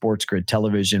week on Sports Grid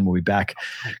Television. We'll be back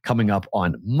coming up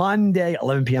on Monday,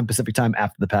 11 p.m. Pacific time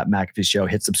after the Pat McAfee Show.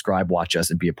 Hit subscribe, watch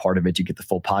us, and be a part of it. You get the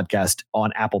full podcast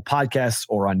on Apple Podcasts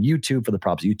or on YouTube for the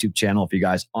Props YouTube channel. If you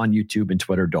guys on YouTube and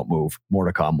Twitter, don't move. More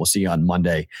to come. We'll see you on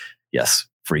Monday. Yes,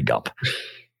 free Gump.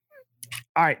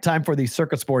 All right, time for the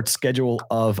Circuit Sports schedule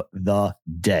of the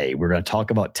day. We're going to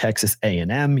talk about Texas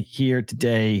A&M here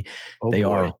today. They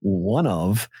are one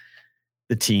of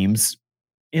the teams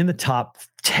in the top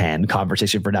 10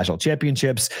 conversation for national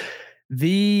championships.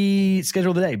 The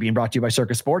schedule of the day being brought to you by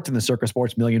Circus Sports and the Circus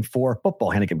Sports $1,000,004 football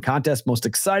handicap contest. Most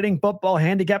exciting football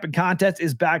handicapping contest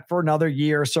is back for another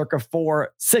year. Circa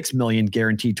 6 million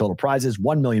guaranteed total prizes,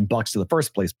 $1 million to the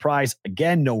first place prize.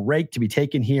 Again, no rake to be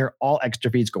taken here. All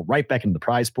extra fees go right back into the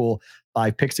prize pool.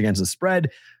 5 picks against the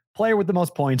spread. Player with the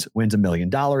most points wins $1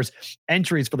 million.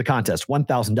 Entries for the contest,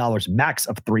 $1,000, max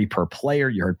of 3 per player.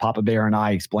 You heard Papa Bear and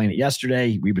I explain it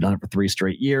yesterday. We've been done it for 3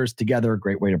 straight years together.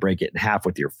 Great way to break it in half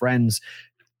with your friends.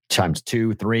 Times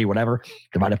 2, 3, whatever.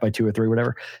 Divide it by 2 or 3,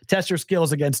 whatever. Test your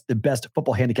skills against the best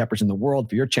football handicappers in the world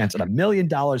for your chance at $1 million.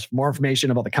 For more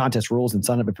information about the contest rules and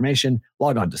sign-up information,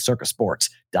 log on to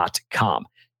circusports.com.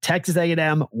 Texas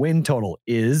A&M win total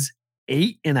is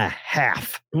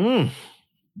 8.5.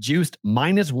 Juiced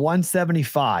minus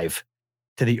 175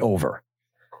 to the over.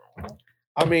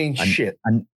 I mean, shit.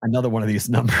 Another one of these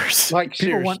numbers. Like,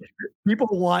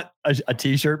 people want a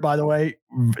t-shirt, by the way.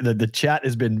 The chat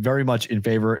has been very much in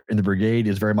favor, and the brigade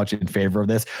is very much in favor of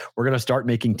this. We're going to start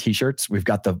making t-shirts. We've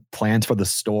got the plans for the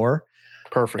store.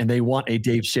 Perfect. And they want a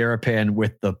Dave Sherapan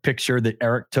with the picture that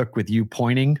Eric took with you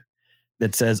pointing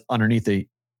that says underneath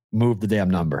move the damn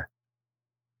number.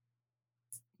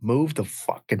 Move the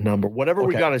fucking number. Whatever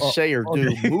we got to say or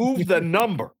do, move the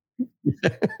number.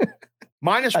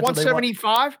 Minus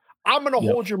 175. I'm going to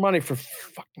hold your money for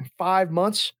fucking 5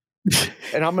 months.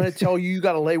 And I'm going to tell you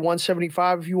got to lay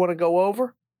 175 if you want to go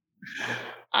over.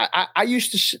 I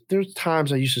used to there's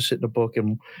times I used to sit in a book,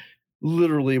 and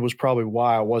literally it was probably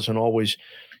why I wasn't always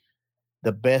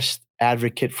the best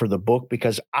advocate for the book,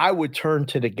 because I would turn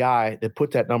to the guy that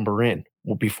put that number in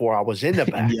before I was in the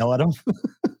back. And yell at him.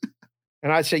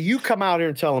 And I'd say, you come out here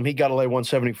and tell him he got to lay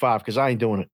 175 because I ain't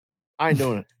doing it. I ain't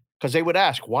doing it. Because they would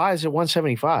ask, why is it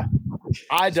 175?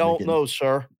 I don't know,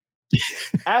 sir.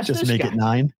 Ask just make it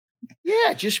 9.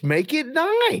 Yeah, just make it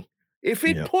 9. If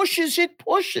it pushes, it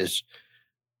pushes.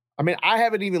 I mean, I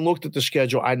haven't even looked at the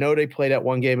schedule. I know they played that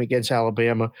one game against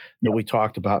Alabama that we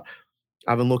talked about.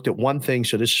 I haven't looked at one thing,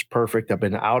 so this is perfect. I've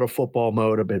been out of football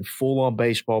mode. I've been full on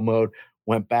baseball mode.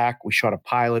 Went back. We shot a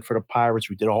pilot for the Pirates.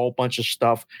 We did a whole bunch of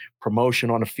stuff, promotion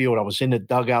on the field. I was in the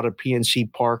dugout at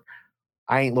PNC Park.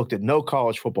 I ain't looked at no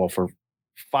college football for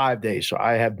 5 days, so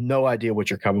I have no idea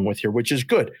what you're coming with here, which is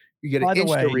good. You get an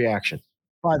instant reaction.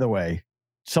 By the way,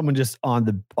 someone just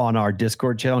on our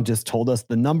Discord channel just told us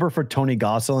the number for Tony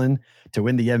Gosselin to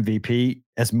win the MVP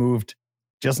has moved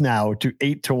just now to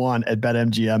 8-1 at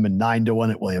BetMGM and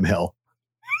 9-1 at William Hill.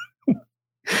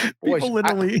 Boys,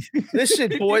 literally.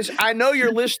 Listen, boys, I know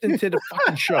you're listening to the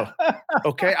fucking show.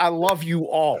 Okay. I love you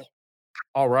all.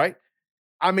 All right.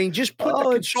 I mean, just put the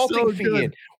consulting fee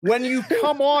in. When you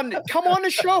come on the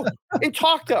show and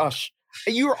talk to us.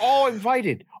 You're all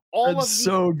invited. All That's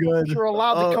of you are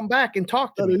allowed to come back and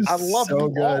talk to me. I love you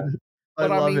all.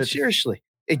 But I mean, seriously,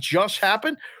 it just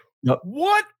happened. Yep.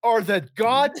 What are the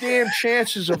goddamn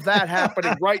chances of that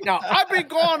happening right now? I've been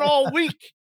gone all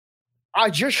week. I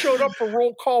just showed up for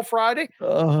Roll Call Friday.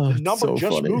 The number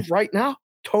just moved right now.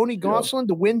 Tony Gosselin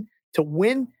to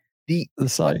win the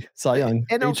Cy Young.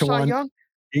 NL Cy Young.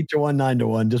 8-1,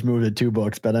 9-1. Just moved it 2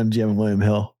 books. BetMGM and William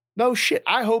Hill. No shit.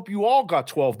 I hope you all got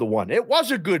 12-1. It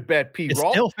was a good bet, P-Roll. It's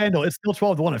still FanDuel. It's still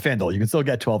 12-1 at FanDuel. You can still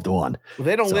get 12-1. Well,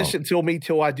 they don't listen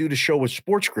till I do the show with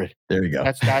Sports Grid. There you go.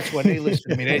 That's when they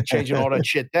listen. I mean, they're changing all that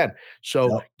shit then.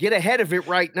 So get ahead of it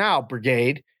right now,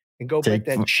 Brigade, and go bet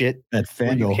that shit at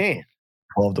FanDuel. You can.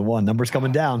 12-1. Numbers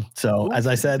coming down. So as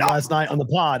I said last night on the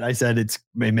pod, I said it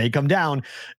may come down.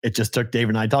 It just took Dave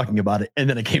and I talking about it, and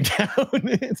then it came down.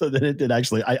 So then it did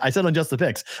actually. I said on Just the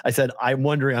Picks, I said, I'm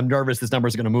nervous this number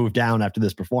is going to move down after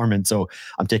this performance. So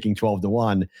I'm taking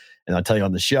 12-1. And I'll tell you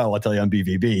on the show, I'll tell you on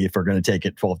BvB if we're going to take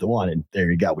it 12-1. And there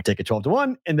you go. We take it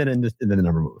 12-1, and then the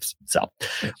number moves. So,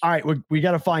 all right, we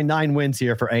got to find 9 wins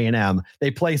here for A&M. They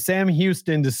play Sam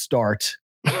Houston to start.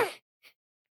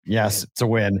 Yes, it's a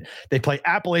win. They play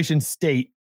Appalachian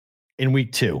State in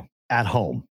week 2 at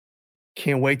home.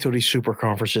 Can't wait till these super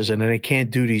conferences, and then they can't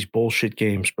do these bullshit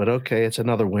games. But okay, it's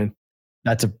another win.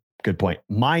 That's a good point.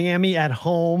 Miami at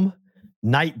home,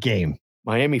 night game.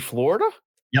 Miami, Florida?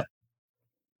 Yep.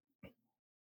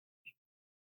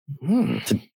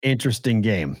 It's an interesting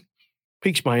game.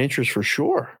 Piques my interest for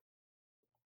sure.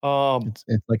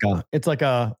 It's like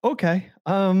a okay,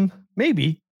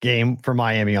 maybe game for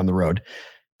Miami on the road.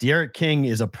 De'Aaron King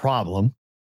is a problem.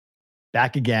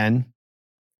 Back again,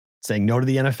 saying no to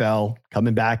the NFL,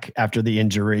 coming back after the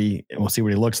injury, and we'll see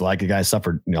what he looks like. The guy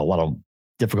suffered, a lot of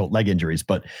difficult leg injuries,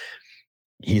 but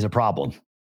he's a problem.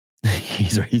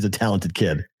 he's a talented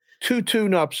kid. 2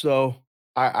 tune-ups though.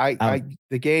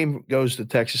 The game goes to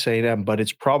Texas A&M, but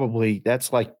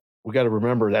that's like we got to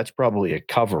remember that's probably a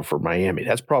cover for Miami.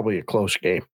 That's probably a close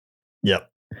game. Yep.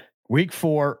 Week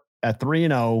 4 at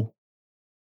 3-0,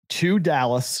 to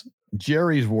Dallas,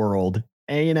 Jerry's World,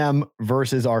 A&M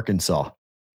versus Arkansas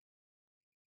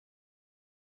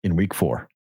in week 4.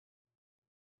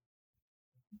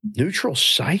 Neutral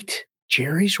site,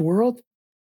 Jerry's World.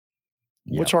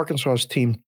 Yep. What's Arkansas's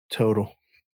team total?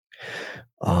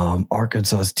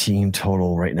 Arkansas's team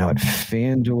total right now at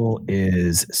FanDuel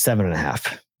is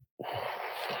 7.5.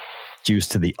 Juice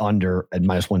to the under at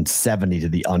 -170 to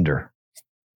the under.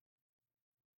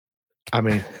 I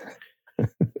mean,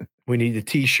 we need the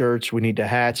T-shirts. We need the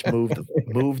hats. Move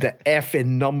the F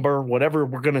in number, whatever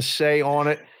we're going to say on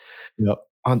it. Yep.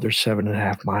 Under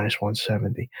 7.5,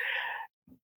 -170.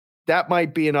 That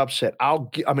might be an upset. I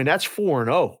mean, that's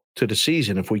 4-0 to the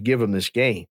season if we give them this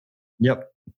game. Yep.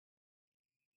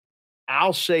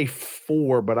 I'll say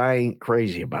 4, but I ain't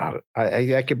crazy about it.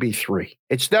 I could be 3.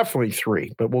 It's definitely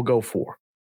 3, but we'll go 4.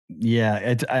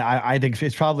 Yeah, I think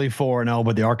it's probably 4-0,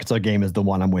 but the Arkansas game is the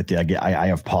one I'm with you. I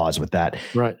have pause with that.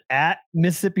 Right. At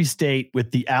Mississippi State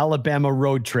with the Alabama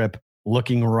road trip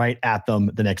looking right at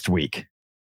them the next week.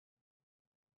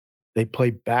 They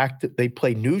play they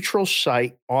play neutral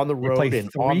site on the road and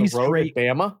on the road at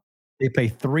Bama. They play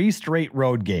 3 straight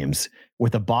road games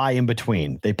with a bye in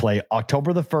between. They play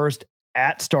October the 1st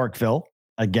at Starkville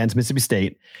against Mississippi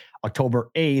State,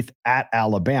 October 8th at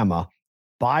Alabama,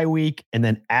 bye week, and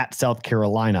then at South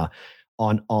Carolina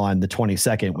on the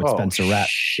 22nd with Spencer Rattler.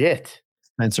 Shit.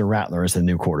 Spencer Rattler is the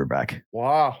new quarterback.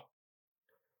 Wow.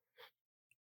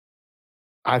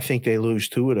 I think they lose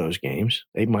 2 of those games.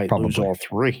 They might lose all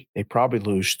 3. They probably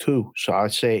lose 2. So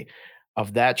I'd say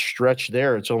of that stretch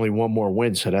there, it's only 1 more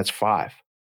win. So that's 5.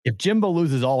 If Jimbo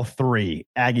loses all 3,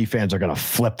 Aggie fans are going to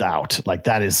flip out. Like,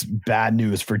 that is bad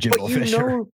news for Jimbo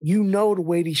Fisher. You know the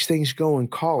way these things go in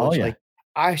college. Oh, yeah. Like,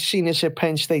 I've seen this at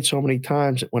Penn State so many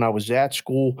times when I was at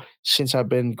school, since I've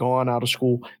been gone out of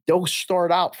school. They'll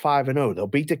start out 5-0. They'll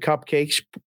beat the Cupcakes.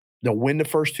 They'll win the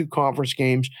first 2 conference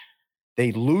games.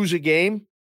 They lose a game.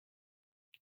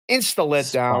 Insta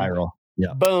letdown. Spiral.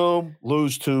 Yeah. Boom.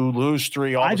 Lose 2, lose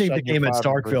 3. I think the game at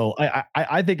Starkville,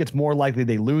 I think it's more likely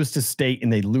they lose to State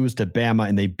and they lose to Bama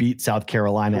and they beat South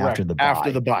Carolina after the bye.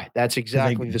 After the bye. That's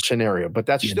exactly the scenario. But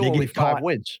that's still only 5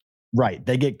 wins. Right.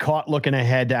 They get caught looking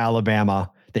ahead to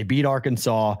Alabama. They beat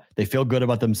Arkansas. They feel good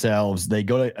about themselves. They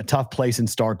go to a tough place in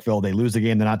Starkville. They lose the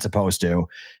game they're not supposed to.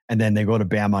 And then they go to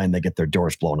Bama and they get their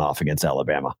doors blown off against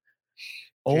Alabama.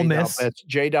 Ole Miss.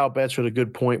 J-Dow bets with a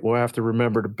good point. We'll have to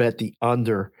remember to bet the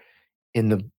under in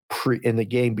the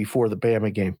game before the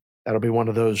Bama game. That'll be one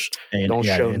of those don't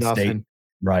show nothing. State.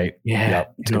 Right. Yeah.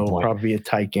 Yep. It'll probably be a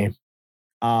tight game.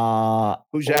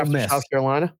 Who's Ole after Miss. South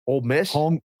Carolina? Ole Miss?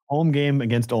 Home game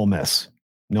against Ole Miss.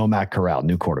 No Matt Corral,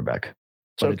 new quarterback.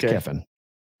 But it's Kiffin.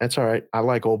 That's all right. I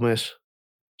like Ole Miss.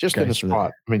 Just in the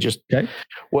spot. I mean, okay.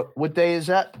 What day is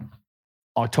that?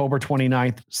 October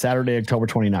 29th, Saturday, October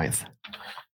 29th.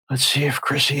 Let's see if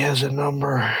Chrissy has a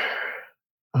number.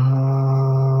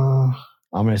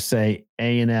 I'm going to say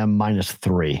A&M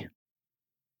 -3.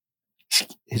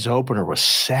 His opener was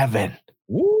 7.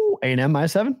 Ooh, A&M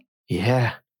 -7?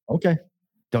 Yeah. Okay.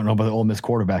 Don't know about the Ole Miss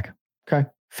quarterback. Okay,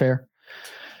 fair.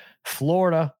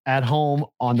 Florida at home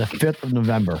on the 5th of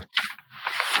November.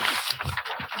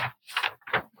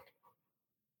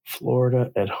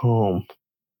 Florida at home.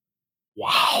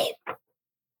 Wow.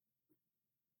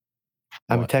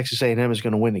 I mean, Texas A&M is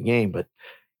going to win the game, but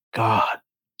God,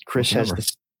 Chris has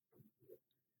this.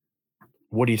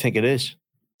 What do you think it is?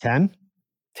 10?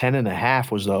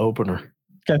 10.5 was the opener.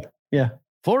 Okay. Yeah.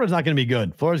 Florida's not going to be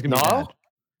good. Florida's going to be bad.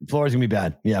 Florida's going to be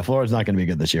bad. Yeah. Florida's not going to be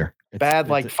good this year. Bad,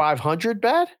 like 500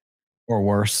 bad? Or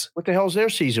worse. What the hell's their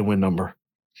season win number?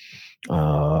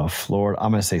 Florida,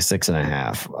 I'm going to say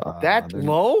 6.5. That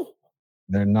low?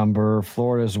 Their number,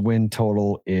 Florida's win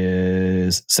total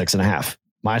is 6.5.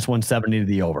 -170 to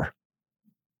the over.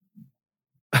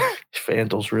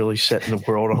 FanDuel's really setting the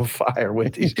world on fire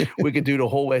with these. We could do the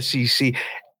whole SEC.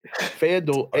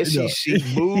 FanDuel,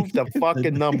 SEC, move the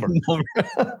fucking number.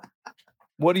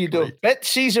 What do you do? Bet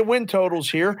season win totals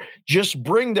here. Just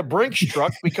bring the Brinks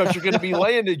truck because you're going to be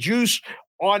laying the juice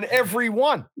on every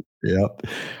one. Yep.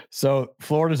 So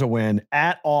Florida's a win.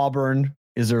 At Auburn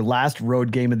is their last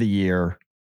road game of the year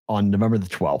on November the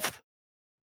 12th.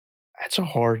 That's a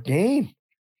hard game.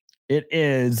 It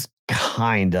is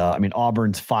kinda. I mean,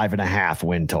 Auburn's 5.5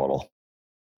 win total.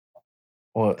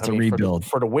 Well, it's a rebuild.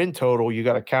 For the win total, you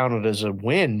got to count it as a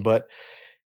win, but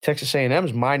Texas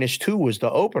A&M's -2 was the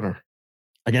opener.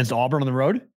 Against Auburn on the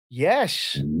road?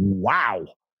 Yes. Wow.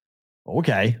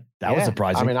 Okay. That was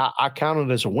surprising. I mean, I counted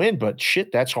it as a win, but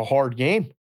shit, that's a hard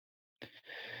game.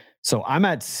 So I'm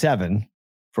at 7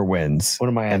 for wins. What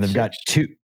am I at? And they've 6? got 2,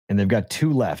 and they've got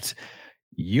 2 left.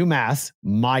 UMass,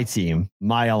 my team,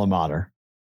 my alma mater.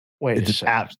 Wait It's a an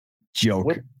second. app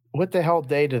joke. What the hell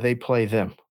day do they play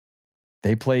them?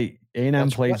 They play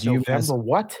A&M plays UMass November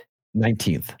what?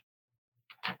 19th.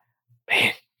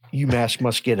 Man, UMass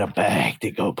must get a bag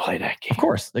to go play that game. Of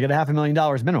course, they get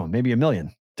 $500,000 minimum, maybe $1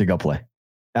 million to go play.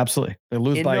 Absolutely, they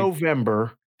lose in by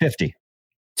November 50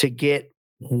 to get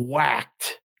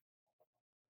whacked.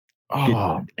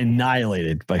 Get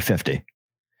annihilated by 50.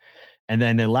 And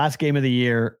then the last game of the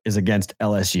year is against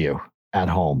LSU at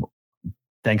home,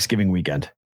 Thanksgiving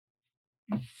weekend.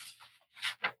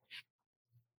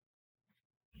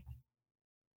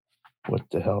 What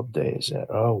the hell day is that?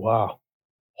 Oh, wow.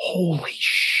 Holy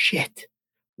shit.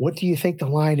 What do you think the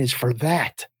line is for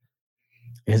that?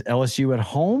 Is LSU at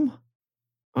home?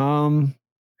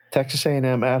 Texas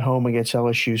A&M at home against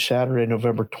LSU Saturday,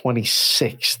 November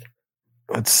 26th.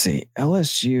 Let's see.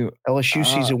 LSU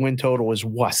season win total is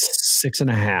what?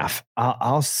 6.5.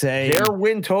 I'll say their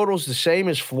win total is the same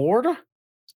as Florida.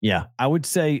 Yeah, I would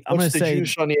say. I'm going to say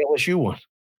juice on the LSU one.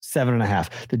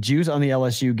 7.5. The juice on the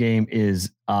LSU game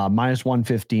is minus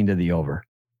 115 to the over.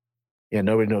 Yeah,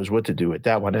 nobody knows what to do with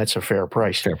that one. That's a fair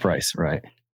price. Fair price, right?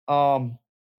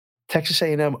 Texas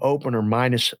A&M opener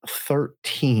minus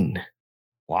 13.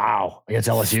 Wow, against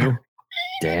LSU.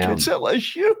 Damn, it's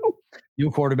LSU. New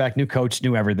quarterback, new coach,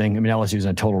 new everything. I mean, LSU's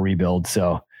in a total rebuild,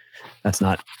 so that's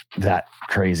not that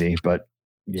crazy. But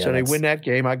yeah, so they win that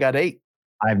game. I got 8.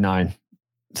 I have 9.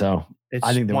 So it's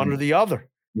I think one or the other.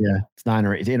 Yeah, it's 9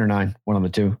 or 8, 8 or 9, one of the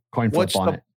two. Coin flip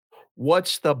on it.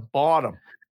 What's the bottom?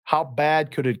 How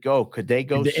bad could it go? Could they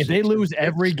go? If they lose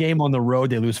every game on the road,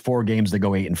 they lose 4 games. They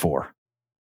go 8-4.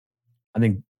 I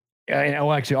think.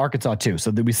 Oh, actually, Arkansas too.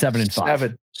 So they'll be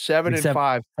 7-5.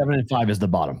 7-5. 7-5 is the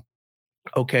bottom.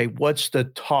 Okay, what's the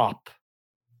top?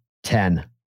 10.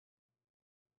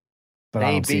 But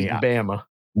I don't see Bama.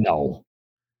 No.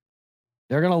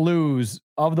 They're going to lose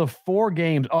of the 4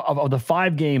 games, of the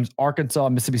 5 games, Arkansas,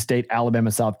 Mississippi State,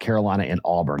 Alabama, South Carolina, and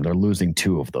Auburn. They're losing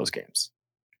 2 of those games.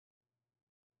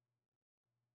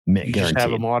 You just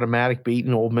have them automatic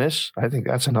beating Ole Miss. I think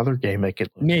that's another game they could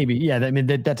lose. Maybe, yeah. I mean,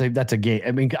 that's a game.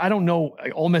 I mean, I don't know.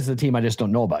 Ole Miss is a team I just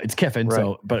don't know about. It's Kiffin, right.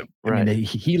 So, but I mean,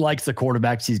 he likes the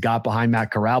quarterbacks he's got behind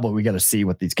Matt Corral. But we got to see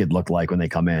what these kids look like when they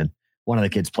come in. One of the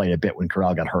kids played a bit when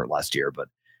Corral got hurt last year, but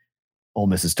Ole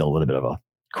Miss is still a little bit of a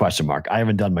question mark. I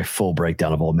haven't done my full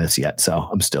breakdown of Ole Miss yet, so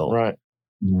I'm still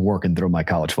working through my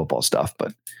college football stuff.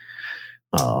 But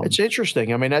it's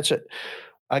interesting. I mean, that's it.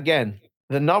 Again,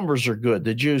 the numbers are good.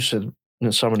 The juice in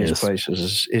some of these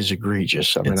places is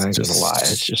egregious. I mean, I ain't gonna lie.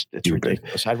 It's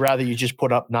ridiculous. I'd rather you just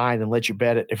put up 9 and let you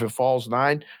bet it. If it falls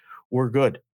 9, we're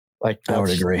good. Like I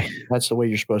would agree. That's the way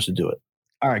you're supposed to do it.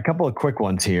 All right, a couple of quick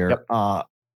ones here. Yep.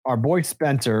 Our boy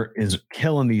Spencer is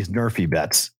killing these Nerfy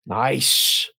bets.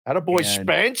 Nice. Attaboy,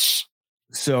 Spence.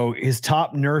 So his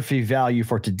top Nerfy value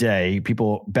for today,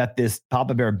 people bet this.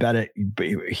 Papa Bear bet it.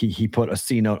 He put a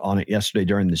C note on it yesterday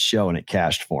during the show, and it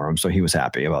cashed for him. So he was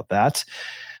happy about that.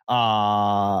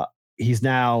 He's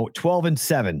now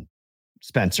 12-7,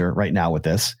 Spencer, right now with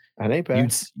this. That ain't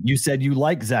bad. You said you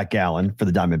like Zach Gallen for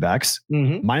the Diamondbacks.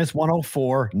 Mm-hmm. Minus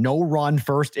 104, no run,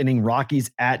 first inning Rockies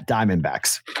at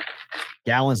Diamondbacks.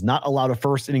 Gallen's not allowed a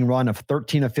first inning run of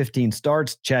 13 of 15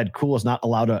 starts. Chad Kuhl is not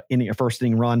allowed a first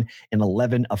inning run in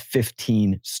 11 of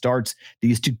 15 starts.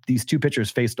 These two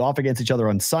pitchers faced off against each other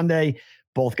on Sunday.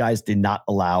 Both guys did not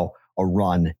allow a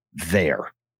run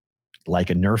there.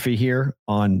 Like a Nerfy here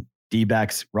on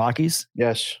D-backs Rockies?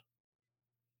 Yes.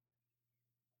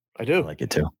 I do. I like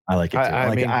it too. I like it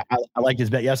too. I liked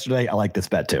his bet yesterday. I like this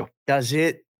bet too.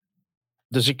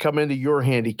 Does it come into your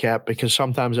handicap? Because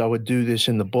sometimes I would do this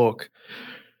in the book.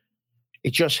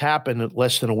 It just happened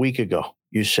less than a week ago,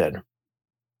 you said.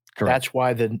 Correct.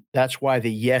 That's why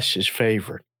the yes is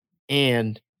favored.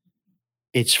 And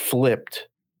it's flipped.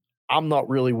 I'm not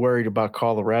really worried about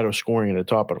Colorado scoring in the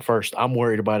top of the first. I'm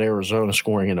worried about Arizona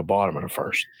scoring in the bottom of the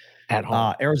first at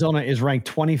home. Arizona is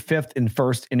ranked 25th in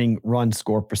first inning run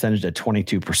score percentage at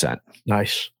 22%.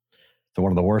 Nice. So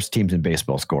one of the worst teams in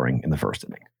baseball scoring in the first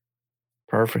inning.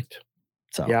 Perfect.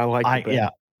 So yeah, I like it. Yeah.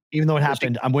 Even though it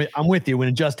happened, I'm with you. When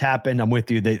it just happened, I'm with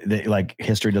you. They like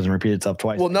history doesn't repeat itself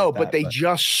twice. Well, no, but they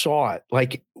just saw it.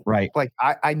 Like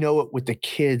I know it with the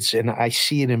kids, and I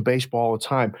see it in baseball all the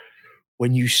time.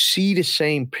 When you see the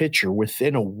same pitcher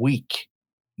within a week,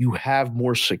 you have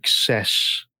more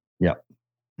success. Yep.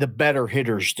 The better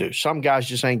hitters do. Some guys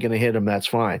just ain't going to hit them. That's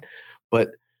fine. But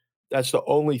that's the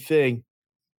only thing.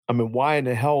 I mean, why in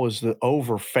the hell is the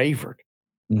over favored?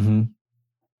 Mm-hmm.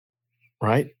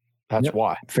 Right? That's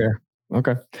why. Fair.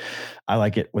 Okay. I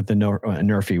like it with the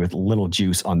Nerfy with little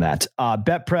juice on that.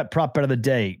 Bet prep prop bet of the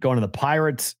day going to the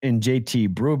Pirates and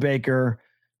JT Brubaker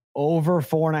over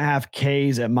 4.5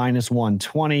 Ks at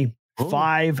 -120. Ooh.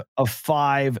 5 of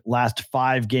 5 last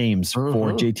 5 games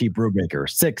for JT Brubaker.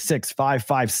 6, 6, 5,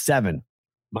 5, 7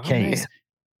 Ks. Man.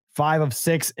 5 of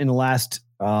 6 in the last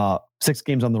 6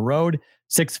 games on the road.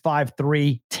 6, 5,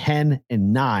 3, 10,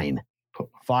 and 9.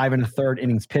 5 1/3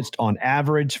 innings pitched on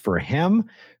average for him.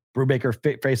 Brubaker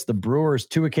faced the Brewers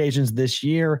 2 occasions this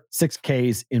year, 6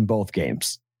 Ks in both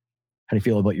games. How do you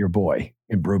feel about your boy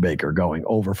in Brubaker going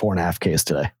over 4.5 Ks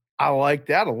today? I like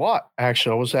that a lot.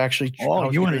 Actually, I was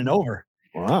you went an over.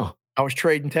 Wow. I was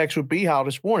trading texts with B-How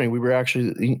this morning.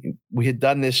 We had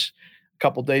done this a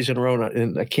couple days in a row,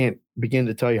 and I can't begin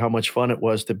to tell you how much fun it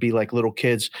was to be like little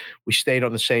kids. We stayed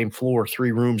on the same floor,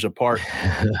 3 rooms apart.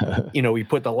 We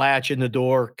put the latch in the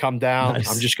door, come down.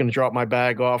 Nice. I'm just going to drop my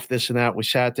bag off, this and that. We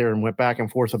sat there and went back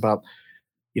and forth about,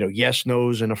 yes,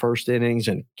 no's in the first innings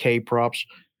and K props.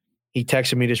 He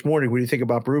texted me this morning, what do you think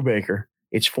about Brubaker?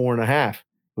 It's 4.5.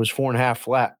 It was 4.5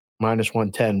 flat,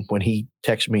 -110 when he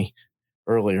texted me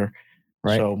earlier.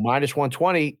 Right. So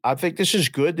 -120. I think this is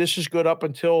good. This is good up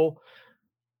until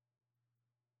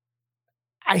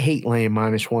I hate laying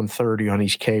 -130 on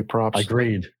these K props.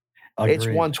 Agreed. It's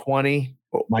 120.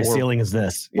 My ceiling is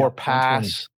this. Or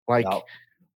pass.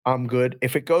 I'm good.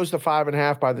 If it goes to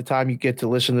 5.5 by the time you get to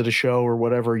listen to the show or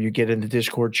whatever, you get in the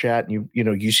Discord chat and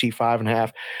you see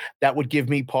 5.5, that would give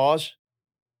me pause.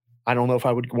 I don't know if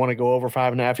I would want to go over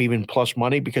 5.5, even plus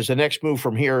money, because the next move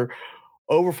from here,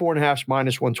 over 4.5 is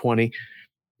 -120.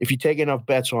 If you take enough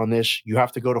bets on this, you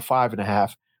have to go to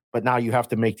 5.5, but now you have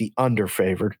to make the under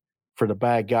favored for the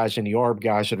bad guys and the ARB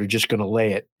guys that are just going to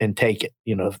lay it and take it.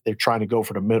 They're trying to go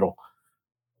for the middle.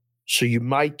 So you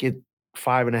might get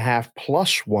 5.5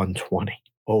 plus 120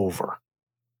 over.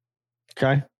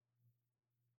 Okay.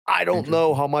 I don't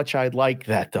know how much I'd like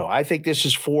that, though. I think this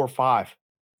is 4 or 5.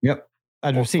 Yep.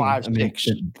 I've seen 5, 6.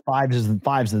 5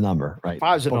 is the number, right?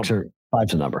 5's the number.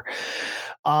 5's the number.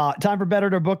 Time for Better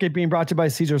to Book It, being brought to you by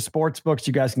Caesar Sportsbooks.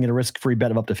 You guys can get a risk-free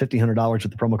bet of up to $1,500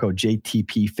 with the promo code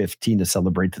JTP15 to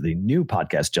celebrate the new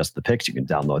podcast, Just the Picks. You can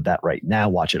download that right now.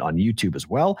 Watch it on YouTube as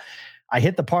well. I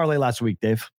hit the parlay last week,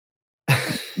 Dave.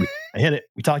 I hit it.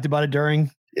 We talked about it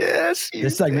during this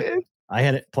segment. Did. I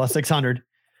hit it plus 600.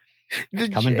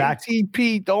 Coming back.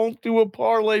 JTP, don't do a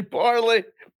parlay. It's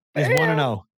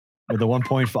 1-0. With a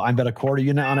 1.5, I bet a quarter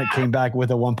unit on it, came back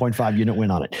with a 1.5 unit win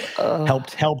on it.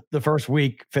 Helped the first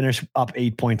week finish up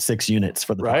 8.6 units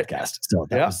for the podcast. So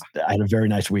I had a very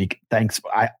nice week. Thanks.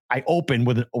 I opened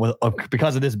with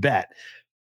because of this bet,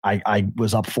 I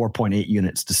was up 4.8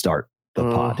 units to start the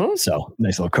pod. So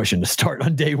nice little cushion to start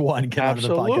on day one. Get out of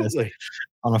the podcast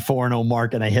on a 4-0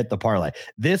 mark, and I hit the parlay.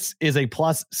 This is a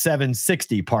plus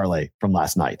 760 parlay from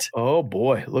last night. Oh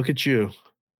boy, look at you.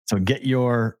 So get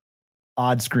your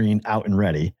odd screen out and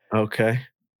ready. Okay.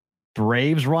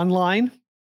 Braves run line.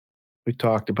 We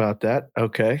talked about that.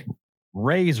 Okay.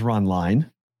 Rays run line.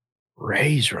 Where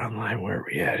are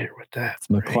we at here with that? It's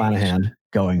McClanahan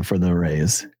going for the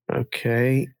Rays.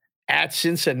 Okay. At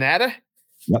Cincinnati?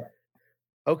 Yep.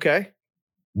 Okay.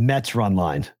 Mets run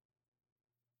line.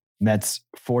 Mets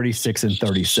 46 and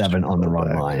 37 on the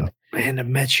run line. Man, the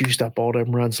Mets used up all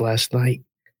them runs last night.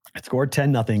 It scored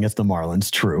 10-0 against the Marlins.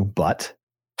 True, but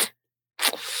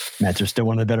Mets are still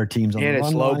one of the better teams on the run line.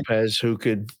 And it's Lopez who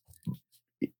could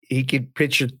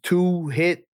pitch a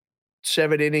 2-hit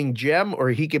 7-inning gem, or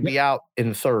he could be out in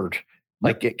the third,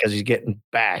 because he's getting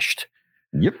bashed.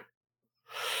 Yep.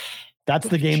 That's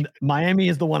the game. Miami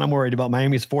is the one I'm worried about.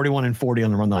 Miami is 41 and 40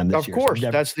 on the run line this year. Of course,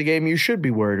 that's the game you should be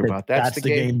worried about. That's the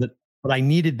game but I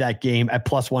needed that game at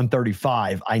plus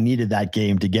 135. I needed that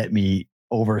game to get me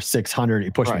over 600.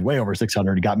 It pushed me way over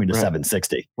 600. It got me to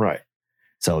 760. Right.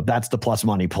 So that's the plus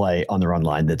money play on the run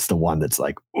line. That's the one that's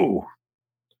like, ooh.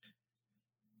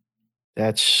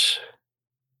 That's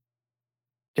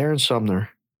Darren Sumner,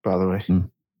 by the way.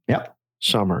 Yep.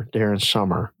 Darren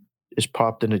Summer just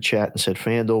popped in the chat and said,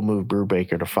 FanDuel moved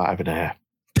Brubaker to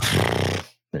 5.5.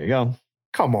 There you go.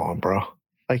 Come on, bro.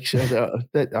 Like I said,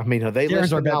 are they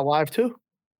listening now live too?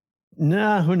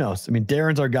 Nah, who knows? I mean,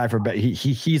 Darren's our guy for bet.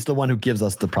 He's the one who gives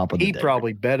us the prop of the day. He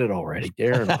probably bet it already.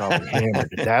 Darren probably hammered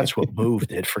it. That's what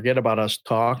moved it. Forget about us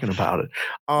talking about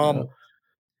it.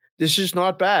 This is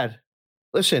not bad.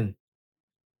 Listen,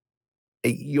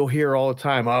 you'll hear all the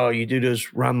time, oh, you do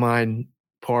those run line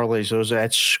parlays,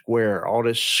 that's square, all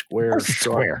this square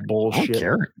bullshit.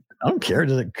 I don't care.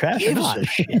 Does it cash or not?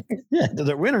 Yeah, does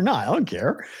it win or not? I don't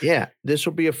care. Yeah, this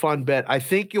will be a fun bet. I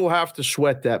think you'll have to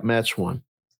sweat that Mets one.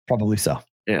 Probably so.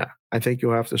 Yeah, I think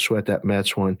you'll have to sweat that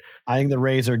Mets one. I think the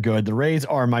Rays are good. The Rays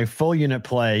are my full unit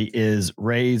play is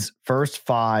Rays first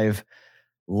 5,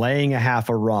 laying a half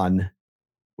a run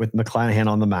with McClanahan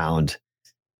on the mound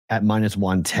at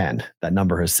 -110. That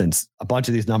number has since a bunch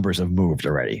of these numbers have moved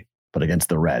already, but against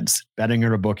the Reds. Betting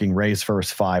or booking Rays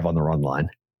first 5 on the run line.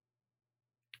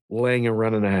 Laying a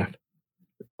run and a half.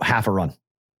 Half a run.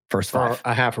 First 5.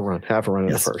 A half a run. Half a run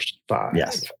in the first 5.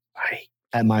 Yes.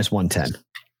 At -110.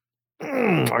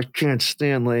 I can't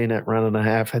stand laying that run and a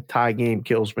half. That tie game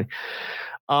kills me.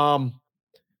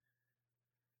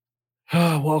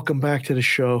 Welcome back to the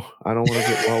show. I don't want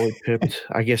to get Wally pipped.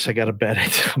 I guess I got to bet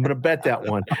it. I'm going to bet that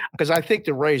one because I think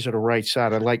the Rays are the right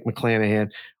side. I like McClanahan.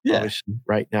 Obviously,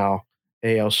 right now,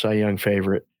 AL Cy Young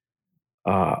favorite.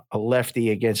 A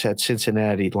lefty against that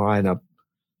Cincinnati lineup.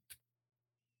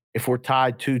 If we're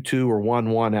tied 2-2 or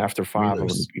 1-1 after 5, I'm going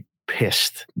to be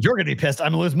pissed. You're going to be pissed.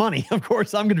 I'm going to lose money. Of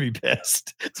course, I'm going to be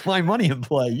pissed. It's my money in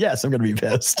play. Yes, I'm going to be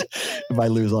pissed if I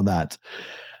lose on that.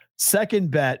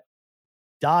 Second bet,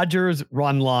 Dodgers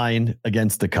run line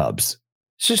against the Cubs.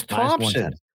 This is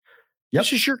Thompson. Yep.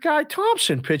 This is your guy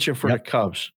Thompson pitching for the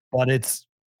Cubs. But it's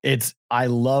I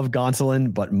love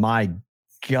Gonsolin, but my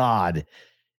God,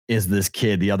 is this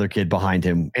kid, the other kid behind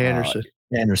him,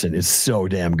 Anderson is so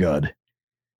damn good.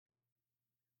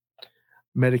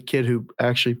 Met a kid who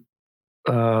actually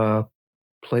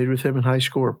played with him in high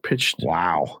school or pitched.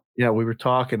 Wow. Yeah, we were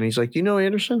talking. And he's like, "Do you know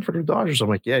Anderson for the Dodgers?" I'm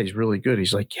like, "Yeah, he's really good."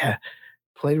 He's like, "Yeah,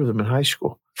 played with him in high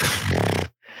school." I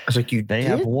was like, They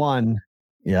have won.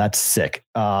 Yeah, that's sick.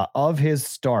 Of his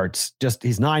starts,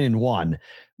 he's 9-1,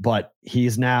 but he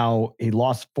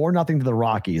lost 4-0 to the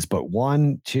Rockies, but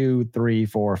 1, 2, 3,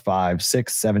 4, 5,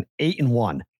 6, 7,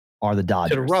 8-1 are the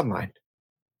Dodgers. To the run line.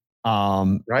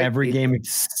 Right? Every game,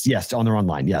 yes, on the run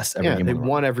line. Yes. Every game they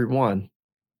won every one.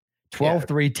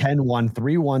 12-3, 10-1,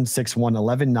 3-1, 6-1,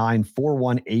 11-9,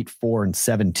 4-1, 8-4, and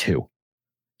 7-2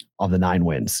 of the 9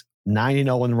 wins.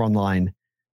 9-0 on the run line,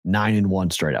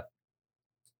 9-1 straight up.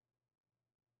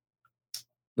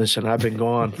 Listen, I've been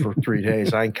gone for 3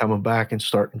 days. I ain't coming back and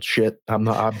starting shit. I'm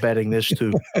betting this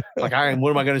too. What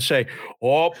am I going to say?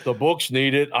 Oh, the books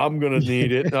need it. I'm going to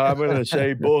need it. I'm going to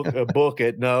say book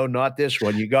it. No, not this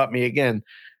one. You got me again.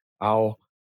 I'll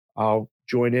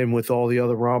join in with all the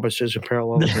other rhombuses and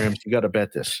parallelograms. You got to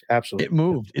bet this. Absolutely. It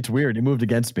moved. It's weird. It moved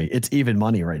against me. It's even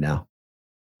money right now.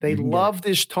 They love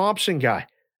this Thompson guy.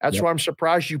 That's why I'm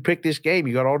surprised you picked this game.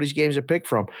 You got all these games to pick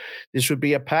from. This would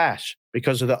be a pass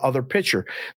because of the other pitcher.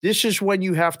 This is when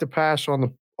you have to pass on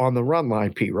the run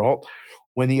line, Pete Rolt.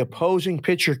 When the opposing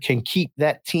pitcher can keep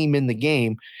that team in the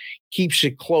game, keeps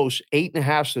it close,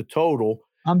 8.5's the total.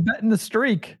 I'm betting the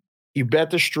streak. You bet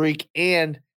the streak,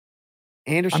 and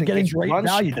Anderson I'm getting gets great run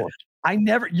value. support.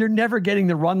 You're never getting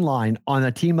the run line on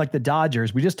a team like the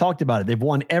Dodgers. We just talked about it. They've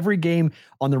won every game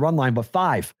on the run line but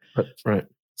 5. Right.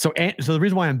 So the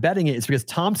reason why I'm betting it is because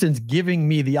Thompson's giving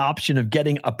me the option of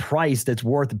getting a price that's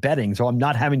worth betting. So I'm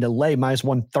not having to lay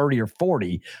 -130 or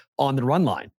 40 on the run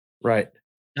line. Right.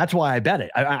 That's why I bet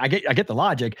it. I get the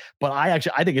logic, but I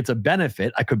think it's a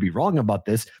benefit. I could be wrong about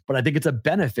this, but I think it's a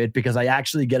benefit because I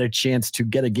actually get a chance to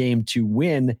get a game to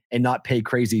win and not pay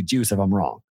crazy juice if I'm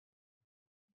wrong.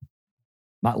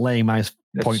 Not laying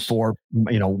 -0.4,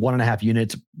 1.5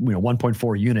 units,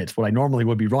 1.4 units. What I normally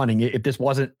would be running if this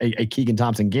wasn't a Keegan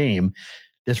Thompson game,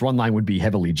 this run line would be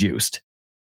heavily juiced.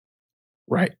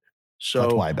 Right. So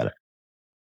that's why I bet it.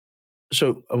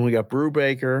 So we got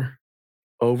Brubaker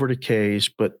over to K's,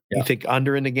 but you think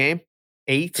under in the game?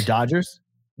 8 for Dodgers?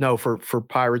 No, for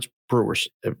Pirates Brewers.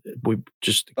 We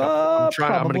just I'm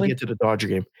going to get to the Dodger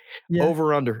game. Yeah.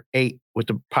 Over under 8 with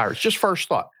the Pirates. Just first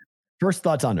thought. First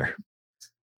thought's under.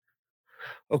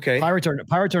 Okay. Pirates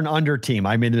are an under team.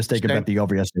 I made the mistake of bet the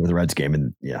over yesterday with the Reds game,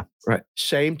 and right.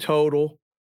 Same total.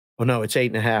 Oh no, it's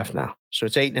 8.5 now. So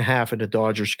it's 8.5 in the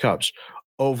Dodgers Cubs.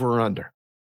 Over or under?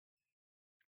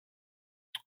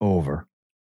 Over.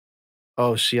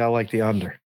 Oh, see, I like the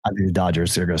under. I think the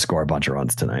Dodgers are going to score a bunch of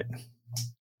runs tonight.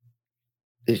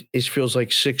 It feels like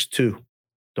 6-2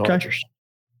 Dodgers. Okay.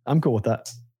 I'm cool with that.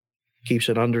 Keeps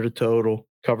it under the total,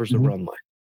 covers the run line.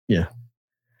 Yeah.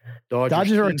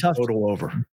 Dodgers are a tough total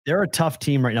over. They're a tough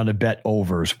team right now to bet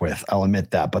overs with. I'll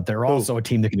admit that, but they're also a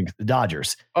team that can. The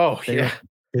Dodgers. Oh,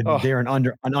 they're an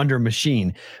under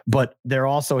machine, but they're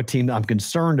also a team that I'm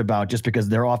concerned about just because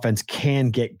their offense can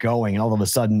get going. And all of a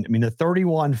sudden, they're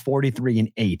 31, 43,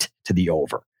 and 8 to the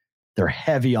over. They're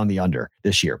heavy on the under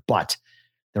this year, but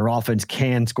their offense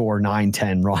can score 9,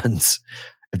 10 runs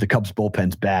if the Cubs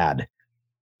bullpen's bad.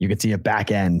 You can see a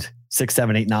back end 6,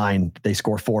 7, 8, 9. They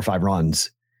score 4 or 5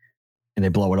 runs. And they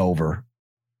blow it over,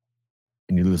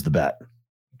 and you lose the bet.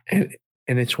 And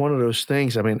And it's one of those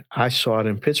things. I mean, I saw it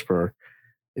in Pittsburgh.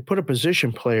 They put a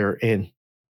position player in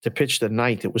to pitch the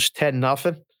ninth. It was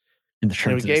 10-0. And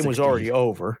the game was already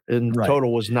over, and the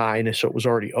total was 9, so it was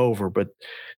already over. But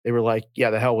they were like, "Yeah,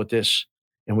 the hell with this,"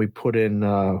 and we put in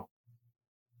I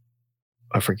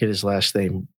forget his last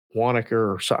name,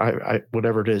 Wanamaker or so,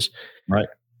 whatever it is. Right.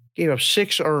 Gave up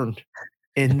 6 earned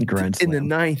in the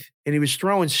ninth, and he was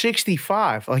throwing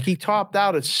 65. Like he topped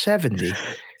out at 70.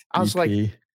 I was like,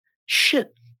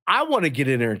 "Shit." I want to get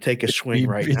in there and take a swing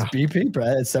now. It's BP,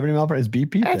 Brad. It's 70 mile per hour. It's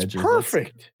BP That's pitches.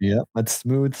 perfect. That's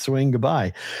smooth swing.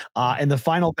 Goodbye. And the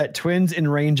final bet, Twins and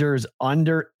Rangers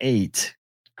under 8.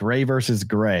 Gray versus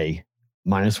Gray,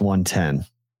 -110.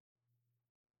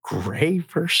 Gray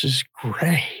versus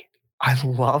Gray. I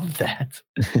love that.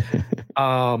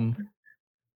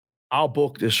 I'll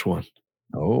book this one.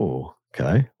 Oh,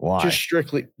 okay. Why? Just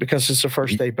strictly because it's the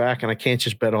first day back, and I can't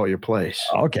just bet all your plays.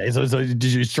 Okay, so did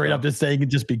you straight up just saying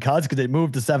just because it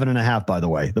moved to 7.5? By the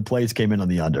way, the plays came in on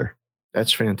the under.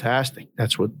 That's fantastic.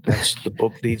 That's the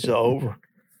book needs to over.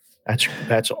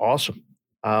 That's awesome.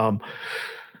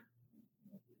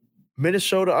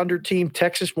 Minnesota under team,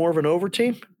 Texas more of an over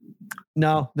team.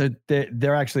 No,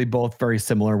 they're actually both very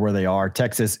similar where they are.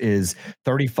 Texas is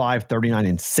 35, 39,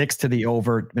 and 6 to the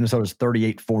over. Minnesota's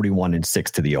 38, 41, and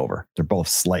 6 to the over. They're both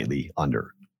slightly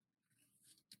under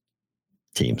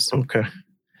teams. Okay.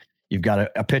 You've got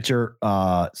a pitcher.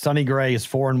 Sonny Gray is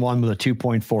 4-1 with a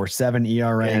 2.47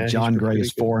 ERA. Yeah, John Gray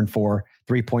is 4-4,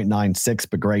 3.96,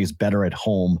 but Gray is better at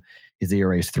home. His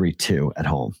ERA is 3.2 at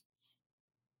home.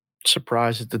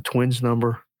 Surprised at the Twins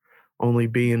number only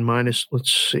being minus,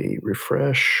 let's see,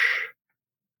 refresh,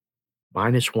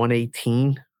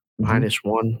 -118,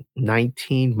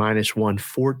 -119,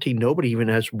 -114. Nobody even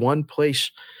has one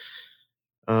place.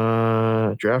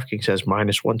 DraftKings has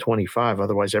 -125.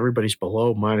 Otherwise, everybody's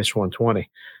below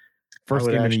 -120. First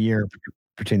game of the year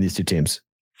between these two teams.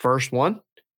 First one?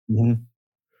 Mm-hmm.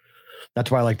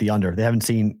 That's why I like the under. They haven't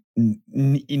seen,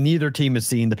 neither team has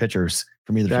seen the pitchers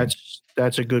from either team.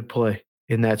 That's a good play.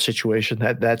 In that situation,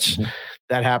 that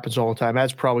happens all the time.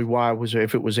 That's probably why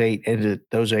if it was 8 and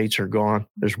those 8s are gone.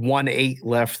 There's 1 8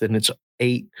 left, and it's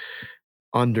 8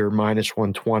 under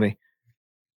 -120,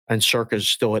 and Circa's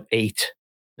still at 8.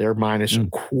 They're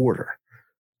 -0.25.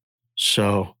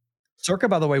 So Circa,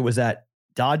 by the way, was at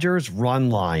Dodgers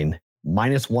run line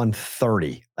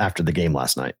 -130 after the game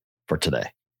last night for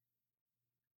today.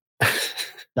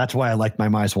 That's why I like my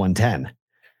 -110.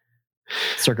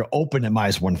 Circa opened at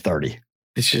 -130.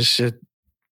 It's just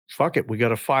fuck it. We got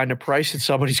to find a price that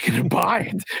somebody's going to buy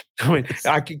it. I mean,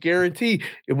 I could guarantee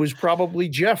it was probably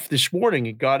Jeff this morning.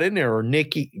 It got in there, or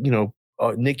Nikki,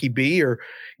 Nikki B, or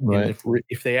right.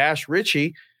 If they ask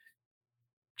Richie,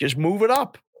 just move it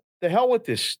up. The hell with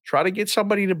this. Try to get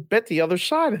somebody to bet the other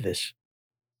side of this.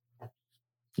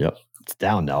 Yep, it's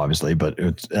down now, obviously, but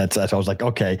that's. I was like,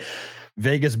 okay.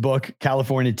 Vegas book,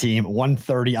 California team,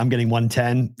 130. I'm getting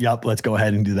 110. Yep, let's go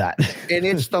ahead and do that. And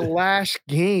it's the last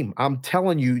game. I'm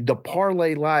telling you, the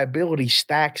parlay liability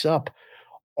stacks up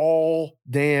all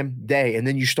damn day. And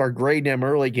then you start grading them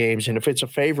early games. And if it's a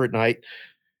favorite night,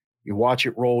 you watch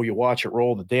it roll,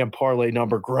 The damn parlay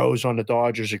number grows on the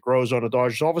Dodgers. It grows on the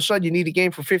Dodgers. All of a sudden, you need a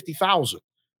game for 50,000.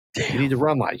 You need the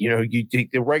run line.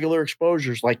 The regular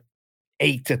exposure is like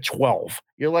 8 to 12.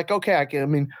 You're like, okay,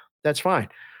 that's fine.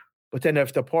 But then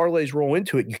if the parlays roll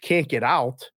into it, you can't get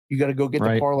out. You got to go get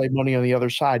the parlay money on the other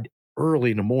side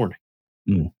early in the morning.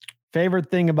 Favorite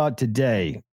thing about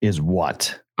today is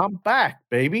what? I'm back,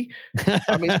 baby.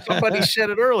 Somebody said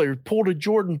it earlier, pulled a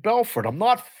Jordan Belfort. I'm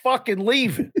not fucking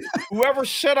leaving. Whoever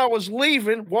said I was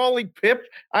leaving, Wally Pip,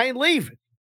 I ain't leaving.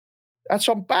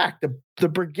 I'm back. The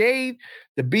Brigade,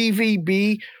 the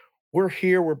BvB, we're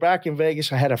here. We're back in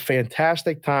Vegas. I had a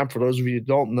fantastic time. For those of you who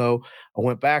don't know, I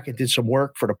went back and did some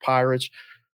work for the Pirates,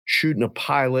 shooting a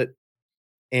pilot,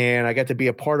 and I got to be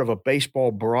a part of a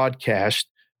baseball broadcast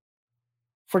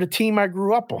for the team I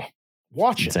grew up on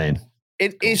watching. Insane.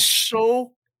 It is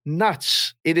so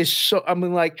nuts. It is so,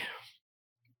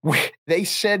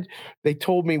 they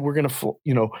told me we're going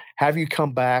to, have you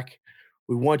come back.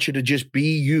 We want you to just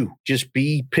be you, just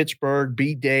be Pittsburgh,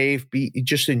 be Dave,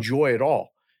 just enjoy it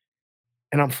all.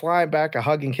 And I'm flying back. I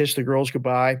hug and kiss the girls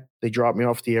goodbye. They drop me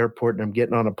off at the airport, and I'm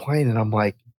getting on a plane, and I'm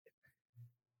like,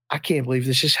 I can't believe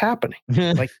this is happening.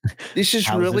 Like, this is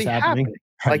really happening.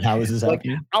 Like, how is this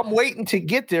happening? I'm waiting to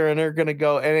get there, and they're going to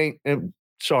go, it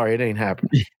ain't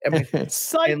happening.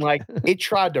 And like, it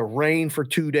tried to rain for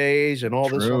 2 days and all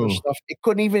this other stuff. It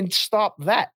couldn't even stop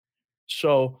that.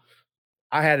 So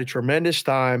I had a tremendous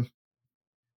time.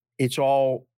 It's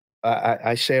all,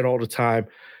 I say it all the time.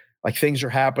 like things are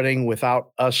happening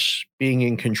without us being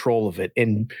in control of it,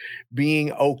 and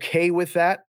being okay with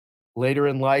that later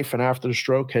in life and after the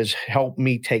stroke has helped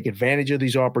me take advantage of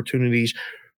these opportunities,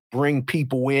 bring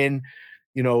people in,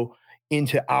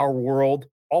 into our world.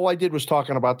 All I did was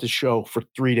talking about this show for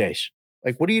 3 days.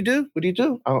 Like, what do you do? What do you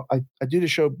do? I do the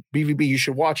show BvB. You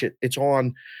should watch it. It's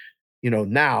on,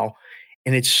 now.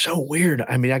 And it's so weird.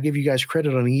 I mean, I give you guys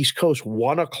credit on the East Coast.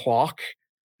 1:00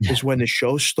 is when the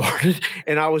show started.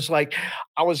 And I was out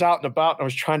and about and I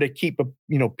was trying to keep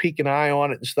peek an eye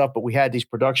on it and stuff. But we had these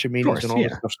production meetings and all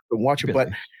this stuff. So watch it. But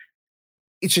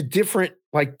it's a different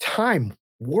time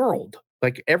world.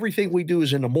 Like everything we do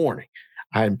is in the morning.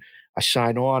 I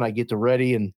sign on, I get to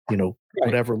ready and,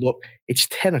 whatever. Look, it's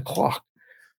 10:00.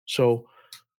 So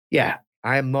yeah,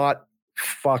 I am not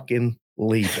fucking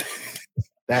leaving.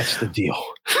 That's the deal.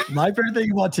 My favorite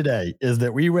thing about today is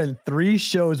that we went 3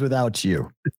 shows without you.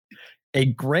 A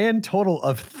grand total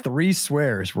of 3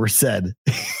 swears were said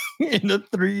in the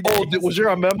 3 days. Oh, was there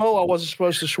a memo I wasn't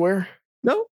supposed to swear?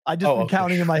 No, I just been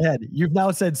counting in my head. You've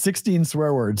now said 16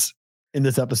 swear words in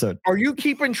this episode. Are you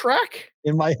keeping track?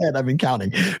 In my head, I've been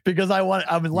counting because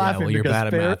I've been laughing. Well, you're bad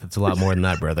at math. It's a lot more than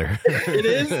that, brother. It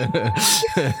is?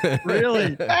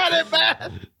 Really? Bad at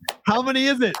math. How many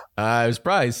is it? It was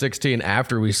probably 16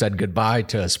 after we said goodbye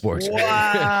to sports.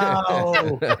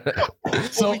 Wow.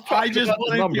 So I just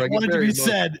wanted to be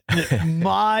said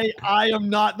that I am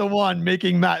not the one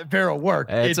making Matt Farrell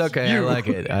work. It's okay. You. I like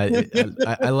it.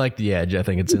 I like the edge. I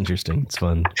think it's interesting. It's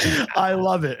fun. I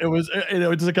love it. It was,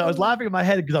 I was laughing in my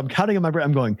head because I'm counting in my brain.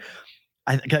 I'm going,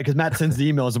 because Matt sends the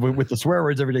emails with the swear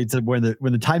words every day to when the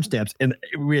timestamps, and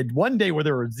we had one day where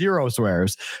there were 0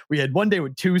 swears. We had one day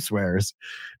with 2 swears,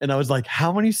 and I was like,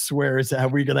 "How many swears are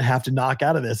we going to have to knock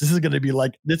out of this? This is going to be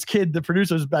like this kid, the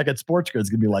producers back at Sports Grid, is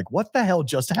going to be like, what the hell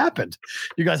just happened?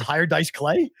 You guys hired Dice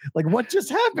Clay? Like, what just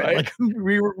happened? Right? Like,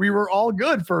 we were all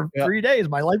good for 3 days.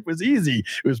 My life was easy.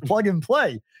 It was plug and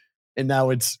play." And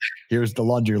now here's the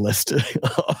laundry list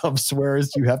of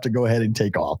swears you have to go ahead and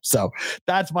take off. So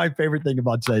that's my favorite thing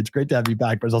about today. It's great to have you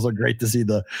back, but it's also great to see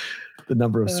the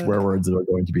number of swear words that are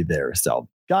going to be there. So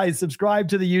guys, subscribe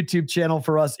to the YouTube channel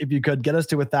for us. If you could get us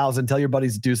to 1,000, tell your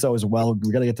buddies to do so as well.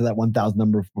 We got to get to that 1,000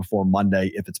 number before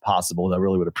Monday, if it's possible. I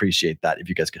really would appreciate that. If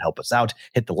you guys could help us out,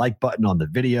 hit the like button on the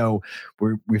video.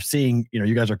 We're seeing,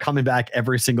 you guys are coming back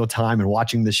every single time and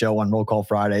watching the show on Roll Call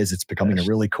Fridays. It's becoming a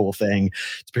really cool thing.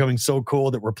 It's becoming so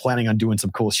cool that we're planning on doing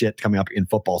some cool shit coming up in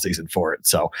football season for it.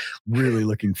 So really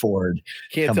looking forward.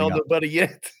 Can't tell nobody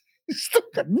yet.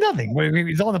 Nothing.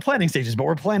 It's all in the planning stages, but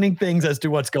we're planning things as to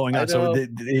what's going on. So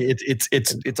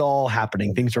it's all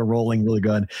happening. Things are rolling really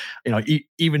good.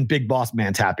 Even Big Boss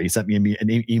Man's happy. He sent me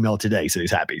an email today, so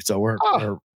he's happy. So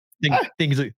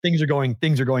things are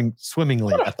going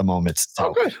swimmingly at the moment.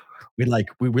 So we like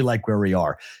where we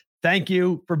are. Thank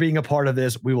you for being a part of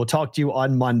this. We will talk to you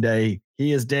on Monday.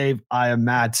 He is Dave. I am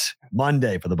Matt.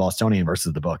 Monday for the Bostonian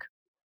versus the Book.